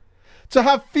logs, to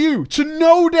have few to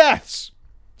no deaths,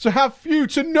 to have few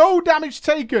to no damage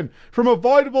taken from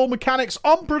avoidable mechanics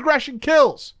on progression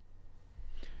kills.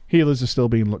 Healers are still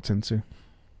being looked into.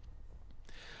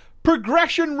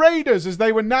 Progression raiders, as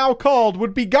they were now called,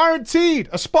 would be guaranteed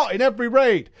a spot in every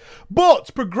raid.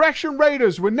 But progression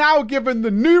raiders were now given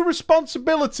the new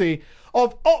responsibility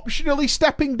of optionally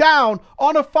stepping down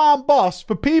on a farm boss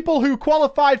for people who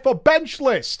qualified for bench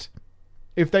list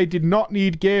if they did not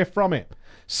need gear from it.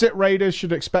 Sit raiders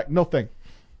should expect nothing.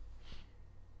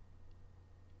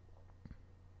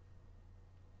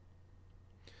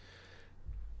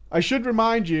 I should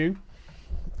remind you,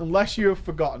 unless you have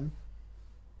forgotten,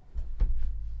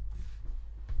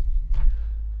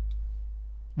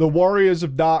 the Warriors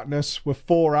of Darkness were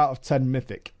 4 out of 10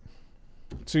 mythic.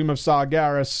 Tomb of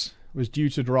Sargeras was due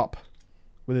to drop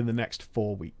within the next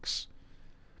 4 weeks.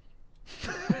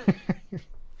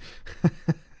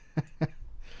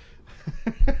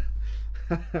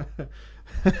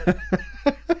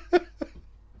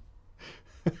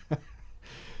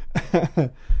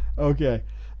 Okay.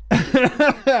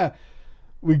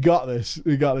 We got this.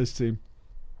 We got this, team.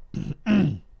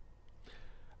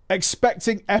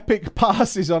 Expecting epic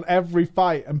passes on every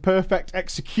fight and perfect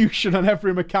execution on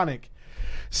every mechanic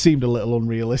seemed a little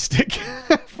unrealistic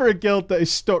for a guild that is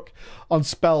stuck on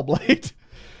Spellblade.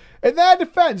 In their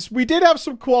defense, we did have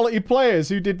some quality players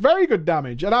who did very good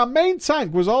damage, and our main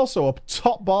tank was also a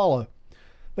top baller.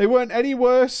 They weren't any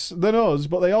worse than us,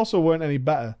 but they also weren't any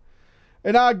better.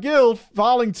 In our guild,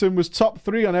 Farlington was top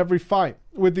 3 on every fight,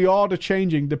 with the order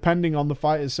changing depending on the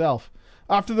fight itself.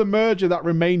 After the merger, that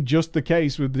remained just the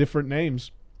case with different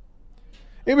names.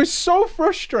 It was so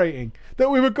frustrating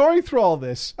that we were going through all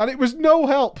this, and it was no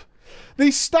help.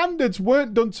 These standards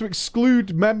weren't done to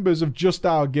exclude members of just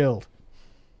our guild.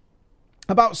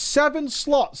 About 7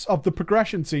 slots of the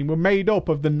progression team were made up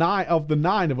of the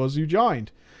 9 of us who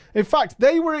joined. In fact,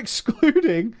 they were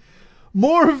excluding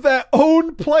more of their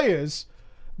own players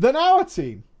than our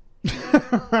team.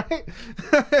 Right?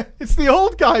 It's the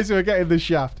old guys who are getting the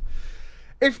shaft.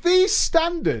 if these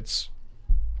standards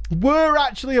were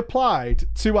actually applied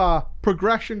to our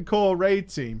progression core raid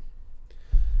team,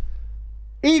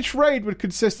 each raid would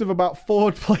consist of about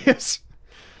 4 players.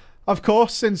 Of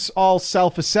course, since all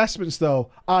self-assessments, though,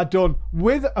 are done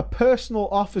with a personal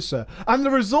officer, and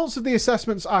the results of the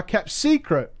assessments are kept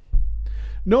secret,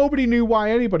 nobody knew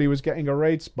why anybody was getting a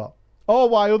raid spot, or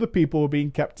why other people were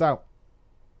being kept out.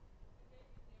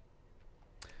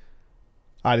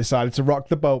 I decided to rock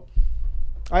the boat.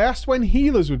 I asked when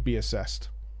healers would be assessed.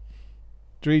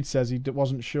 Dreed says he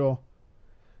wasn't sure.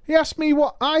 He asked me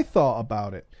what I thought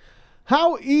about it.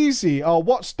 How easy or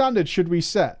what standard should we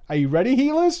set? Are you ready,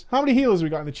 healers? How many healers have we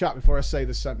got in the chat before I say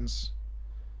this sentence?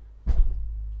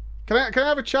 Can I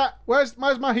have a chat? Where's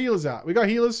my healers at? We got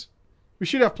healers? We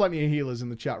should have plenty of healers in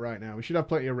the chat right now. We should have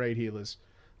plenty of raid healers.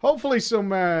 Hopefully some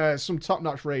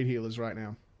top-notch raid healers right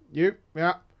now. You?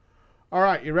 Yeah. All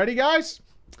right, you ready, guys?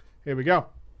 Here we go.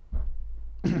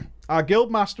 Our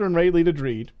guild master and raid leader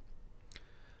Dreed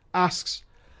asks,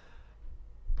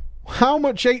 how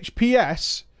much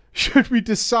HPS should we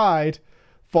decide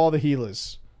for the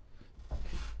healers?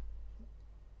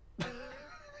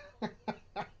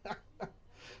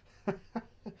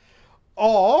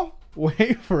 Or,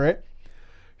 wait for it,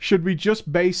 should we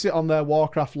just base it on their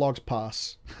Warcraft logs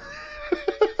pass?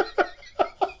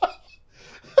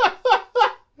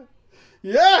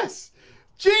 Yes!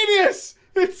 Genius!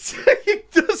 It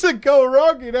doesn't go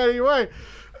wrong in any way.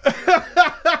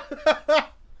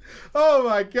 Oh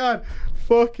my god.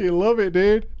 Fucking love it,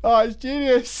 dude. Oh, it's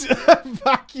genius.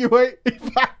 Evacuate.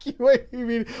 You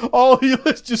mean all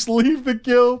healers just leave the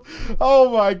guild? Oh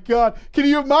my god. Can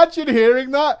you imagine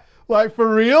hearing that? Like,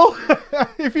 for real?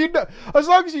 If you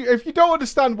don't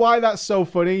understand why that's so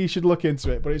funny, you should look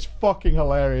into it. But it's fucking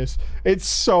hilarious. It's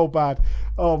so bad.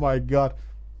 Oh my god.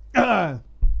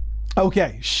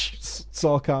 Okay. Shh. Let's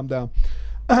all calm down.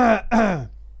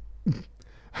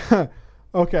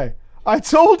 Okay. I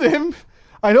told him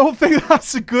I don't think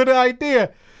that's a good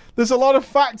idea. There's a lot of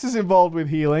factors involved with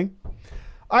healing.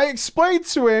 I explained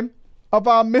to him of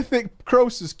our mythic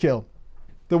Croesus kill.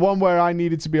 The one where I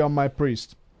needed to be on my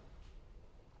priest.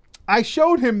 I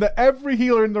showed him that every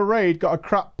healer in the raid got a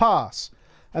crap pass.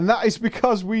 And that is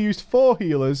because we used 4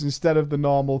 healers instead of the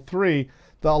normal 3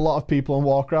 that a lot of people on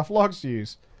Warcraft logs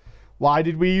use. Why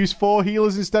did we use 4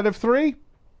 healers instead of 3?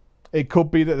 It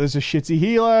could be that there's a shitty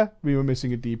healer, we were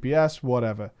missing a DPS,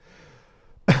 whatever.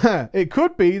 It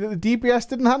could be that the DPS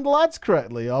didn't handle ads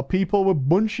correctly, or people were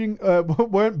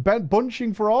weren't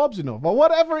bunching for orbs enough, or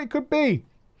whatever it could be.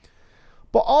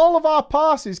 But all of our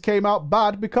passes came out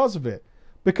bad because of it.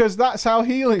 Because that's how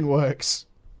healing works.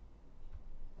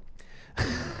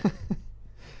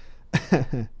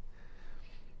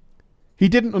 He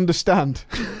didn't understand.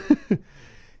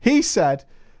 He said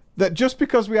that just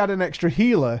because we had an extra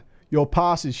healer, your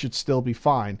passes should still be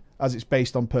fine, as it's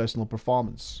based on personal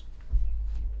performance.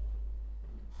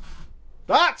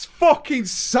 That's fucking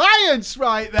science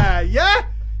right there, yeah?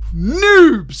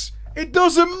 Noobs! It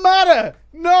doesn't matter!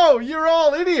 No, you're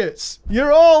all idiots.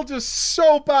 You're all just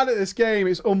so bad at this game,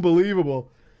 it's unbelievable.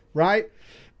 Right?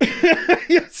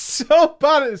 You're so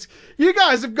bad at this. You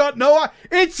guys have got no...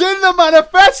 It's in the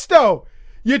manifesto!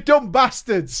 You dumb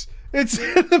bastards! It's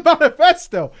in the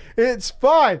manifesto! It's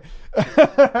fine.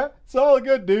 It's all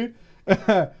good, dude.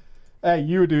 Hey,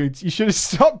 you should have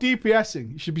stopped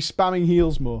DPSing. You should be spamming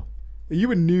heals more. Are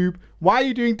you a noob? Why are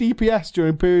you doing DPS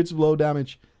during periods of low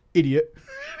damage? Idiot.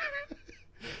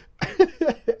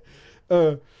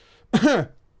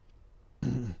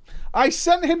 I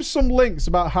sent him some links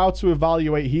about how to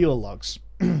evaluate healer logs.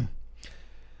 And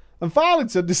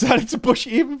Farlington decided to push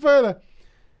it even further.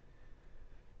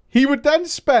 He would then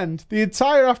spend the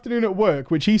entire afternoon at work,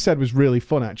 which he said was really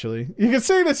fun, actually. You can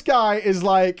see this guy is,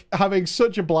 like, having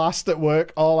such a blast at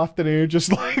work all afternoon,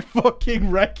 just, like,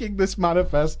 fucking wrecking this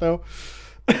manifesto.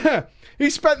 He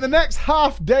spent the next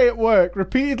half day at work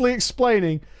repeatedly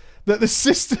explaining that the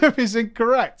system is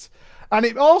incorrect. And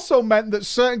it also meant that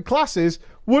certain classes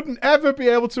wouldn't ever be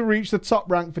able to reach the top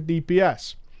rank for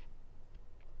DPS.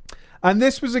 And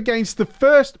this was against the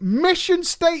first mission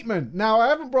statement. Now, I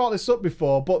haven't brought this up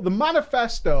before, but the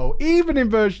manifesto, even in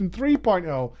version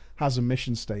 3.0, has a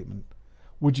mission statement.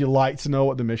 Would you like to know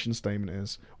what the mission statement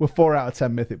is? We're 4 out of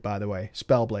 10 mythic, by the way.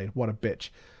 Spellblade, what a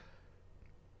bitch.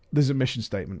 There's a mission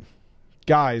statement.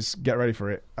 Guys, get ready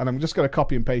for it. And I'm just going to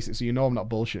copy and paste it so you know I'm not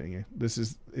bullshitting you. This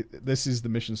is the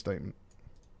mission statement.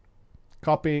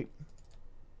 Copy.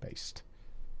 Paste.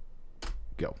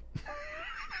 Go.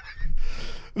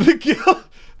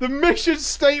 The mission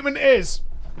statement is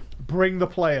bring the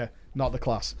player, not the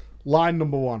class. Line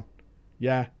number 1.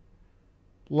 Yeah.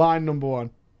 Line number 1.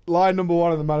 Line number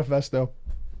 1 of the manifesto.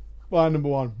 Line number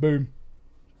 1. Boom.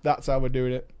 That's how we're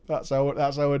doing it. That's how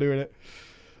we're doing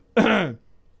it.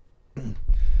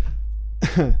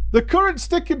 The current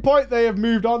sticking point they have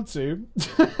moved on to,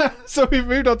 so we've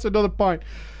moved on to another point,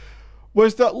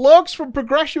 was that logs from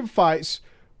progression fights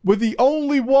were the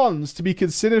only ones to be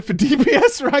considered for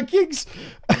DPS rankings.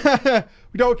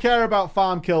 We don't care about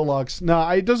farm kill logs. No,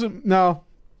 it doesn't. No,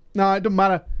 it doesn't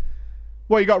matter.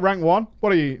 What, you got rank 1?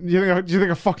 What are you? Do you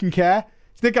think I fucking care?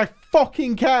 Do you think I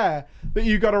fucking care that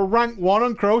you got a rank 1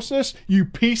 on Croesus? You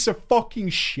piece of fucking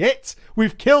shit.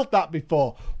 We've killed that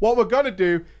before. What we're going to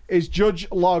do is judge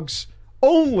logs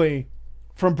only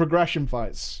from progression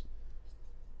fights.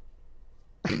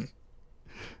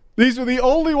 These were the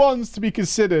only ones to be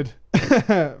considered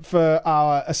for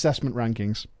our assessment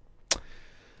rankings.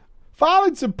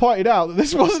 Farlington pointed out that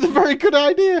this wasn't a very good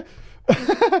idea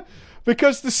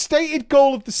because the stated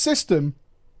goal of the system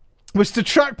was to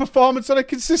track performance on a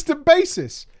consistent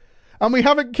basis. And we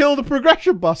haven't killed a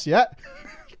progression boss yet.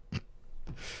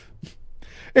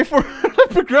 If we're in a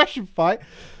progression fight,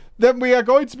 then we are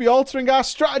going to be altering our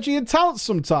strategy and talents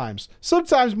sometimes.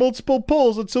 Sometimes multiple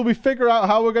pulls until we figure out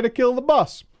how we're going to kill the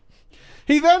boss.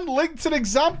 He then linked an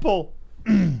example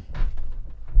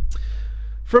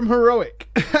from Heroic.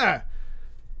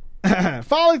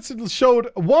 Farlington showed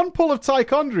one pull of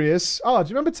Tichondrius. Oh, do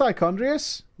you remember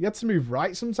Tichondrius? You had to move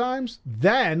right sometimes.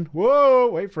 Then, whoa,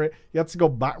 wait for it. You had to go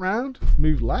back round,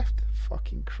 move left.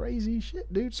 Fucking crazy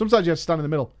shit, dude. Sometimes you had to stand in the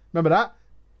middle. Remember that?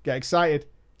 Get excited.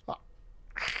 Oh.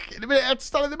 In a minute, I had to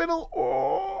stand in the middle.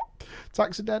 Oh.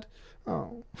 Tax are dead.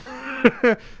 Oh.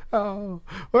 Oh.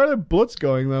 Where are the bloods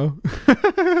going, though?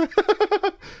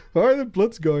 Where are the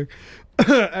bloods going?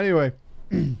 Anyway.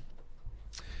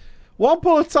 One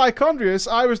pull of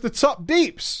Tichondrius, I was the top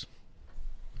deeps.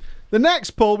 The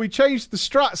next pull, we changed the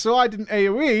strat so I didn't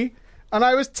AoE, and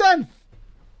I was 10th.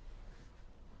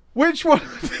 Which one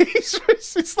of these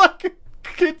was... It's like a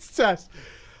kid's test.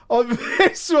 On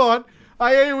this one,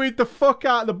 I AoE'd the fuck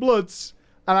out of the bloods,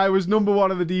 and I was number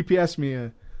 1 of the DPS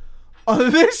meter.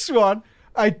 On this one,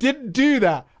 I didn't do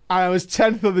that, and I was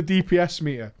 10th of the DPS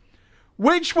meter.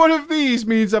 Which one of these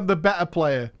means I'm the better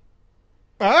player?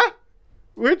 Huh?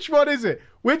 Which one is it?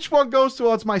 Which one goes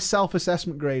towards my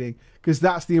self-assessment grading? Because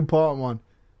that's the important one,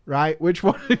 right? Which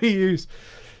one did he use?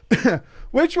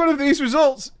 Which one of these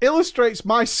results illustrates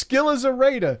my skill as a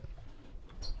raider?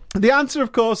 The answer,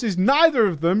 of course, is neither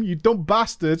of them, you dumb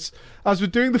bastards, as we're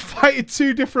doing the fight in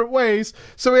 2 different ways,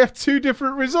 so we have 2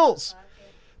 different results.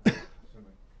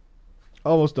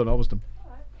 Almost done, almost done.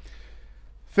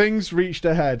 Things reached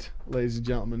a head, ladies and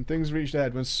gentlemen. Things reached a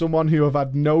head when someone who have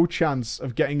had no chance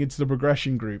of getting into the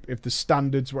progression group if the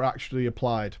standards were actually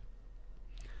applied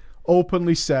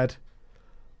openly said,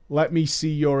 "Let me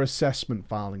see your assessment,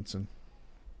 Farlington."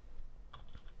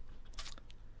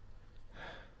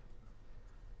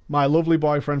 My lovely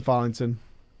boyfriend Farlington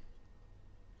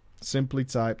simply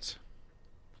typed,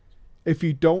 "If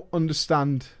you don't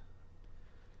understand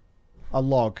a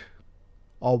log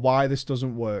or why this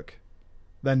doesn't work,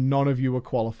 then none of you are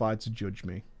qualified to judge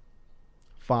me."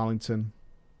 Farlington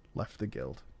left the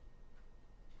guild.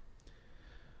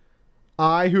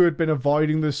 I, who had been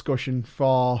avoiding the discussion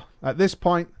for, at this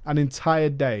point, an entire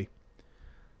day,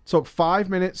 took 5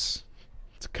 minutes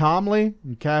to calmly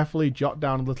and carefully jot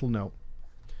down a little note.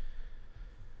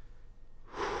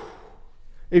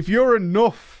 If you're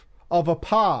enough of a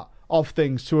part of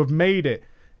things to have made it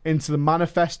into the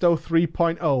Manifesto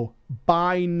 3.0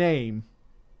 by name,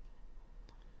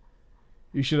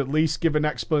 you should at least give an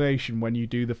explanation when you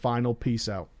do the final peace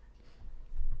out.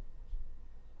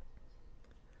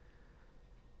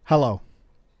 Hello.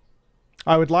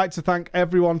 I would like to thank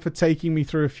everyone for taking me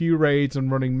through a few raids and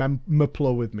running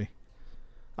Mepla with me.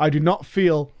 I do not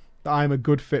feel that I am a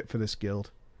good fit for this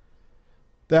guild.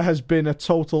 There has been a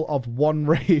total of 1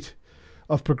 raid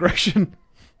of progression,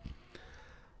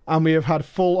 and we have had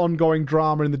full ongoing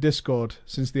drama in the Discord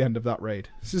since the end of that raid.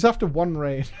 This is after 1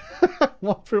 raid.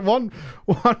 one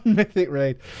mythic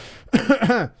raid.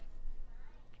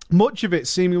 Much of it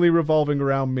seemingly revolving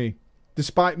around me,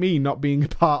 despite me not being a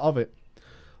part of it.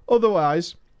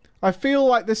 Otherwise, I feel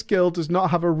like this guild does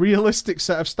not have a realistic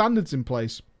set of standards in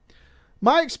place.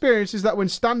 My experience is that when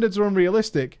standards are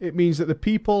unrealistic, it means that the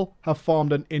people have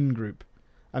formed an in-group,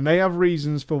 and they have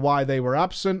reasons for why they were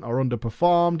absent or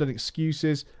underperformed and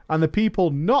excuses, and the people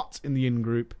not in the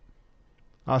in-group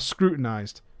are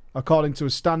scrutinised according to a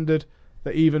standard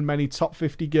that even many top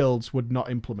 50 guilds would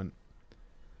not implement.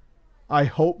 I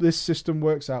hope this system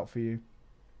works out for you.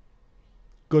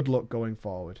 Good luck going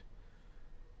forward.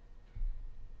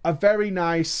 A very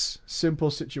nice,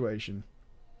 simple situation.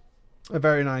 A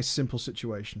very nice, simple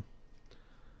situation.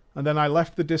 And then I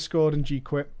left the Discord and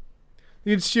G-quit.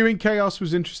 The ensuing chaos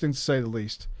was interesting to say the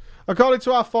least. According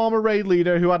to our former raid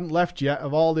leader, who hadn't left yet,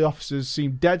 of all the officers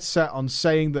seemed dead set on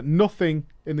saying that nothing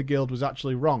in the guild was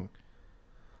actually wrong.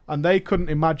 And they couldn't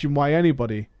imagine why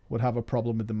anybody would have a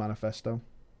problem with the manifesto.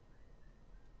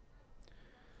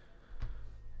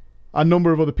 A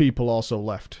number of other people also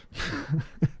left.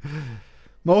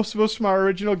 Most of us from our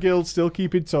original guild still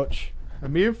keep in touch,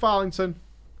 and me and Farlington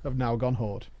have now gone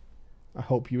horde. I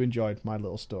hope you enjoyed my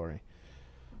little story.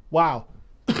 Wow.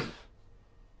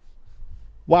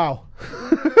 Wow.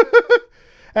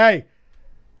 Hey,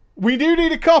 we do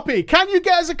need a copy. Can you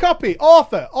get us a copy?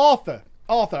 Author.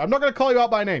 I'm not going to call you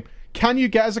out by name. Can you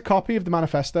get us a copy of the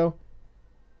manifesto?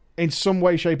 In some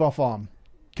way, shape, or form.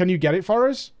 Can you get it for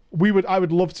us? I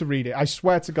would love to read it. I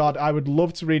swear to God, I would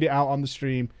love to read it out on the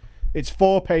stream. It's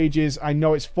 4 pages. I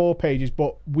know it's 4 pages,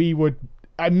 but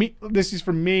this is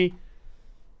from me,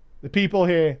 the people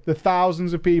here, the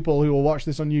thousands of people who will watch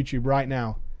this on YouTube right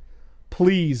now.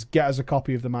 Please get us a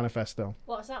copy of the manifesto.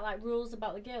 What's that, like rules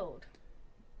about the guild?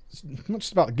 It's not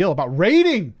just about the guild, about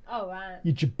raiding. Oh, right.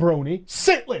 You jabroni.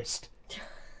 Sit list.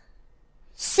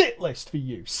 Sit list for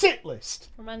you. Sit list.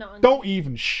 Am I not on? Don't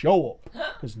even show up,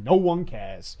 because no one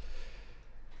cares.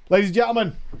 Ladies and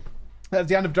gentlemen, that's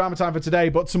the end of drama time for today.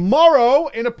 But tomorrow,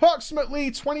 in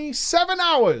approximately 27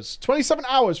 hours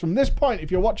from this point,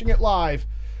 if you're watching it live,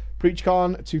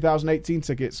 PreachCon 2018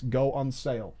 tickets go on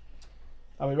sale.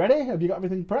 Are we ready? Have you got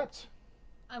everything prepped?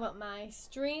 I got my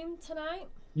stream tonight.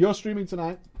 You're streaming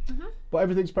tonight, but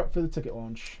everything's prepped for the ticket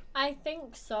launch. I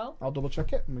think so. I'll double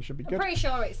check it and we should be good. I'm pretty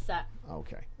sure it's set.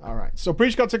 Okay, alright. So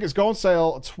PreachCon tickets go on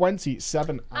sale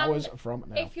 27 hours from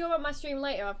now. If you're on my stream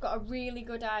later, I've got a really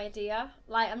good idea.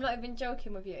 Like, I'm not even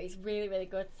joking with you. It's really, really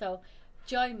good. So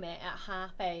join me at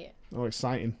 8:30 Oh,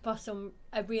 exciting. for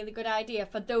a really good idea.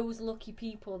 For those lucky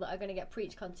people that are going to get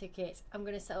PreachCon tickets, I'm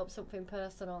going to set up something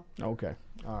personal. Okay,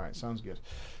 alright, sounds good.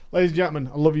 Ladies and gentlemen,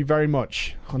 I love you very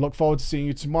much. I look forward to seeing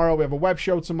you tomorrow. We have a web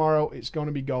show tomorrow. It's going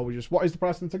to be gorgeous. What is the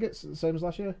price of the tickets? The same as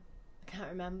last year? I can't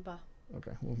remember.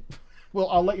 Okay, well,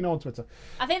 I'll let you know on Twitter.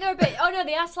 I think they're a bit... Oh, no,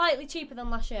 they are slightly cheaper than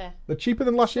last year. They're cheaper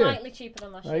than last year? Slightly cheaper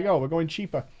than last year. There you go. We're going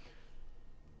cheaper.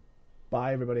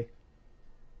 Bye, everybody.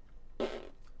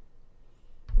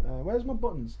 Where's my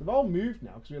buttons? They've all moved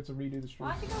now because we had to redo the stream.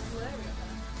 Why do you go blurry?